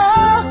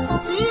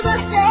doutor. Se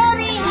você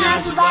me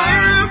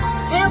ajudar,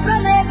 eu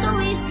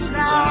prometo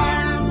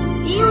estudar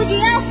e um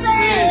dia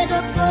ser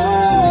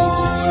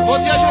doutor. Eu vou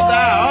te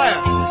ajudar, olha.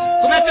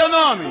 Como é teu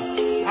nome?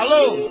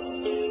 Alô?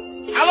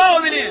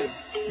 Alô, menino?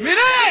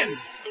 Menino!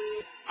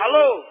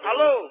 Alô,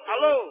 alô,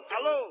 alô,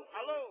 alô,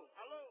 alô,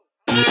 alô.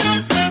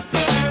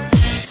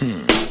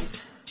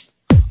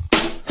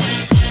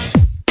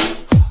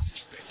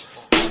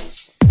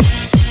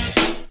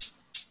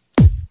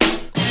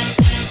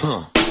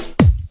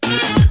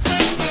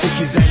 Se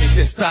quiser me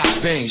testar,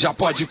 vem, já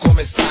pode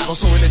começar. Não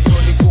sou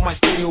eletrônico, mas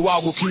tenho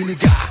algo que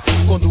ligar.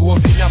 Quando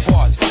ouvir minha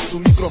voz, faço o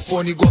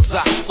microfone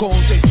gozar. Com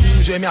um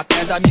tempinho geme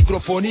até da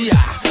microfonia.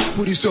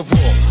 Por isso eu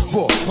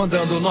vou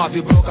mandando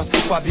 9 broncas pro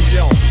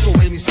pavilhão. Sou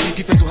o MC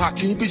que fez o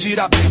Hakim pedir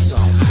a benção.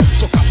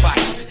 Sou capaz,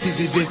 se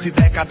vivesse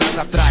décadas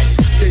atrás,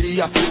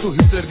 teria feito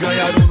Hitler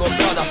ganhar o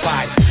Nobel da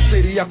Paz.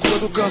 Seria a cura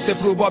do câncer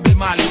pro Bob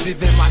Marley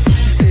viver mais,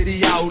 e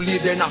seria o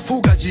líder na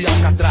fuga de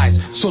Alcatraz.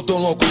 Sou tão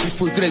louco que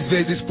fui 3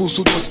 vezes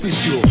expulso do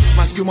hospício,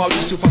 mas que o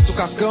Maurício faço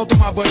cascão,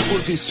 toma banho por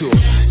vício.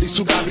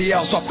 Isso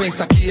Gabriel só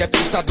pensa que é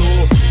pensador.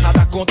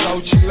 Nada contra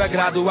o tio, é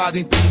graduado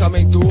em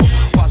pensamento.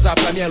 O azar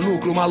pra mim é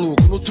lucro,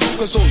 maluco, no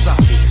truco eu sou o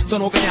zap. Se eu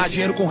não ganhar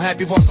dinheiro com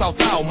rap, vou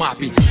assaltar o map.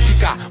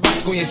 Ficar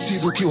mais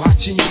conhecido que o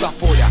ratinho da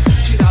Folha.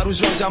 Tirar o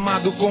Jorge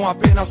Amado com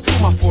apenas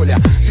uma folha.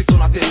 Se tô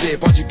na TV,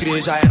 pode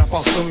crer, já era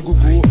Faustão e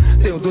Gugu.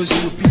 Tenho 2 de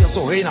Lupinha,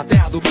 sou rei na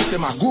terra do Mr.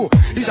 Magu.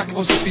 E já que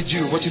você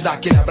pediu, vou te dar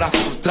aquele abraço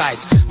por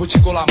trás. Vou te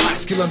colar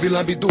mais que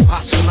lambi-lambi do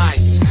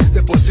Racionais.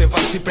 Depois você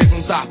vai se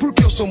perguntar por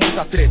que eu sou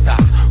muita treta.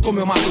 Como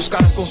eu mato os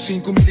caras com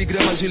 5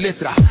 miligramas de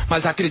letra.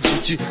 Mas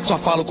acredite, só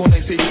falo quando é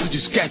inserido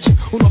disquete.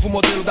 O novo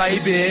modelo da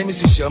IBM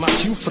se chama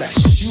Tio Fresh.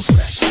 Tio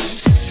Fresh.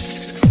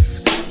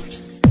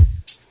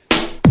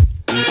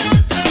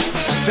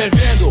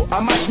 fervendo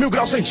a mais de 1000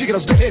 graus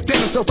centígrados,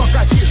 derretendo seu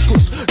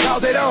toca-discos.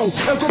 Caldeirão,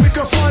 eu com o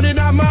microfone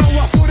na mão,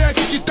 a fúria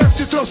de titã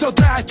se trouxe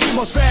outra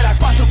atmosfera.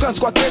 4 cantos,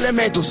 4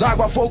 elementos,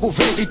 água, fogo,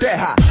 vento e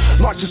terra.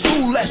 Norte,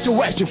 sul, leste,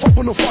 oeste,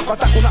 fogo no foco,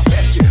 ataco na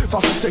peste.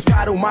 Faço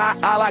secar o mar,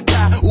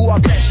 alagar o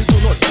agreste do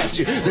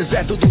nordeste.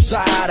 Deserto do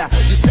Saara,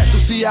 de certo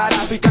Ceará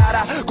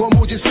ficará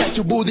como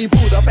disseste o Buda em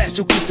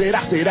Budapeste. O que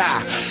será,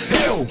 será?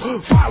 Eu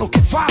falo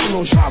que falo,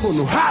 não jogo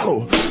no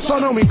ralo. Só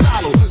não me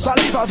calo,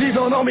 saliva viva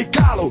eu não me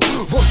calo.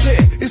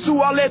 Você e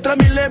sua letra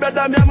me lembra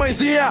da minha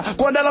mãezinha,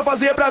 quando ela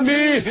fazia pra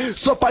mim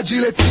sopa de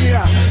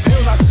letrinha.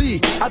 Eu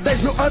nasci há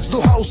 10 mil antes do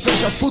Raul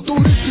Seixas,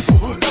 futurístico.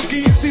 Eu que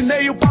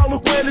ensinei o Paulo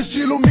Coelho,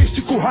 estilo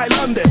místico,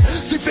 Highlander.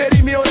 Se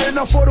ferir minha orelha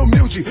não for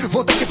humilde,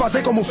 vou ter que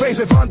fazer como fez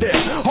Evander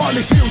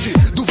Holyfield,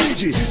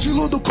 duvide, te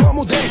iludo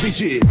como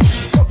David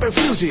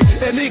Copperfield,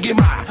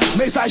 enigma,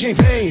 mensagem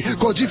vem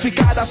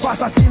codificada,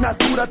 faça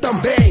assinatura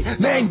também.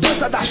 Nem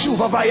dança da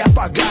chuva vai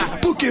apagar,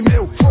 porque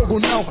meu fogo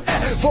não é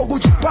fogo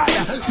de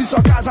paia. Se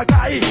sua casa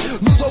cair,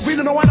 nos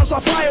ouvindo não é na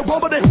sua praia. O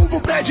bomba derruba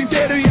o prédio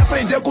inteiro e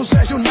aprendeu com o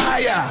Sérgio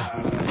Naia.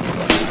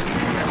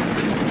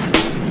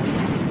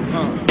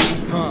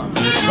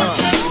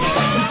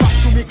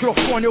 Passo o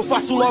microfone, eu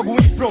faço logo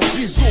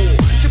improviso.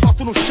 Te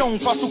boto no chão,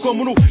 faço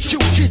como no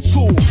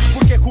jiu-jitsu.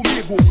 Porque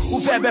comigo o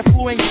verbo é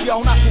fluente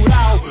ao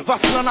natural.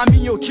 Vacila na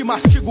minha, eu te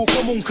mastigo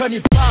como um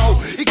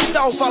canibal. E que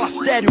tal fala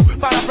sério,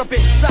 para pra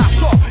pensar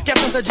só, que é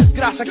tanta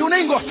desgraça que eu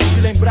nem gosto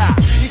de lembrar.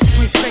 E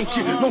sigo em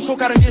frente, não sou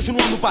caranguejo,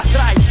 não ando pra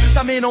trás.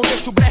 Também não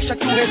deixo brecha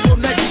que o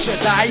retorno é de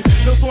Jedi.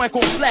 Meu som é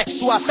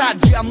complexo, à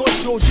tarde, à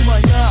noite ou de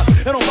manhã.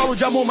 Eu não falo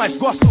de amor, mas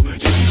gosto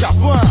de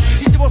Djavan.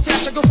 E se você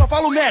acha que eu só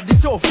falo merda e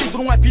seu ouvido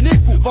não é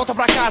pinico, volta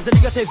pra casa,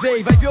 liga a TV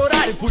e vai ver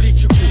horário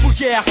político.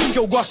 Porque é assim que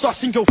eu gosto,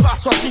 assim que eu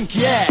faço, assim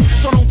que é.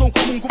 Só não tão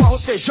comum como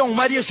arroz, feijão,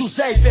 Maria,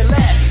 José e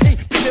Pelé. Em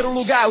primeiro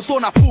lugar eu tô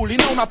na pool e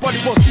não na pole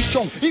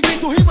position.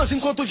 Invento rimas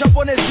enquanto os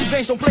japoneses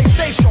inventam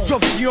PlayStation. De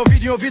ouvido em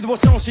ouvido em ouvido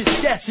você não se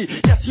esquece.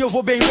 E assim eu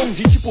vou bem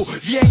longe, tipo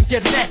via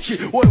internet.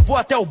 Ou eu vou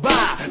até o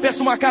bar,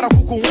 peço uma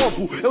caracu com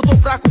ovo. Eu tô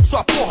fraco com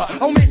sua porra,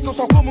 há um mês que eu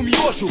só como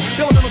miojo.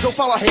 Pelo menos eu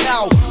falo a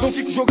real, não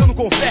fico jogando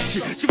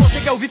confete. Se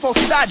você quer ouvir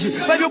falsidade,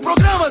 vai ver o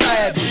programa da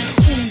Hebe.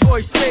 1,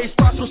 2, 3,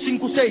 4,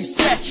 5, 6,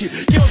 7.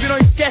 Quem ouvir não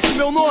esquece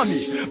meu nome,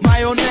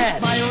 Maionese.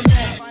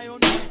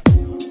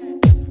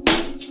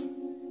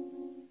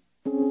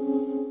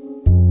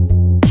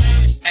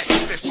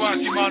 SP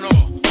Funk, mano,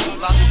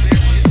 lado B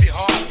do hip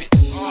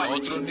hop,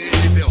 outro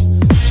nível,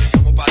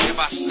 chegamos pra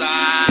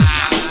devastar.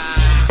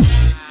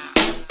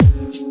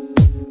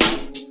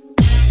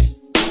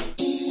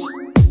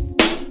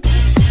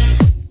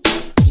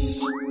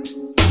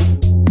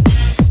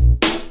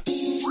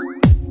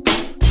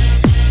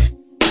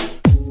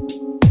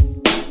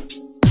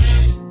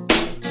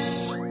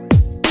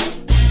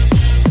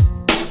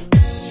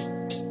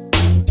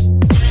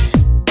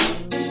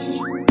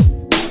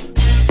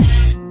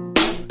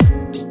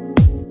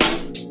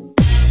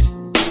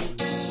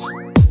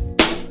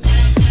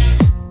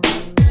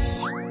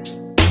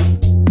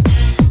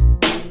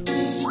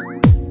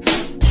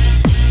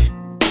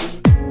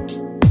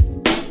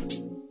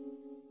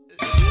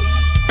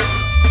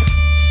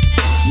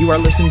 You are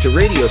listening to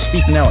Radio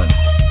Speak Mellon.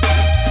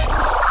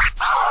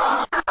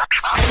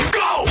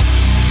 Go!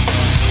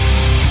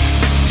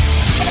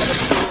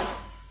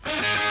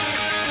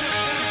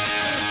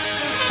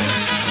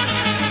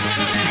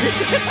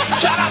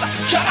 Charada,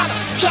 charada,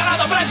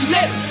 charada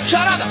brasileiro.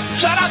 Charada,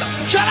 charada,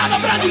 charada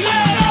brasileiro.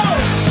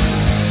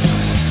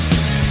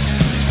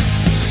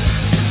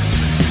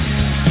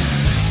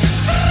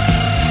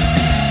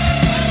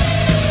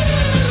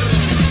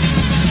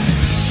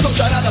 Sou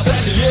charada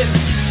brasileiro,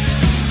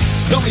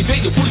 não me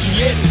vendo por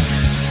dinheiro.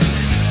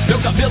 Meu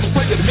cabelo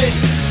foi vermelho,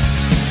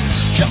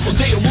 já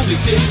rodei o mundo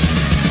inteiro.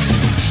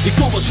 E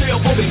com você eu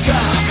vou brincar,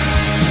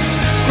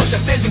 com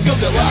certeza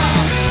engambelar.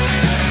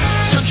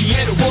 Seu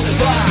dinheiro vou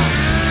levar,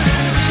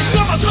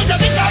 exclamações a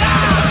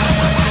declarar.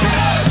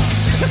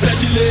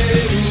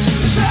 Brasileiro,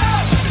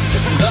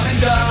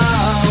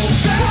 fundamental,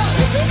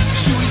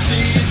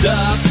 suicida,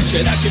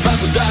 será que vai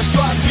mudar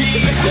sua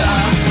vida?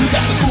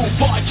 Cuidado com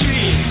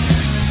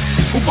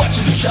o pote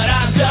do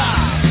charada.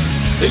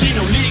 Ele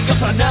não liga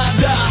pra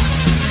nada,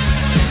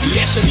 e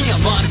essa é minha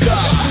marca.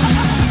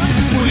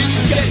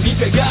 Polícias querem me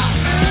pegar,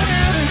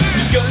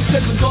 os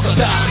gangsters vão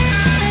contratar,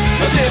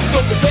 mas eu tô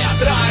com o pé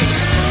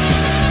atrás.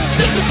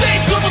 Tanto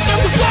fez como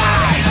tanto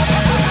faz.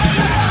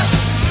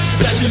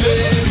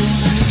 Brasileiro,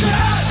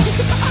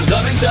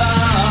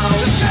 fundamental,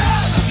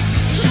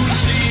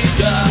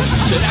 suicida,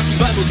 será que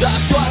vai mudar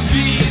sua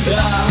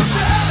vida?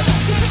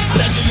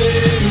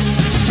 Brasileiro,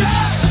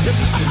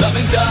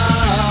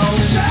 fundamental,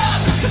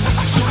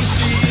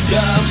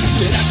 suicida,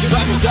 será que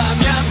vai mudar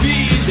minha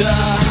vida?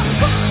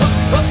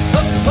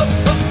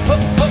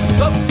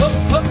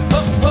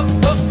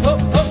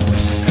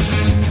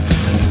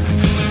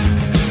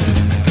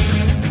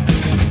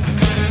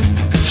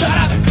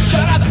 Charada,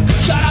 charada,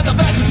 charada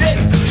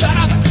brasileiro.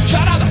 Charada,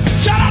 charada,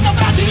 charada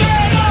brasileiro.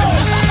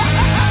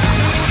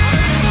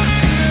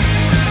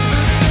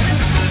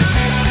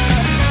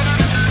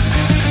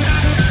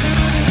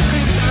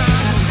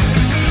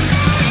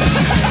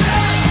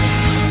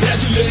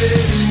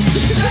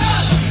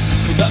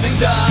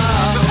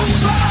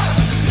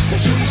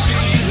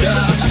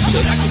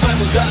 Será que vai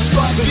mudar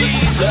sua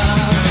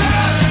vida?